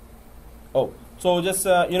so just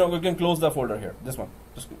we can close the folder here. This one,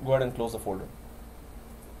 just go ahead and close the folder.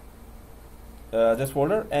 This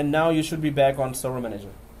folder, and now you should be back on Server Manager.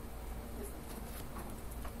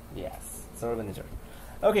 Yes, Server Manager.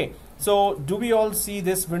 Okay, so do we all see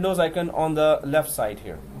this Windows icon on the left side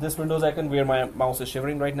here? This Windows icon where my mouse is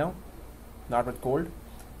shivering right now, not with cold.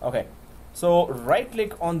 Okay, so right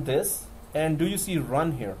click on this, and do you see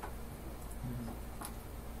Run here?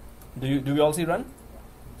 Do we all see Run?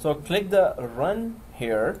 So click the Run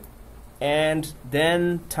here, and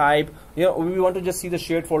then type, we want to just see the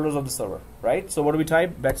shared folders of the server, right? So what do we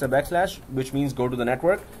type? // which means go to the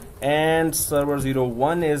network, and server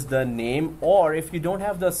 01 is the name, or if you don't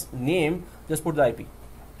have this name, just put the IP.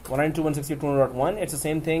 192.168.200.1, it's the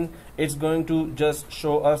same thing. It's going to just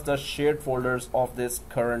show us the shared folders of this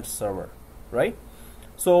current server, right?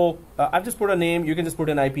 So I've just put a name. You can just put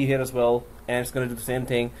an IP here as well, and it's going to do the same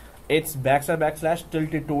thing. It's //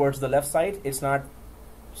 tilted towards the left side. It's not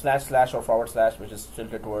 / or // which is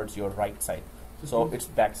tilted towards your right side. So it's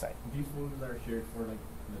backside. These folders are shared for, like,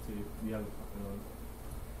 let's say we have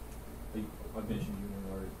the organization union,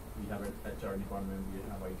 or we have an HR department, we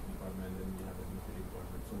have IT department, and we have an administrative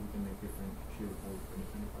department. So we can make different shared folders for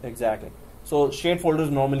different departments. Exactly. So shared folders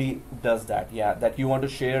normally does that. Yeah, that you want to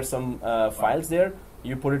share some files there.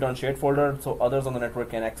 You put it on shared folder, so others on the network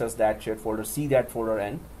can access that shared folder, see that folder,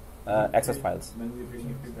 and access files. When we were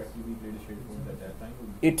creating we created a shared folder at that time.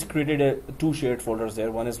 It created two shared folders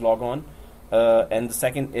there. One is log on, and the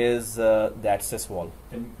second is that syswall.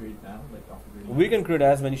 Can we create now, like after creating? We can create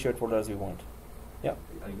as many shared folders as we want. Yeah.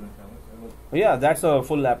 Are you going to tell us? Yeah, that's a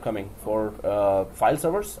full lab coming for file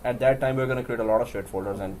servers. At that time, we're going to create a lot of shared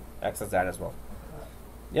folders and access that as well.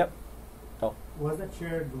 Yep. Oh. Was that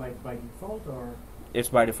shared like by default, or? It's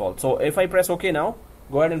by default. So if I press OK now,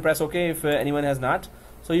 go ahead and press OK if anyone has not.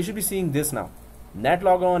 So you should be seeing this now. Net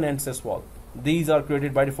logon and syswall. These are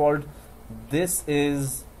created by default. This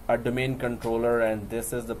is a domain controller, and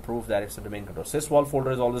this is the proof that it's a domain controller. Syswall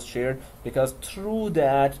folder is always shared because through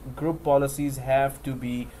that group policies have to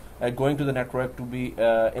be going to the network to be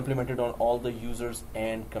implemented on all the users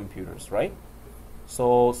and computers, right?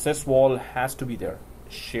 So syswall has to be there,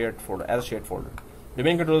 shared folder, as a shared folder.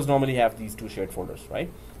 Domain controllers normally have these two shared folders, right?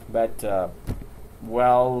 But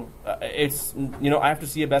it's I have to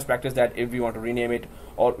see a best practice that if we want to rename it,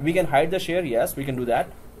 or we can hide the share. Yes, we can do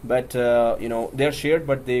that. but you know, they're shared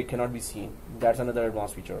but they cannot be seen. That's another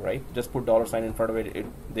advanced feature, right? Just put $ in front of it,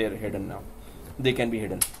 they're hidden now. They can be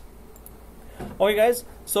hidden. Okay guys,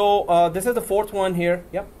 so this is the fourth one here.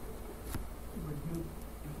 Yep. But if you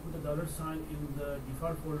put the $ in the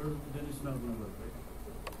default folder, then it's not going to work, right?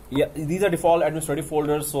 Yeah, these are default administrative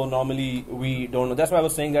folders, so normally we don't know. That's why I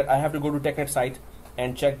was saying that I have to go to TechNet site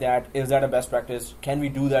and check that. Is that a best practice? Can we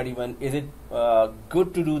do that even? Is it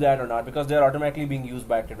good to do that or not? Because they're automatically being used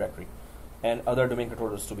by Active Directory and other domain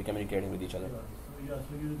controllers to be communicating with each other.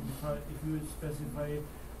 So you decide if you specify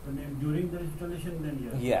the name during the installation, then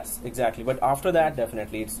yes. Yes, exactly. But after that,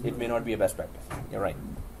 definitely, it may not be a best practice. You're right.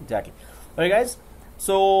 Exactly. All right, guys.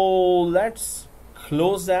 So let's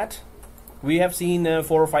close that. We have seen 4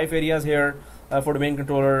 or 5 areas here for domain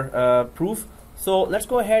controller proof. So let's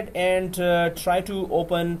go ahead and try to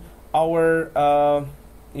open our, go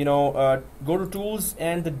to tools,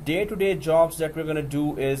 and the day-to-day jobs that we're going to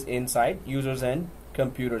do is inside users and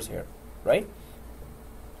computers here, right?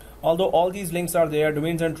 Although all these links are there,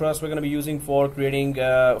 domains and trust we're going to be using for creating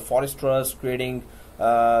forest trust, creating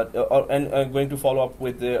and going to follow up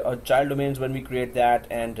with the child domains when we create that,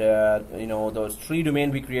 and those tree domain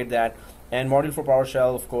we create that, and module for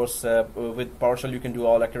PowerShell, of course. With PowerShell you can do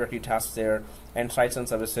all Active Directory tasks there, and sites and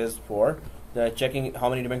services for the checking how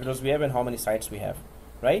many domain controllers we have and how many sites we have,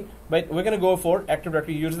 right? But we're going to go for Active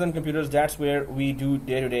Directory users and computers. That's where we do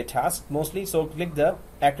day-to-day tasks mostly. So click the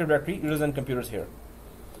Active Directory users and computers here.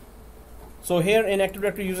 So here in Active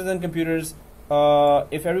Directory users and computers,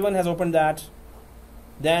 if everyone has opened that,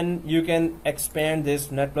 then you can expand this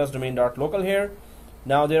netplusdomain.local here.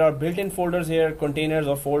 Now there are built-in folders here, containers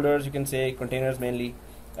or folders, you can say containers mainly,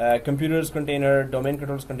 computers container, domain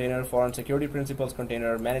controls container, foreign security principles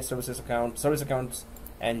container, managed services account, service accounts,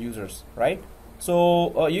 and users, right?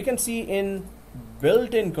 So you can see in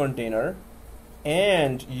built-in container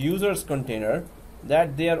and users container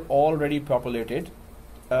that they are already populated.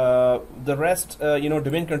 The rest,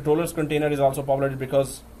 domain controllers container is also populated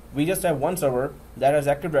because we just have one server that has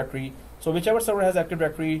Active Directory. So whichever server has Active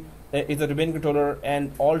Directory is a domain controller,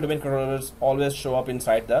 and all domain controllers always show up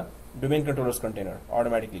inside the domain controllers container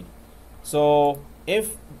automatically. So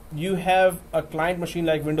if you have a client machine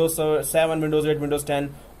like Windows 7, Windows 8, Windows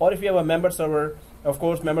 10, or if you have a member server, of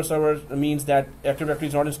course member server means that Active Directory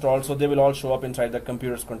is not installed, so they will all show up inside the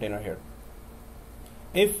computers container here.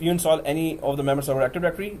 If you install any of the member server Active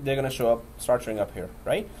Directory, they're going to start showing up here,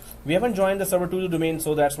 right? We haven't joined the server to the domain,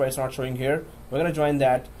 so that's why it's not showing here. We're going to join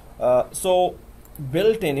that. So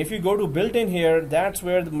built-in, if you go to built-in here, that's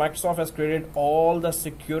where the Microsoft has created all the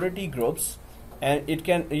security groups, and it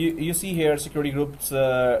can, you see here security groups,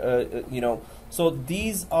 so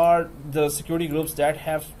these are the security groups that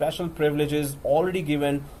have special privileges already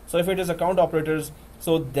given. So if it is account operators,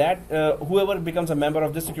 so that whoever becomes a member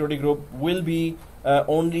of this security group will be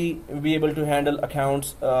only be able to handle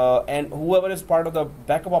accounts, and whoever is part of the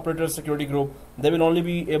backup operators security group, they will only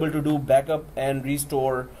be able to do backup and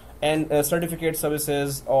restore and certificate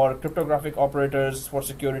services or cryptographic operators for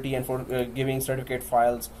security and for giving certificate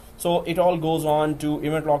files. So it all goes on to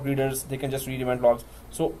event log readers. They can just read event logs.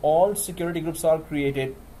 So all security groups are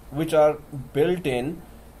created which are built in,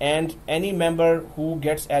 and any member who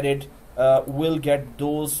gets added will get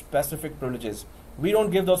those specific privileges. We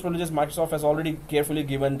don't give those privileges. Microsoft has already carefully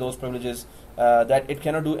given those privileges that it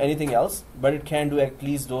cannot do anything else, but it can do at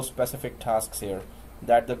least those specific tasks here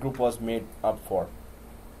that the group was made up for.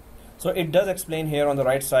 So it does explain here on the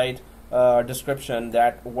right side description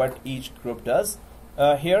that what each group does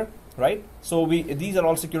here, right? So these are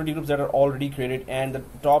all security groups that are already created, and the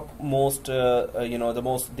topmost, the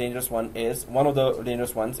most dangerous one is, one of the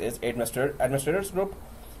dangerous ones is administrators group,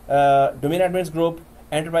 domain admins group,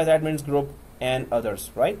 enterprise admins group, and others,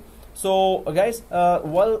 right? So guys,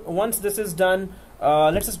 once this is done,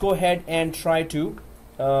 let's just go ahead and try to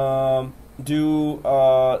so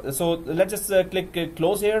let's just click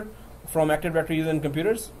close here from Active Directory users and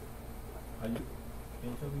computers. Can you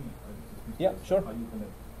tell me? Yeah, sure. How you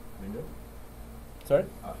connect Windows? Sorry?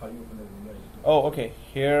 How you open the window? Oh, okay.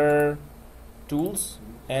 Here, tools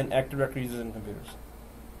and Active Directory users and computers.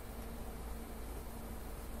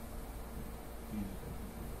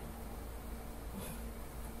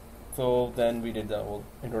 So then we did the whole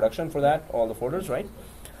introduction for that, all the folders, right?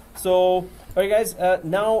 So, alright guys,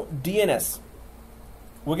 now DNS.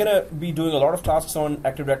 We're gonna be doing a lot of tasks on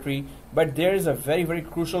Active Directory, but there is a very, very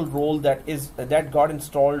crucial role that got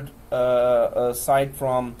installed aside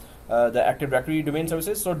from the Active Directory domain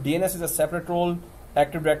services. So DNS is a separate role.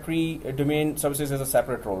 Active Directory domain services is a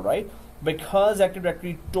separate role, right? Because Active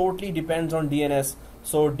Directory totally depends on DNS,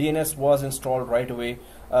 so DNS was installed right away.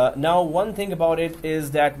 Now, one thing about it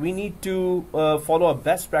is that we need to follow a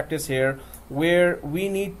best practice here, where we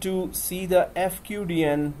need to see the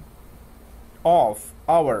FQDN of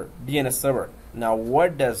our DNS server. Now,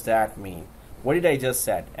 what does that mean? What did I just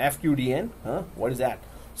said? FQDN? Huh? What is that?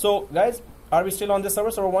 So, guys, are we still on this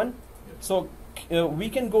server 1? Yes. So, we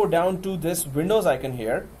can go down to this Windows icon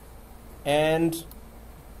here and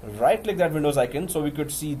right click that Windows icon, so we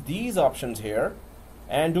could see these options here.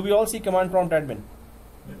 And do we all see command prompt admin?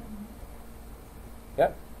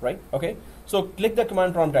 Yeah, right. Okay. So click the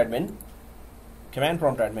command prompt admin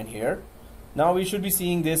here. Now we should be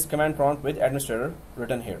seeing this command prompt with administrator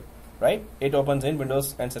written here, right? It opens in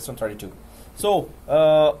Windows and System 32. So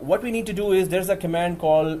what we need to do is there's a command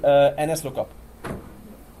called nslookup.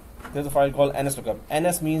 There's a file called nslookup.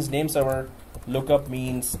 NS means name server, lookup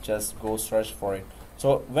means just go search for it.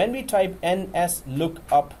 So when we type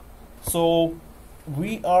nslookup, so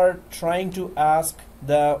we are trying to ask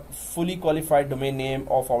the fully qualified domain name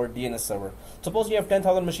of our DNS server. Suppose you have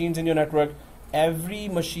 10,000 machines in your network. Every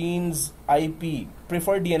machine's IP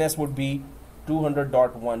preferred DNS would be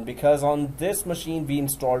 200.1 because on this machine we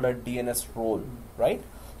installed a DNS role, right?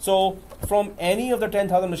 So from any of the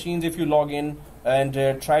 10,000 machines, if you log in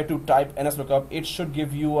and try to type nslookup, it should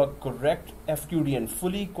give you a correct FQDN,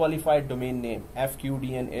 fully qualified domain name.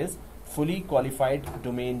 FQDN is fully qualified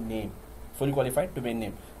domain name. Fully qualified domain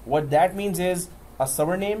name. What that means is a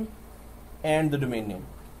server name and the domain name.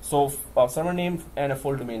 So a server name and a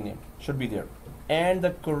full domain name should be there, and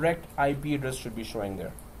the correct IP address should be showing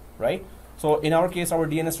there, right? So in our case, our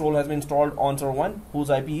DNS role has been installed on server 1, whose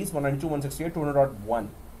IP is 192.168.200.1,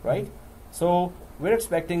 right? So we're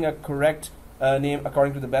expecting a correct name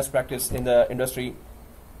according to the best practice in the industry.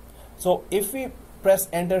 So if we press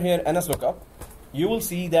enter here, nslookup, you will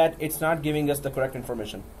see that it's not giving us the correct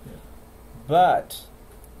information. Yeah. But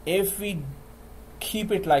if we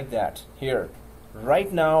keep it like that here,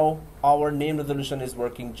 right now our name resolution is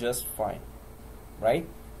working just fine, right?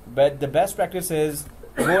 But the best practice is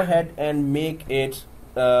go ahead and make it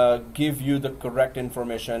give you the correct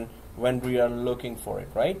information when we are looking for it,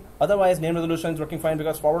 right? Otherwise, name resolution is working fine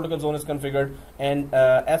because forward lookup zone is configured, and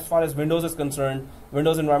as far as Windows is concerned,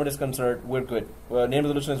 Windows environment is concerned, we're good. Name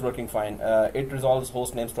resolution is working fine. It resolves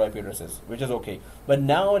host names to IP addresses, which is okay. But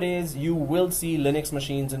nowadays, you will see Linux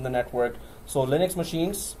machines in the network. So Linux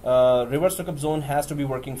machines, reverse lookup zone has to be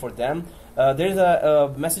working for them. There is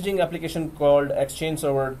a messaging application called Exchange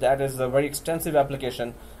Server that is a very extensive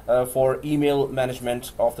application for email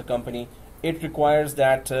management of the company. It requires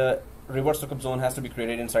that reverse lookup zone has to be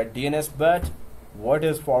created inside DNS. But what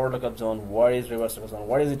is forward lookup zone? What is reverse lookup zone?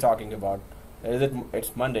 What is it talking about?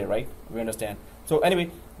 It's Monday, right? We understand. So anyway,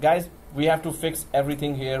 guys, we have to fix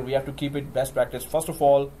everything here. We have to keep it best practice. First of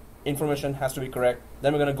all, information has to be correct.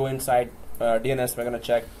 Then we're going to go inside DNS. We're going to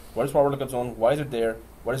check what is forward lookup zone, why is it there,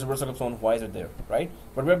 what is reverse lookup zone, why is it there, right?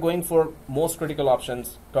 But we're going for most critical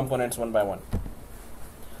options, components one by one.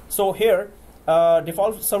 So here,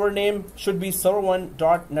 default server name should be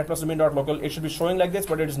server1.netplusdomain.local. It should be showing like this,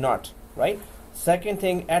 but it is not, right? Second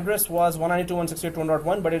thing, address was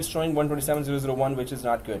 192.168.1.1, but it's showing 127.0.0.1, which is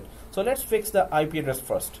not good. So let's fix the IP address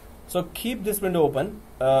first. So keep this window open.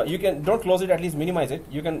 You can don't close it, at least minimize it.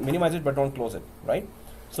 You can minimize it, but don't close it, right?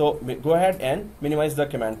 So go ahead and minimize the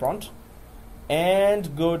command prompt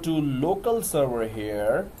and go to local server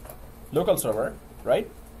here, local server, right?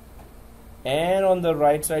 And on the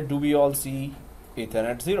right side, do we all see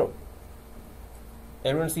Ethernet 0?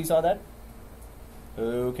 Everyone saw that?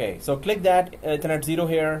 Okay, so click that Ethernet 0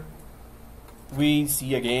 here. We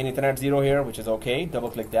see again Ethernet 0 here, which is okay. Double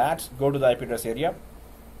click that. Go to the IP address area.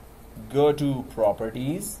 Go to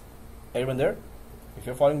properties. Everyone there? If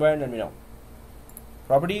you're following behind, let me know.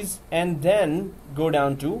 Properties, and then go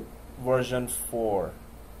down to version 4.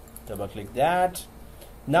 Double click that.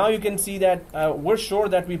 Now you can see that we're sure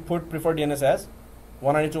that we put preferred DNS as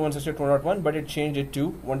 192.168.2.1, but it changed it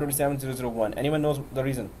to 127.0.0.1. Anyone knows the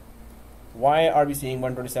reason? Why are we seeing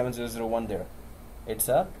 127.0.0.1 there? It's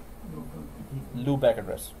a loopback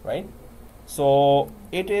address, right? So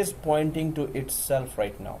it is pointing to itself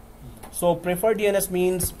right now. So preferred DNS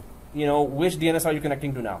means, you know, which DNS are you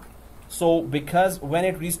connecting to now? So because when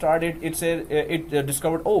it restarted, it said it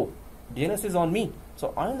discovered, oh, DNS is on me,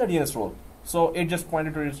 so I'm the DNS role. So it just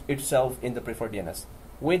pointed to itself in the preferred DNS,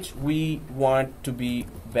 which we want to be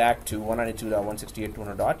back to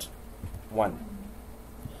 192.168.200.1.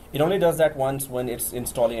 It only does that once when it's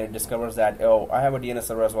installing and it discovers that, oh, I have a DNS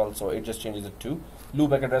server as well, so it just changes it to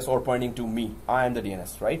loopback address or pointing to me. I am the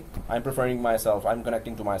DNS, right? I'm preferring myself. I'm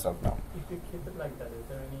connecting to myself now. If you keep it like that, is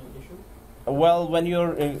there any issue? Well, when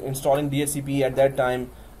you're installing DHCP at that time,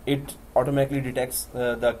 it automatically detects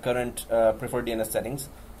the current preferred DNS settings,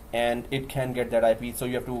 and it can get that IP, so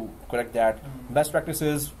you have to correct that. Best practice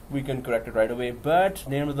is we can correct it right away, but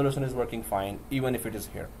name resolution is working fine even if it is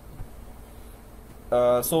here.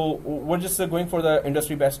 So we're just going for the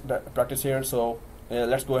industry best practice here, so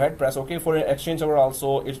let's go ahead, press OK. For Exchange server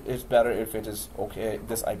also, it's better if it is OK,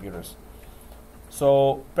 this IP address.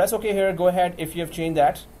 So press OK here, go ahead, if you have changed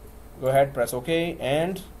that, go ahead, press OK,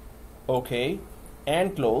 and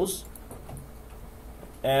close.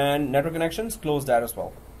 And network connections, close that as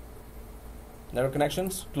well. Network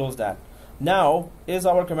connections, close that. Now, is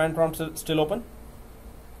our command prompt still open?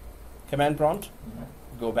 Command prompt,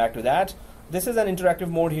 go back to that. This is an interactive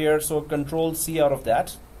mode here, so Control C out of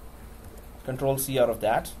that. Control C out of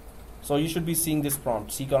that. So you should be seeing this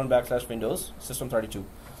prompt, /Windows system32.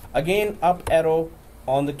 Again, up arrow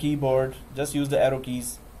on the keyboard, just use the arrow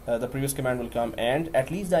keys. The previous command will come, and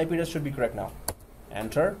at least the IP address should be correct now.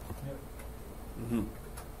 Enter.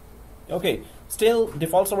 Okay, still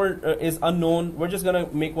default server is unknown. We're just gonna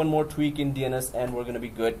make one more tweak in DNS and we're gonna be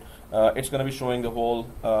good. It's gonna be showing the whole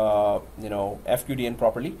FQDN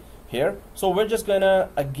properly here. So we're just gonna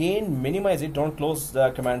again minimize it. Don't close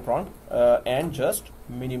the command prompt and just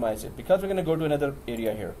minimize it, because we're gonna go to another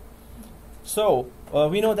area here. So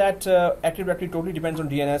we know that Active Directory totally depends on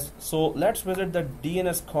DNS. So let's visit the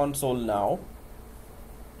DNS console now.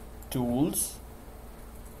 Tools.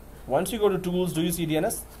 Once you go to tools, do you see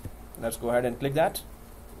DNS? Let's go ahead and click that.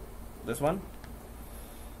 This one.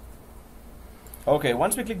 Okay,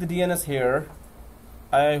 once we click the DNS here,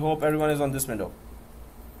 I hope everyone is on this window,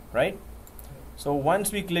 right? So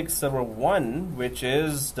once we click server 1, which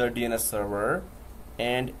is the DNS server,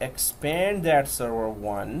 and expand that server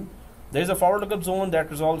 1, there's a forward lookup zone that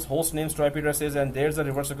resolves host names to IP addresses, and there's a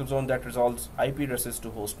reverse lookup zone that resolves IP addresses to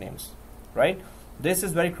host names, right? This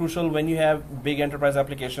is very crucial when you have big enterprise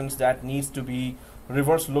applications that needs to be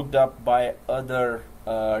reverse looked up by other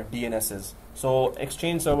DNSs. So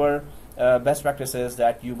Exchange server best practice is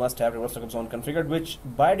that you must have reverse lookup zone configured, which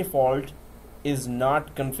by default is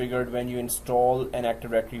not configured when you install an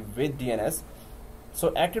Active Directory with DNS.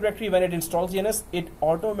 So Active Directory, when it installs DNS, it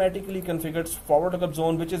automatically configures forward lookup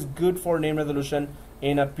zone, which is good for name resolution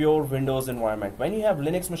in a pure Windows environment. When you have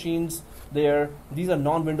Linux machines there, these are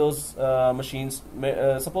non-Windows machines.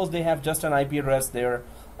 Suppose they have just an IP address there,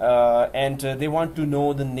 and they want to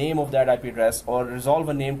know the name of that IP address or resolve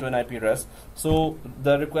a name to an IP address. So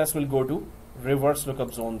the request will go to reverse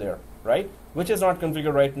lookup zone there, right? Which is not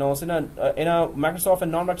configured right now. So in a Microsoft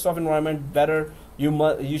and non-Microsoft environment, better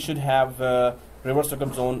you should have reverse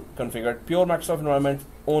lookup zone configured. Pure Microsoft environment,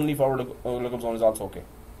 only forward lookup zone is also okay,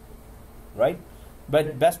 right?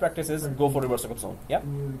 But best practice is go for reverse lookup zone. Yeah.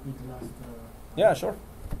 Can you repeat the last? Yeah, sure.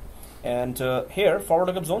 And here forward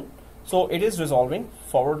lookup zone. So it is resolving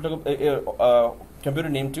forward lookup computer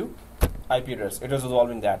name to IP address. It is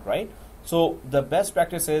resolving that, right? So the best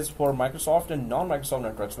practice is for Microsoft and non-Microsoft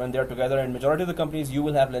networks, when they are together, and majority of the companies, you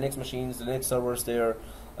will have Linux machines, Linux servers there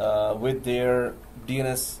with their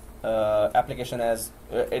DNS application as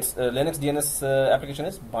its Linux DNS application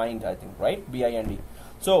is bind, I think, right? BIND.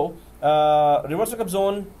 So reverse lookup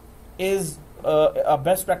zone is a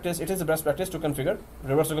best practice. It is a best practice to configure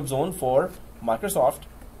reverse lookup zone for Microsoft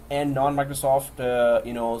and non-Microsoft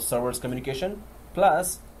servers communication,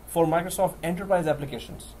 plus for Microsoft enterprise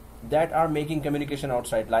applications that are making communication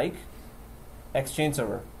outside, like Exchange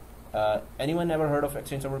server. Anyone ever heard of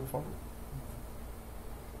Exchange server before?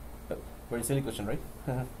 Very silly question, right?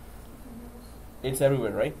 It's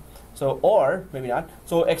everywhere, right? So, or maybe not.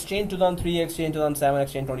 So Exchange 2003, Exchange 2007,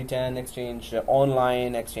 Exchange 2010, Exchange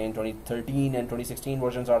Online, Exchange 2013 and 2016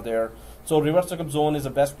 versions are there. So reverse lookup zone is a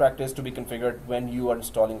best practice to be configured when you are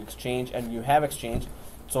installing Exchange and you have Exchange.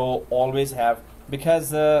 So always have,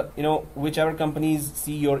 because whichever companies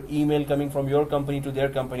see your email coming from your company to their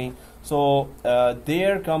company, so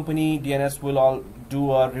their company DNS will all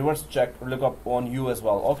do a reverse check lookup on you as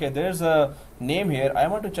well. Okay, there's a name here. I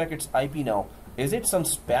want to check its IP now. Is it some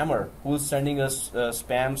spammer who's sending us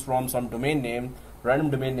spams from some domain name, random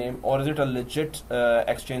domain name, or is it a legit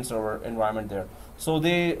Exchange server environment there? So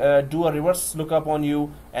they do a reverse lookup on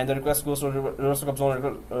you, and the request goes to reverse lookup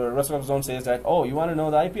zone. Reverse lookup zone says that, oh, you want to know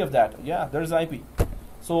the IP of that? Yeah, there's the IP.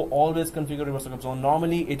 So always configure reverse lookup zone.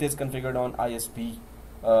 Normally it is configured on ISP's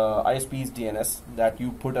DNS that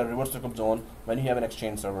you put a reverse lookup zone when you have an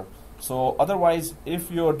Exchange server. So otherwise, if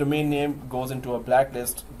your domain name goes into a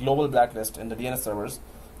blacklist, global blacklist in the DNS servers,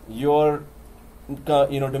 your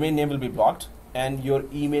domain name will be blocked and your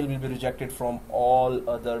email will be rejected from all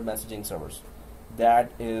other messaging servers.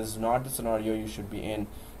 That is not the scenario you should be in,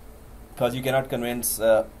 because you cannot convince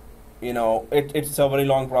you know, it's a very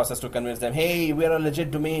long process to convince them, hey, we're a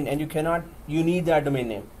legit domain, and you need that domain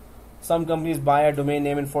name. Some companies buy a domain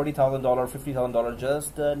name in $40,000, $50,000,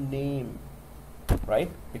 just the name, right?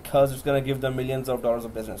 Because it's going to give them millions of dollars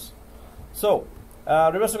of business. So,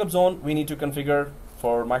 reverse lookup zone, we need to configure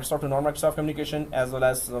for Microsoft and non-Microsoft communication, as well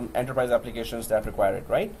as some enterprise applications that require it,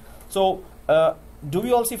 right? So, do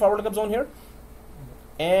we all see forward lookup zone here?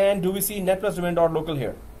 And do we see net plus domain.local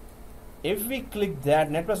here? If we click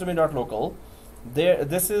that net plus domain.local,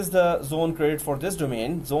 this is the zone created for this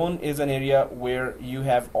domain. Zone is an area where you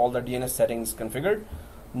have all the DNS settings configured.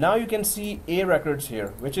 Now you can see A records here,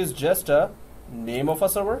 which is just a name of a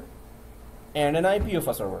server and an IP of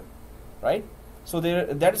a server, right? So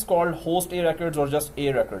that is called host A records or just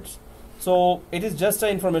A records. So it is just the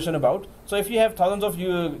information about. So if you have thousands of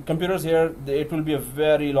computers here, it will be a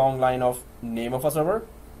very long line of name of a server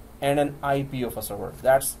and an IP of a server.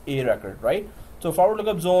 That's A record, right? So forward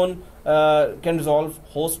lookup zone can resolve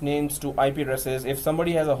host names to IP addresses. If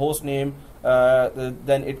somebody has a host name,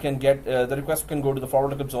 then it can get the request can go to the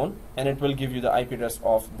forward lookup zone, and it will give you the IP address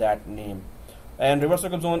of that name. And reverse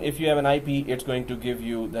lookup zone, if you have an IP, it's going to give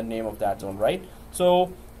you the name of that zone, right?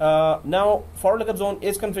 So now forward lookup zone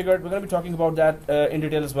is configured. We're going to be talking about that in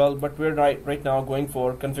detail as well, but we're right now going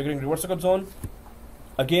for configuring reverse lookup zone.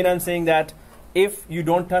 Again, I'm saying that if you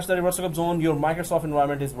don't touch the reverse lookup zone, your Microsoft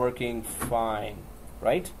environment is working fine,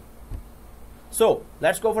 right? So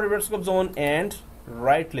let's go for reverse lookup zone and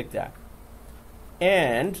right click that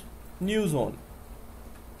and new zone.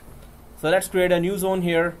 So let's create a new zone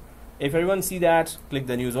here. If everyone see that, click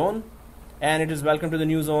the new zone, and it is welcome to the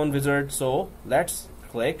new zone wizard. So let's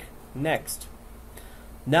click next.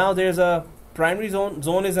 Now there's a primary zone.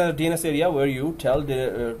 Zone is a DNS area where you tell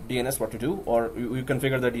the DNS what to do, or you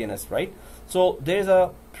configure the DNS, right? So there's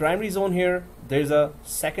a primary zone here, there's a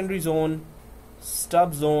secondary zone,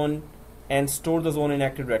 stub zone, and store the zone in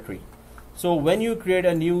Active Directory. So when you create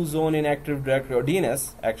a new zone in Active Directory, or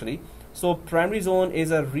DNS actually, so primary zone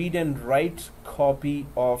is a read and write copy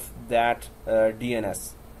of that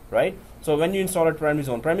DNS, right? So when you install a primary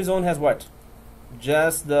zone has what?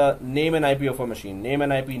 Just the name and IP of a machine, name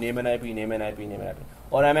and IP, name and IP, name and IP, name and IP.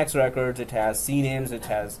 Or MX records, it has CNAMEs, it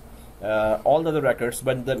has all the other records,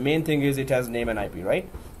 but the main thing is it has name and IP, right?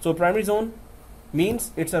 So primary zone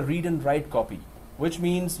means it's a read and write copy, which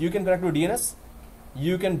means you can connect to DNS,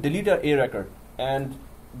 you can delete a record, and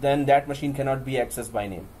then that machine cannot be accessed by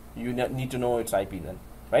name. You need to know its IP then,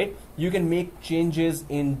 right? You can make changes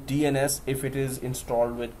in DNS if it is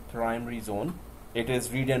installed with primary zone. It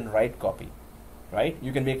is read and write copy, right?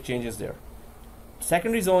 You can make changes there.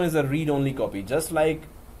 Secondary zone is a read-only copy, just like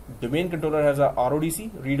domain controller has a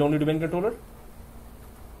RODC, read-only domain controller.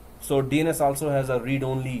 So DNS also has a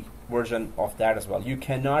read-only version of that as well. You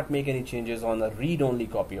cannot make any changes on a read-only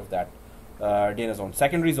copy of that DNS zone.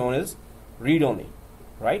 Secondary zone is read-only,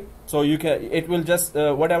 right? So you can, it will just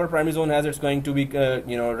whatever primary zone has, it's going to be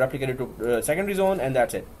replicated to secondary zone, and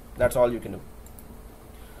that's it. That's all you can do.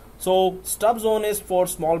 So stub zone is for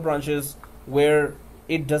small branches where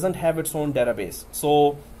it doesn't have its own database.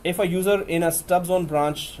 So if a user in a stub zone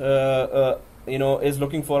branch is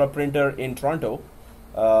looking for a printer in Toronto,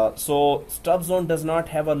 so stub zone does not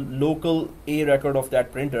have a local A record of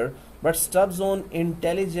that printer, but stub zone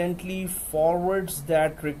intelligently forwards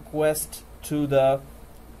that request to that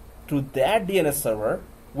DNS server,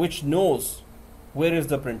 which knows where is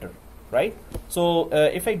the printer, right? So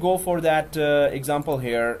if I go for that example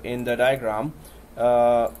here in the diagram,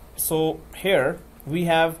 so here we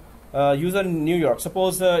have user in New York.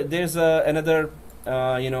 Suppose there's another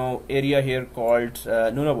area here called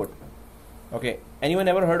Nunavut. Okay, anyone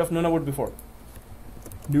ever heard of Nunavut before?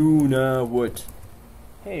 Nunavut.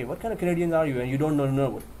 Hey, what kind of Canadians are you and you don't know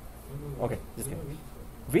Nunavut? Okay, just kidding.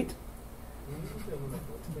 Wheat?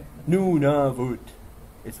 Nunavut.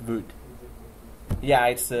 It's Woot. Yeah,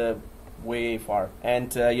 it's way far.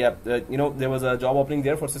 And there was a job opening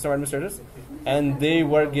there for system administrators, and they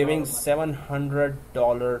were giving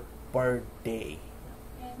 $700 per day.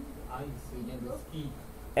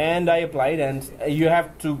 And I applied, and you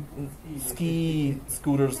have to ski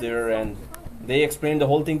scooters there, and they explained the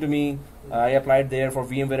whole thing to me. I applied there for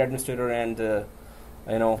VMware administrator and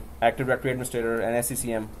Active Directory administrator and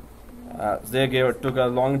SCCM. They took a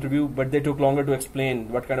long interview, but they took longer to explain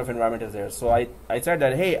what kind of environment is there. So I said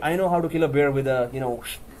that, hey, I know how to kill a bear with a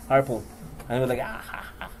harpoon. And I was like,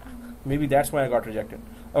 maybe that's why I got rejected.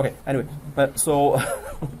 Okay, anyway, but so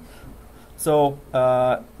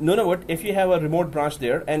Nunavut, if you have a remote branch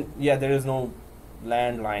there, and yeah, there is no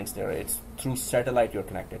landlines there. It's through satellite you're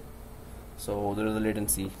connected. So there is a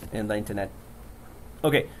latency in the internet.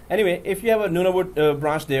 Okay, anyway, if you have a Nunavut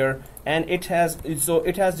branch there and it has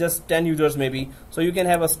just 10 users maybe, so you can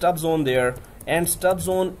have a stub zone there, and stub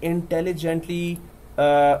zone intelligently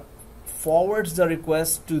forwards the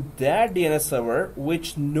request to that DNS server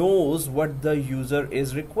which knows what the user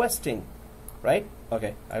is requesting, right?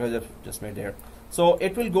 Okay, I was just made there. So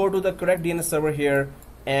it will go to the correct DNS server here,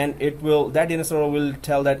 and that DNS server will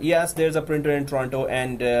tell that yes, there's a printer in Toronto,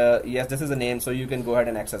 and yes, this is the name, so you can go ahead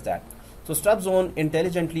and access that. So stub zone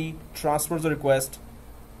intelligently transfers the request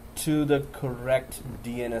to the correct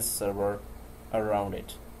DNS server around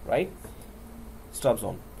it, right? Stub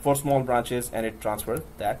zone for small branches, and it transfers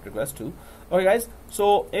that request to. Okay guys,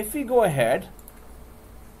 so if we go ahead,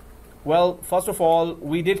 well, first of all,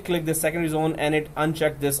 we did click the secondary zone and it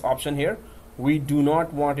unchecked this option here. We do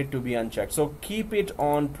not want it to be unchecked, so keep it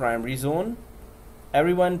on primary zone.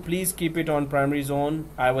 Everyone, please keep it on primary zone.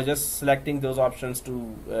 I was just selecting those options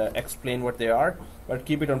to explain what they are, but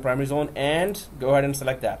keep it on primary zone and go ahead and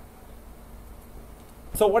select that.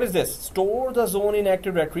 So what is this? Store the zone in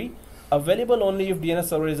Active Directory, available only if DNS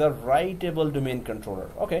server is a writable domain controller.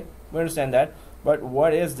 Okay, we understand that, but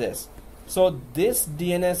what is this? So this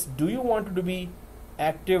DNS, do you want it to be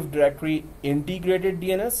Active Directory integrated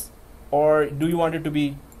DNS, or do you want it to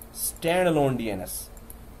be standalone DNS?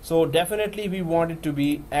 So definitely we want it to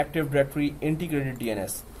be Active Directory integrated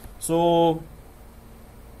DNS. So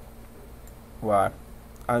wow,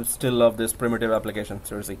 I still love this primitive application,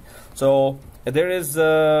 seriously. So there is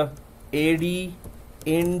AD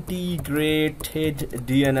integrated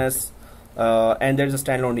DNS, and there's a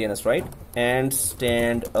standalone DNS, right? And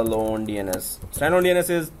standalone DNS. Standalone DNS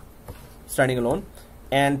is standing alone,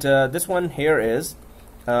 and this one here is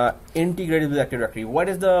integrated with Active Directory. What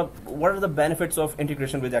are the benefits of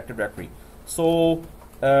integration with Active Directory? So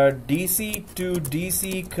DC to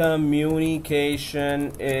DC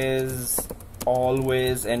communication is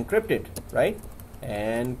always encrypted, right?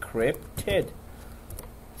 Encrypted.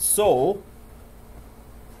 So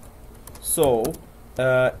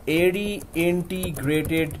AD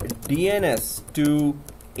integrated DNS to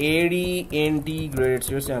AD integrated,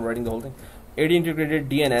 seriously I'm writing the whole thing, AD integrated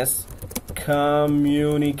DNS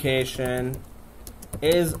communication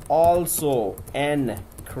is also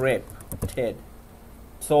encrypted.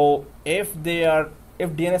 So if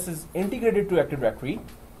DNS is integrated to Active Directory,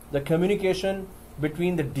 the communication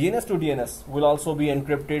between the DNS to DNS will also be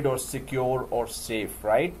encrypted or secure or safe,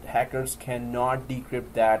 right? Hackers cannot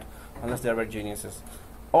decrypt that unless they're very geniuses,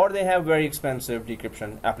 or they have very expensive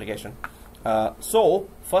decryption application. So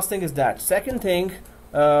first thing is that. Second thing,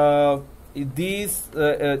 these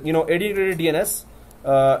integrated DNS,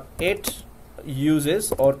 it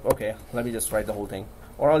uses, or okay, let me just write the whole thing,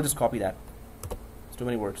 or I'll just copy that. It's too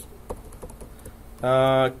many words.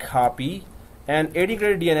 Copy, and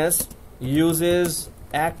integrated DNS uses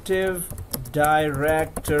Active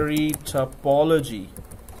Directory topology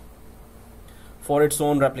for its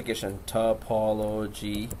own replication.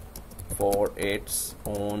 Topology for its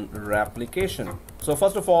own replication. So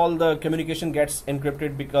first of all, the communication gets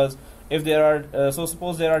encrypted because if there are so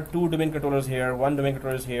suppose there are two domain controllers here, one domain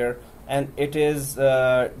controller is here, and it is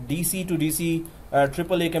DC to DC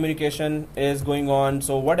AAA communication is going on.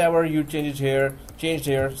 So whatever you changed here,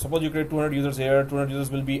 suppose you create 200 users here, 200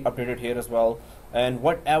 users will be updated here as well, and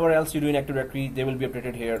whatever else you do in Active Directory, they will be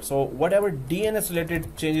updated here. So whatever DNS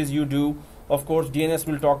related changes you do, of course DNS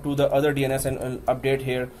will talk to the other DNS and update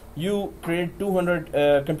here. You create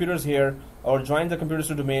 200 computers here, or join the computers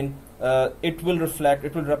to domain, it will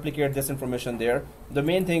replicate this information there. The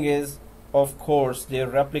main thing is, of course, their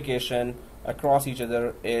replication across each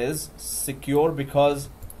other is secure because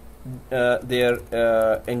they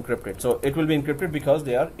are encrypted. So it will be encrypted because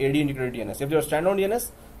they are AD integrated DNS. If they are standalone DNS,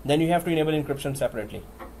 then you have to enable encryption separately.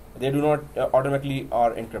 They do not automatically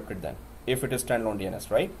are encrypted then if it is standalone DNS,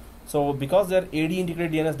 right? So because they are AD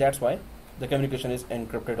integrated DNS, that's why the communication is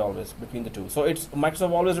encrypted always between the two. So it's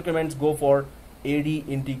Microsoft always recommends go for AD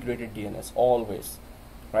integrated DNS always,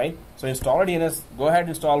 right? So install a DNS, go ahead and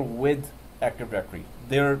install with Active Directory.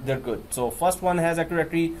 They're good. So first one has Active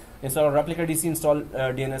Directory, install a replica DC, install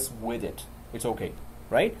DNS with it. It's okay,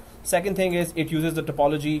 right? Second thing is it uses the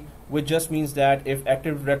topology, which just means that if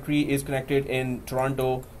Active Directory is connected in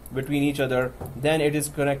Toronto between each other, then it is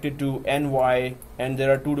connected to NY, and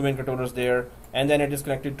there are two domain controllers there, and then it is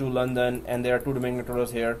connected to London, and there are two domain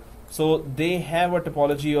controllers here. So they have a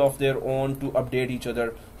topology of their own to update each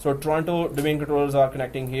other. So Toronto domain controllers are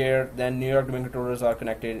connecting here, then New York domain controllers are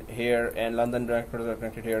connected here, and London domain controllers are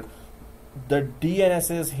connected here. The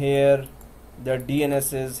DNS is here, the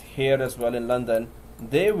DNS is here as well in London.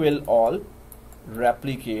 They will all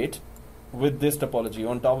replicate with this topology.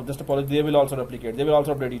 On top of this topology, they will also replicate. They will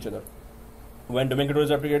also update each other. When domain controller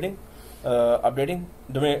is updating,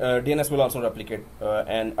 DNS will also replicate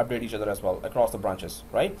and update each other as well across the branches,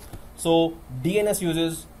 right? So DNS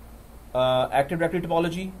uses Active Directory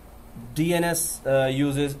topology. DNS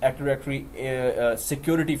uses Active Directory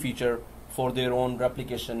security feature for their own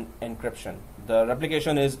replication encryption. The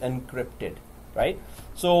replication is encrypted, right?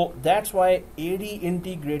 So that's why AD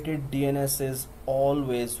integrated DNS is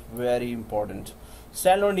always very important.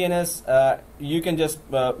 Standalone DNS, you can just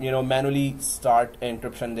manually start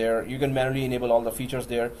encryption there. You can manually enable all the features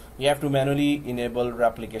there. You have to manually enable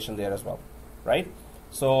replication there as well, right?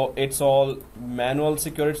 So it's all manual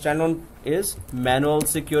security. Standalone is manual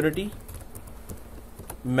security,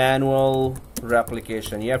 manual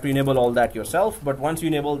replication. You have to enable all that yourself, but once you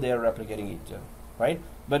enable, they are replicating each other, right?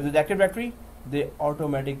 But with Active Directory, they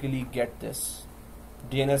automatically get this.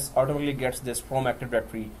 DNS automatically gets this from Active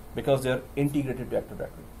Directory because they're integrated to Active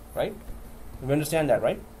Directory, right? You understand that,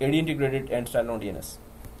 right? AD integrated and standalone DNS.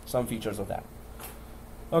 Some features of that.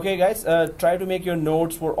 Okay, guys, try to make your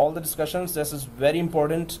notes for all the discussions. This is very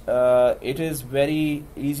important. It is very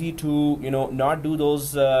easy to, not do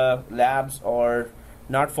those labs or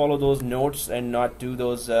not follow those notes and not do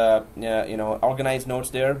those, organized notes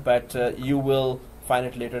there. But you will find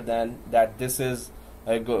it later then that this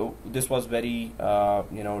was very,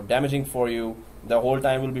 damaging for you. The whole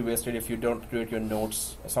time will be wasted if you don't create your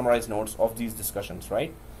notes, summarize notes of these discussions,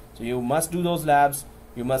 right? So you must do those labs.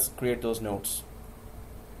 You must create those notes.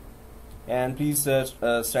 And please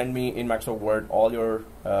send me in Microsoft Word all your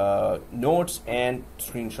notes and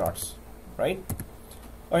screenshots, right?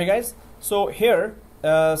 Okay, guys. So here,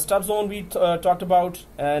 stub zone we talked about,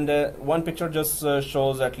 and one picture just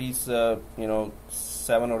shows at least 7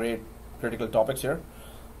 or 8 critical topics here.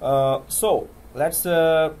 So let's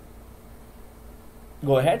go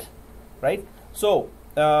ahead, right? So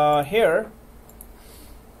here,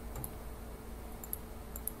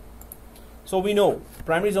 so we know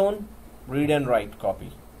primary zone, read and write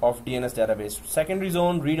copy of DNS database. Secondary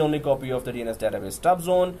zone, read only copy of the DNS database. Stub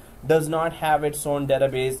zone does not have its own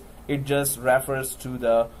database. It just refers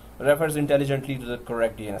intelligently to the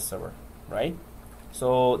correct DNS server, right?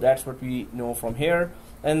 So that's what we know from here.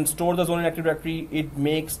 And store the zone in Active Directory. It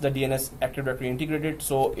makes the DNS Active Directory integrated,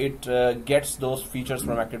 so it gets those features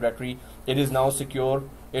from Active Directory. It is now secure.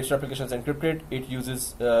 Its replication is encrypted. It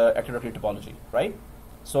uses Active Directory topology, right?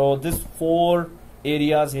 So this 4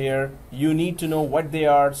 areas here, you need to know what they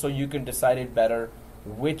are so you can decide it better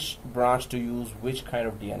which branch to use, which kind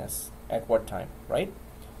of DNS at what time, right?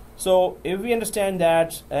 So if we understand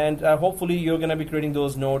that, and hopefully you're going to be creating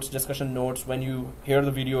those notes, discussion notes, when you hear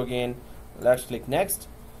the video again. Let's click next.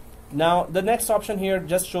 Now the next option here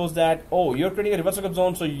just shows that, oh, you're creating a reverse lookup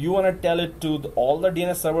zone, so you want to tell it to all the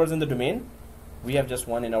DNS servers in the domain. We have just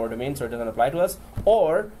one in our domain, so it doesn't apply to us.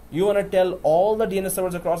 Or you want to tell all the DNS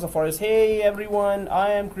servers across the forest, hey everyone,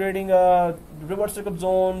 I am creating a reverse lookup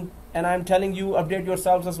zone and I'm telling you update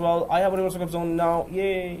yourselves as well. I have a reverse lookup zone now,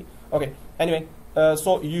 yay. Okay, anyway,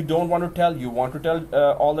 so you don't want to tell, you want to tell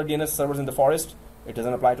all the DNS servers in the forest. It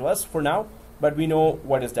doesn't apply to us for now, but we know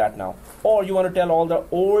what is that now. Or you want to tell all the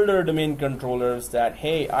older domain controllers that,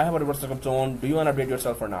 hey, I have a reverse lookup zone, do you want to update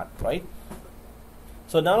yourself or not, right?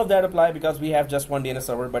 So none of that apply because we have just one DNS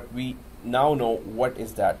server, but we now know what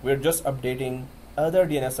is that. We're just updating other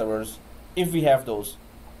DNS servers if we have those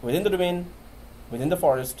within the domain, within the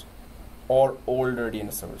forest, or older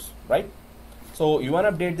DNS servers, right? So you want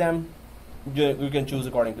to update them, you can choose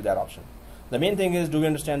according to that option. The main thing is, do we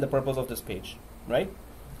understand the purpose of this page, right?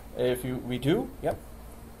 If we do, yep.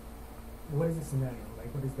 What is the scenario?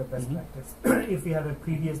 Like, what is the best practice? If we have a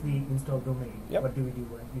previously installed domain, what do we do?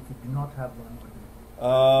 If you do not have one, what do we do?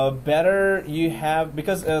 Better you have,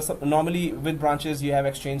 because normally with branches you have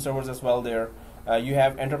Exchange servers as well there. You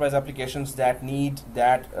have enterprise applications that need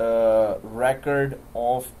that record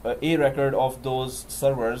of those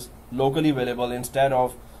servers locally available, instead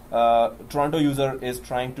of Toronto user is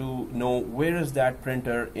trying to know where is that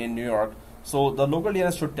printer in New York. So the local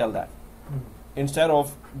DNS should tell that instead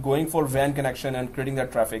of going for WAN connection and creating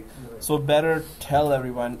that traffic. So better tell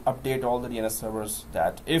everyone, update all the DNS servers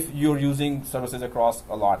that if you're using services across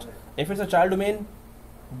a lot. If it's a child domain,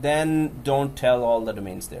 then don't tell all the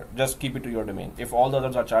domains there. Just keep it to your domain. If all the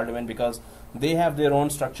others are child domain, because they have their own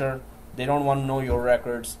structure, they don't want to know your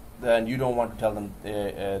records, then you don't want to tell them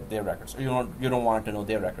their records. You don't want to know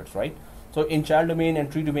their records, right? So in child domain and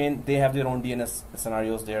tree domain, they have their own DNS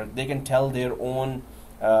scenarios there. They can tell their own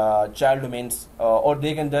child domains, or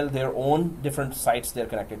they can tell their own different sites they're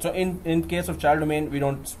connected. So in case of child domain, we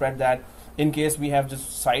don't spread that. In case we have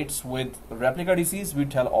just sites with replica DCs, we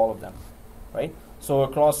tell all of them, right? So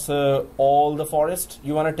across all the forest,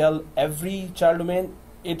 you want to tell every child domain.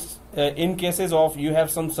 It's in cases of you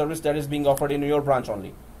have some service that is being offered in your branch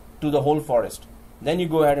only to the whole forest, then you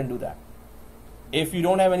go ahead and do that. If you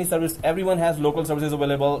don't have any service, everyone has local services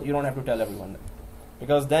available, you don't have to tell everyone that,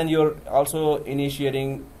 because then you're also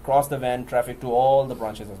initiating cross the WAN traffic to all the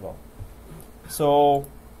branches as well. So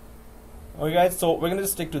okay guys, so we're going to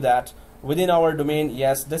stick to that. Within our domain,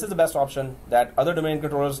 yes, this is the best option, that other domain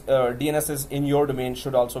controllers, DNSs in your domain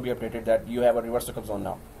should also be updated, that you have a reverse lookup zone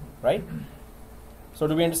now, right? So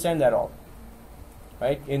do we understand that all?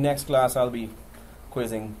 Right? In next class, I'll be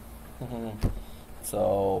quizzing.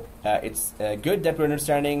 So it's good that we're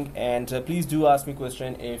understanding, and please do ask me a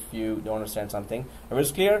question if you don't understand something. If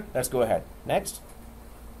it's clear, let's go ahead. Next.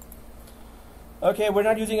 Okay, we're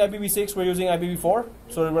not using IPv6, we're using IPv4.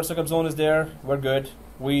 So reverse lookup zone is there, we're good.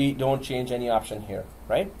 We don't change any option here,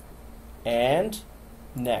 right? And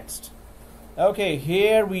next. Okay,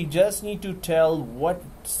 here we just need to tell what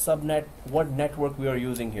subnet, what network we are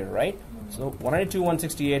using here, right? So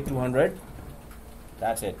 192.168.200,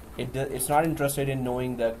 that's it. It's not interested in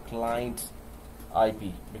knowing the client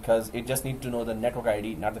IP, because it just needs to know the network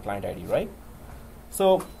ID, not the client ID, right?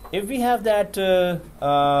 So if we have that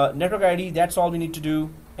network ID, that's all we need to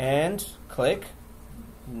do, and click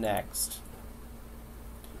next.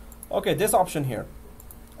 Okay, this option here.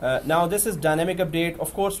 Now this is dynamic update.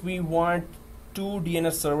 Of course, we want two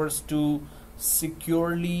DNS servers to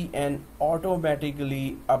securely and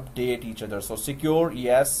automatically update each other. So secure,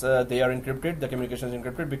 yes, they are encrypted, the communication is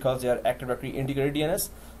encrypted because they are Active Directory integrated DNS.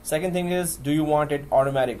 Second thing is, do you want it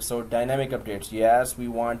automatic? So dynamic updates, yes, we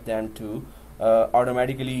want them to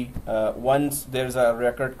automatically, once there's a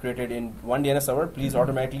record created in one DNS server, please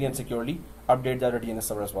automatically and securely update the other DNS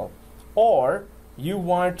server as well. Or you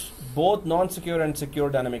want both non-secure and secure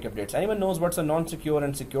dynamic updates. Anyone knows what's a non-secure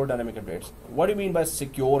and secure dynamic updates? What do you mean by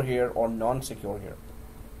secure here or non-secure here?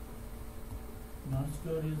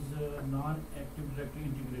 Non-secure is non-Active Directory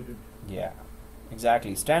integrated. Yeah,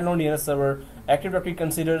 exactly. Standalone DNS server, Active Directory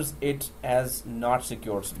considers it as not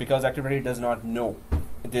secure because Active Directory does not know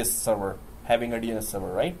this server having a DNS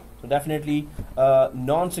server, right? So definitely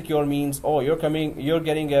non-secure means, oh, you're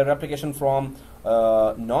getting a replication from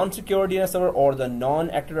non-secure DNS server or the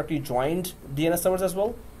non-Active Directory joined DNS servers as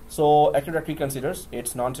well. So Active Directory considers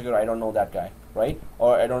it's non-secure. I don't know that guy, right?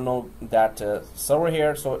 Or I don't know that server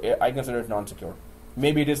here, so I consider it non-secure.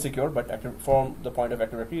 Maybe it is secure, but from the point of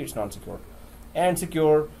Active Directory, it's non-secure. And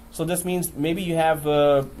secure, so this means maybe you have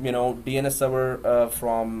DNS server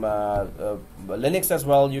from Linux as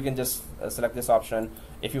well. You can just select this option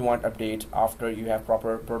if you want update after you have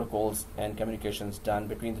proper protocols and communications done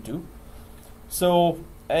between the two. So,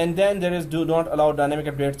 and then there is do not allow dynamic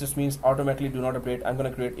updates. This means automatically do not update. I'm going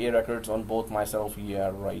to create A records on both myself.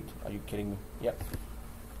 Yeah, right. Are you kidding me? Yep.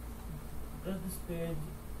 Does this page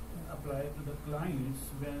apply to the clients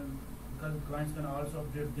when, because clients can also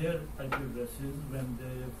update their IP addresses when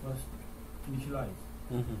they first initialize?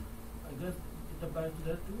 I guess it applies to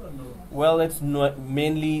that too, or no? Well, it's not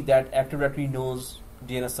mainly that Active Directory knows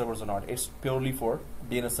DNS servers or not. It's purely for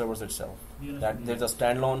DNS servers itself. That there's a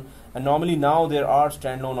standalone, and normally now there are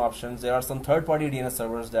standalone options. There are some third-party DNS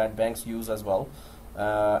servers that banks use as well,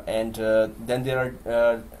 and then there are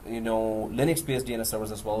Linux-based DNS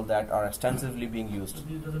servers as well that are extensively being used. So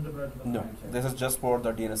this doesn't apply to the No, clients, this is just for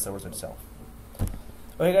the DNS servers itself.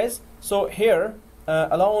 Okay, guys. So here,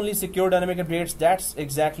 allow only secure dynamic updates. That's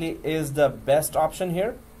exactly is the best option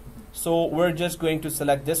here. So we're just going to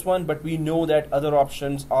select this one, but we know that other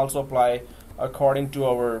options also apply according to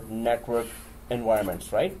our network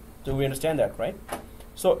environments, right? So we understand that, right?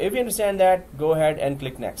 So if you understand that, go ahead and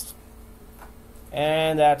click next.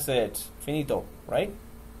 And that's it. Finito, right?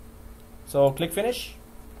 So click finish.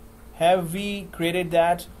 Have we created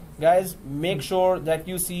that? Guys, make sure that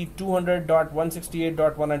you see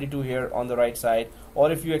 200.168.192 here on the right side.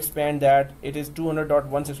 Or if you expand that, it is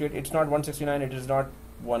 200.168. It's not 169. It is not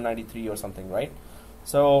 193 or something, right?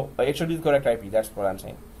 So it should be the correct IP. That's what I'm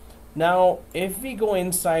saying. Now, if we go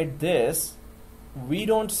inside this, we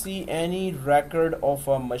don't see any record of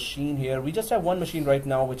a machine here. We just have one machine right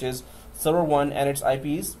now, which is server 1, and its IP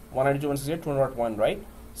is 192.168.200.1, right?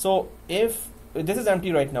 So if this is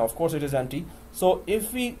empty right now, of course it is empty. So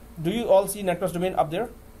if we, do you all see network domain up there?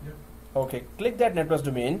 Yep. Okay, click that network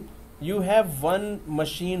domain. You have one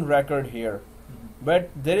machine record here, but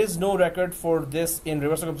there is no record for this in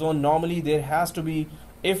reverse lookup zone. Normally there has to be.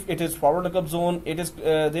 If it is forward lookup zone, it is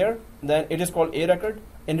there, then it is called A record.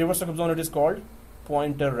 In reverse lookup zone, it is called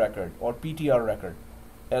pointer record or PTR record.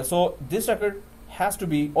 So this record has to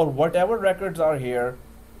be, or whatever records are here,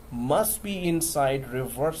 must be inside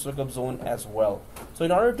reverse lookup zone as well. So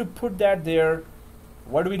in order to put that there,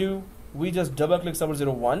 what do? We just double click server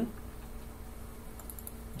 01,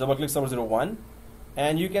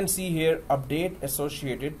 and you can see here update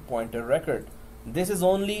associated pointer record. This is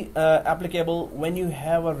only applicable when you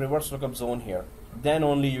have a reverse lookup zone here. Then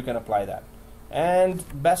only you can apply that. And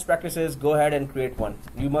best practices, go ahead and create one.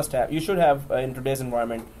 You should have in today's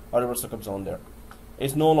environment a reverse lookup zone there.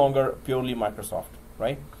 It's no longer purely Microsoft,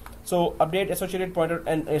 right? So update associated pointer,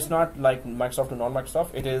 and it's not like Microsoft to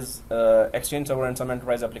non-Microsoft. It is Exchange Server, and some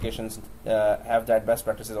enterprise applications have that best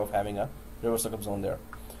practices of having a reverse lookup zone there.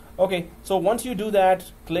 Okay, so once you do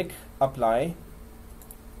that, click apply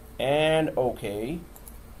and OK.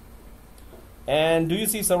 And do you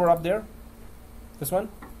see server up there? This one?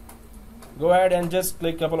 Go ahead and just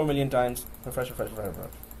click a couple of million times. Refresh.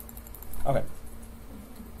 Okay.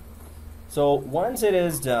 So once it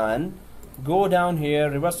is done, go down here,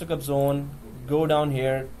 reverse lookup zone, go down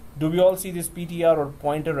here. Do we all see this PTR or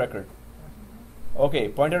pointer record? Okay,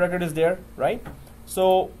 pointer record is there, right?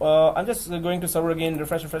 So I'm just going to server again,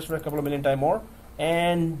 refresh for a couple of million times more.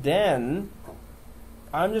 And then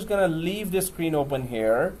I'm just going to leave this screen open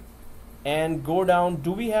here and go down.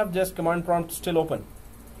 Do we have just command prompt still open?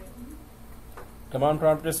 Command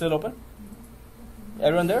prompt is still open?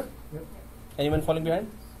 Everyone there? Yep. Anyone falling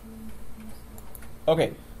behind?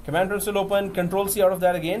 Okay, command prompt still open. Control C out of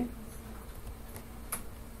that again.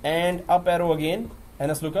 And up arrow again.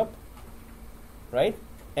 NS lookup. Right?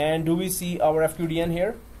 And do we see our FQDN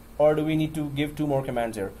here? Or do we need to give 2 more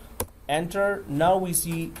commands here? Enter. Now we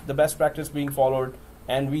see the best practice being followed.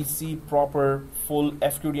 And we see proper full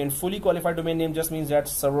FQDN. Fully qualified domain name just means that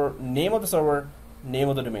server name of the server, name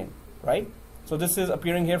of the domain. Right? So this is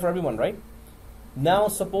appearing here for everyone, right? Now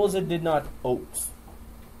suppose it did not. Oops.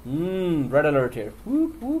 Red alert here.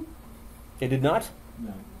 Whoop, whoop. It did not?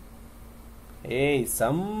 No. Hey,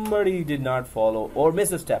 somebody did not follow or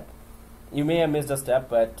miss a step. You may have missed a step,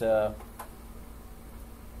 but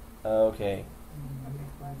okay.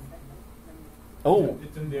 Oh.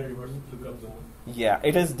 It's in their reverse lookup zone. Yeah,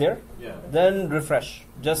 it is there. Yeah. Then refresh.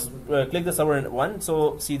 Just click the server 1.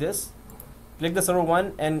 So see this. Click the server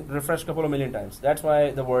 1 and refresh couple of million times. That's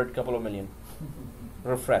why the word couple of million.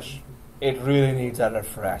 Refresh. It really needs a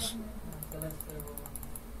refresh.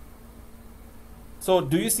 So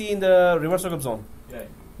do you see in the reverse lookup zone? Yeah.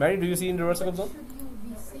 Mary, do you see in the reverse lookup zone? What should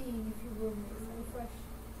you be seeing if you will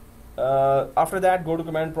refresh? After that, go to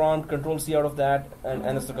command prompt, control C out of that, and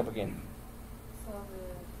NS lookup again. So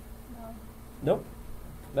no. Nope.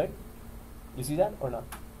 Right? You see that or not?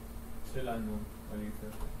 Still unknown.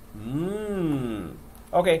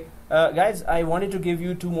 Okay, guys, I wanted to give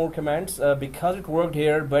you 2 more commands because it worked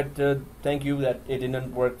here, but thank you that it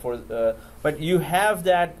didn't work for. But you have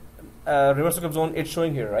that reverse lookup zone. It's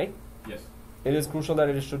showing here, right? Yes. It is crucial that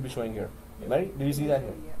it should be showing here. Yes. Mary, did you see that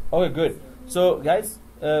here? Okay, good. So, guys,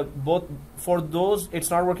 both for those it's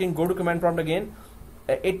not working, go to command prompt again.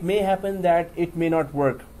 It may happen that it may not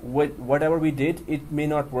work with whatever we did. It may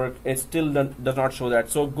not work. It still does not show that.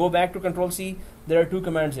 So go back to control C. There are 2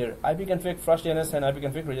 commands here: ipconfig flush DNS and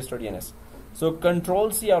ipconfig register DNS. So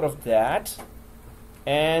control C out of that,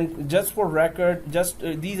 and just for record, just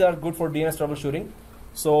these are good for DNS troubleshooting.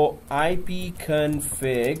 So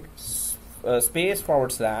ipconfig space /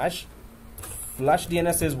 flush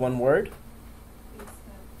DNS is 1 word.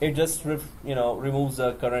 It just removes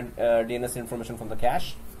the current DNS information from the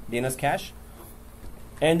cache, DNS cache.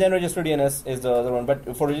 And then register DNS is the other one.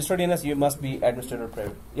 But for register DNS, you must be administrator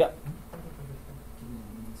private. Yeah.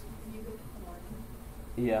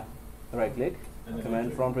 Yeah. Right click.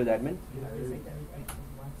 Command prompt with admin.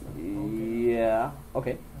 Yeah.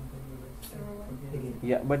 Okay.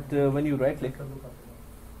 Yeah. But when you right click.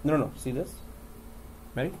 No. See this?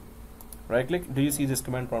 Mary? Right click. Do you see this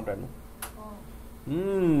command prompt admin?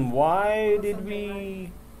 Why did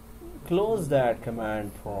we close that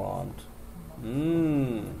command prompt?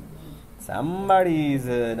 Somebody is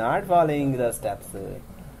not following the steps.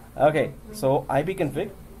 Okay, so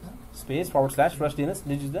ipconfig space / flush DNS.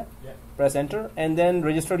 Did you do that? Yeah. Press enter, and then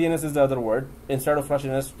register DNS is the other word. Instead of flush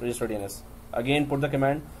DNS, register DNS. Again, put the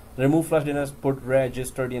command, remove flush DNS, put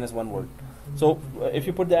register DNS 1 word. So if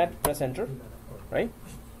you put that, press enter, right?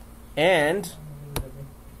 And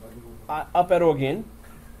up arrow again,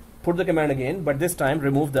 put the command again, but this time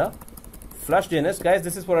remove the flush DNS. Guys,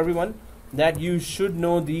 this is for everyone, that you should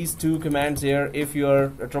know these 2 commands here if you are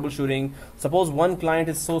troubleshooting. Suppose one client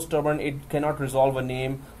is so stubborn it cannot resolve a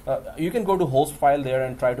name. You can go to host file there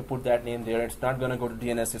and try to put that name there. It's not going to go to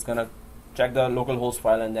DNS. It's going to check the local host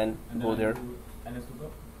file and then go there. NS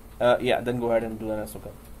lookup? Yeah, then go ahead and do NS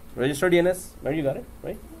lookup. Register DNS. Where you got it,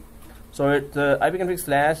 right? So it IP config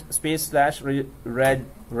slash space slash register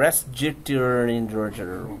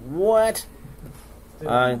what?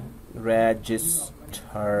 Register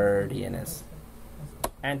DNS.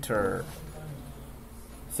 Enter.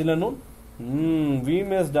 Still unknown? We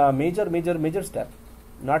missed a major step,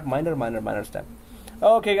 not minor step.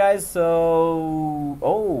 Okay, guys.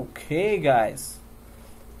 So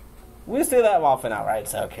we still have half an hour, right?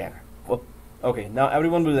 So okay. Okay, now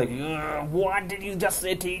everyone will be like, what did you just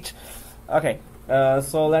say, teach? Okay,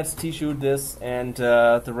 so let's t-shoot this, and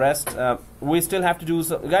the rest we still have to do.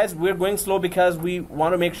 So, guys, we're going slow because we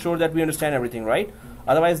want to make sure that we understand everything, right?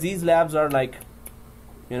 Otherwise, these labs are like,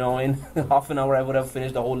 you know, in half an hour I would have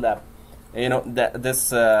finished the whole lab. You know,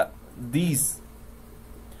 these.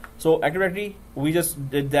 So Active Directory, we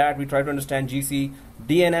just did that. We tried to understand GC,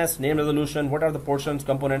 DNS, name resolution. What are the portions,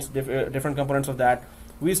 components, different components of that?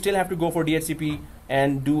 We still have to go for DHCP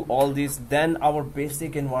and do all this. Then our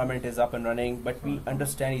basic environment is up and running, but we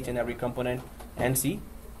understand each and every component and see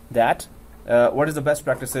that what is the best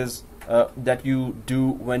practices that you do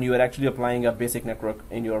when you are actually applying a basic network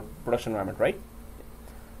in your production environment, right?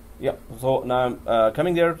 Yeah. So now I'm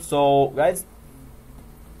coming there. So guys,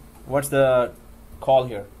 what's the call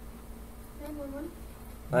here?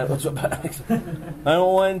 911.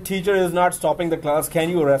 911. Teacher is not stopping the class.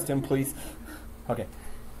 Can you arrest him, please? Okay.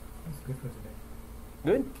 That's good for today.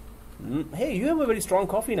 Good. Hey, you have a very strong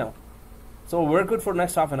coffee now, so we're good for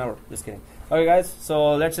next half an hour. Just kidding. Okay, guys.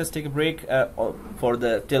 So let's just take a break for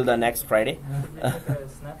till the next Friday. Take a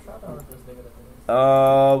snapshot or just leave it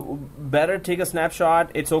at Better take a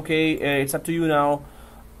snapshot. It's okay. It's up to you now.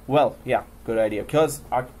 Well, yeah, good idea. Because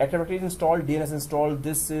Active Directory is installed, DNS installed.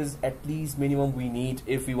 This is at least minimum we need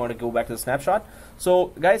if we want to go back to the snapshot.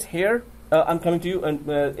 So, guys, here I'm coming to you, and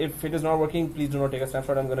if it is not working, please do not take a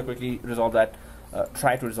snapshot. I'm going to quickly resolve that.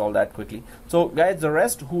 Try to resolve that quickly. So, guys, the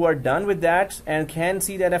rest who are done with that and can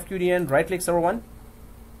see that FQDN, right-click server 1,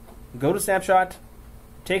 go to snapshot,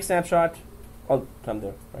 take snapshot. I'll come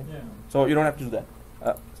there, right? Yeah. So you don't have to do that.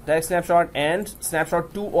 Take snapshot and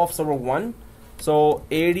snapshot 2 of server 1. So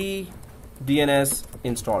AD DNS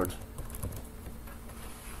installed,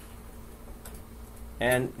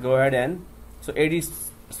 and go ahead and so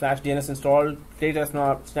AD/DNS installed. Take a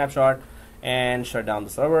snapshot and shut down the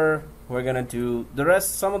server. We're gonna do the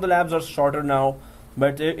rest. Some of the labs are shorter now,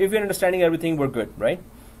 but if you're understanding everything, we're good, right?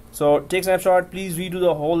 So take snapshot. Please redo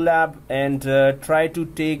the whole lab and try to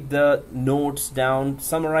take the notes down.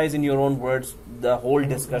 Summarize in your own words the whole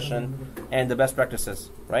discussion and the best practices,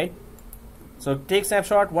 right? So take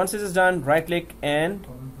snapshot. Once this is done, right click and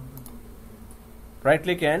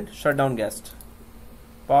shut down guest.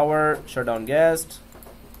 Power shut down guest.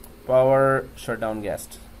 Power shut down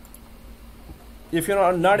guest. If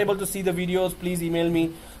you're not able to see the videos, please email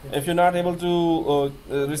me. If you're not able to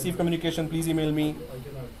receive communication, please email me.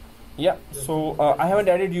 Yeah. So I haven't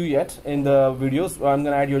added you yet in the videos. I'm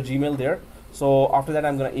gonna add your Gmail there. So after that,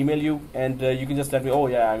 I'm gonna email you, and you can just let me. Oh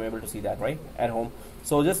yeah, I'm able to see that right at home.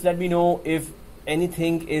 So just let me know if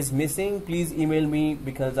anything is missing. Please email me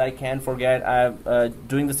because I can forget. I'm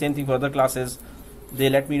doing the same thing for other classes. They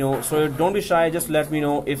let me know. So don't be shy. Just let me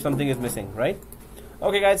know if something is missing. Right?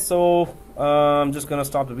 Okay, guys. So I'm just gonna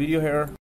stop the video here.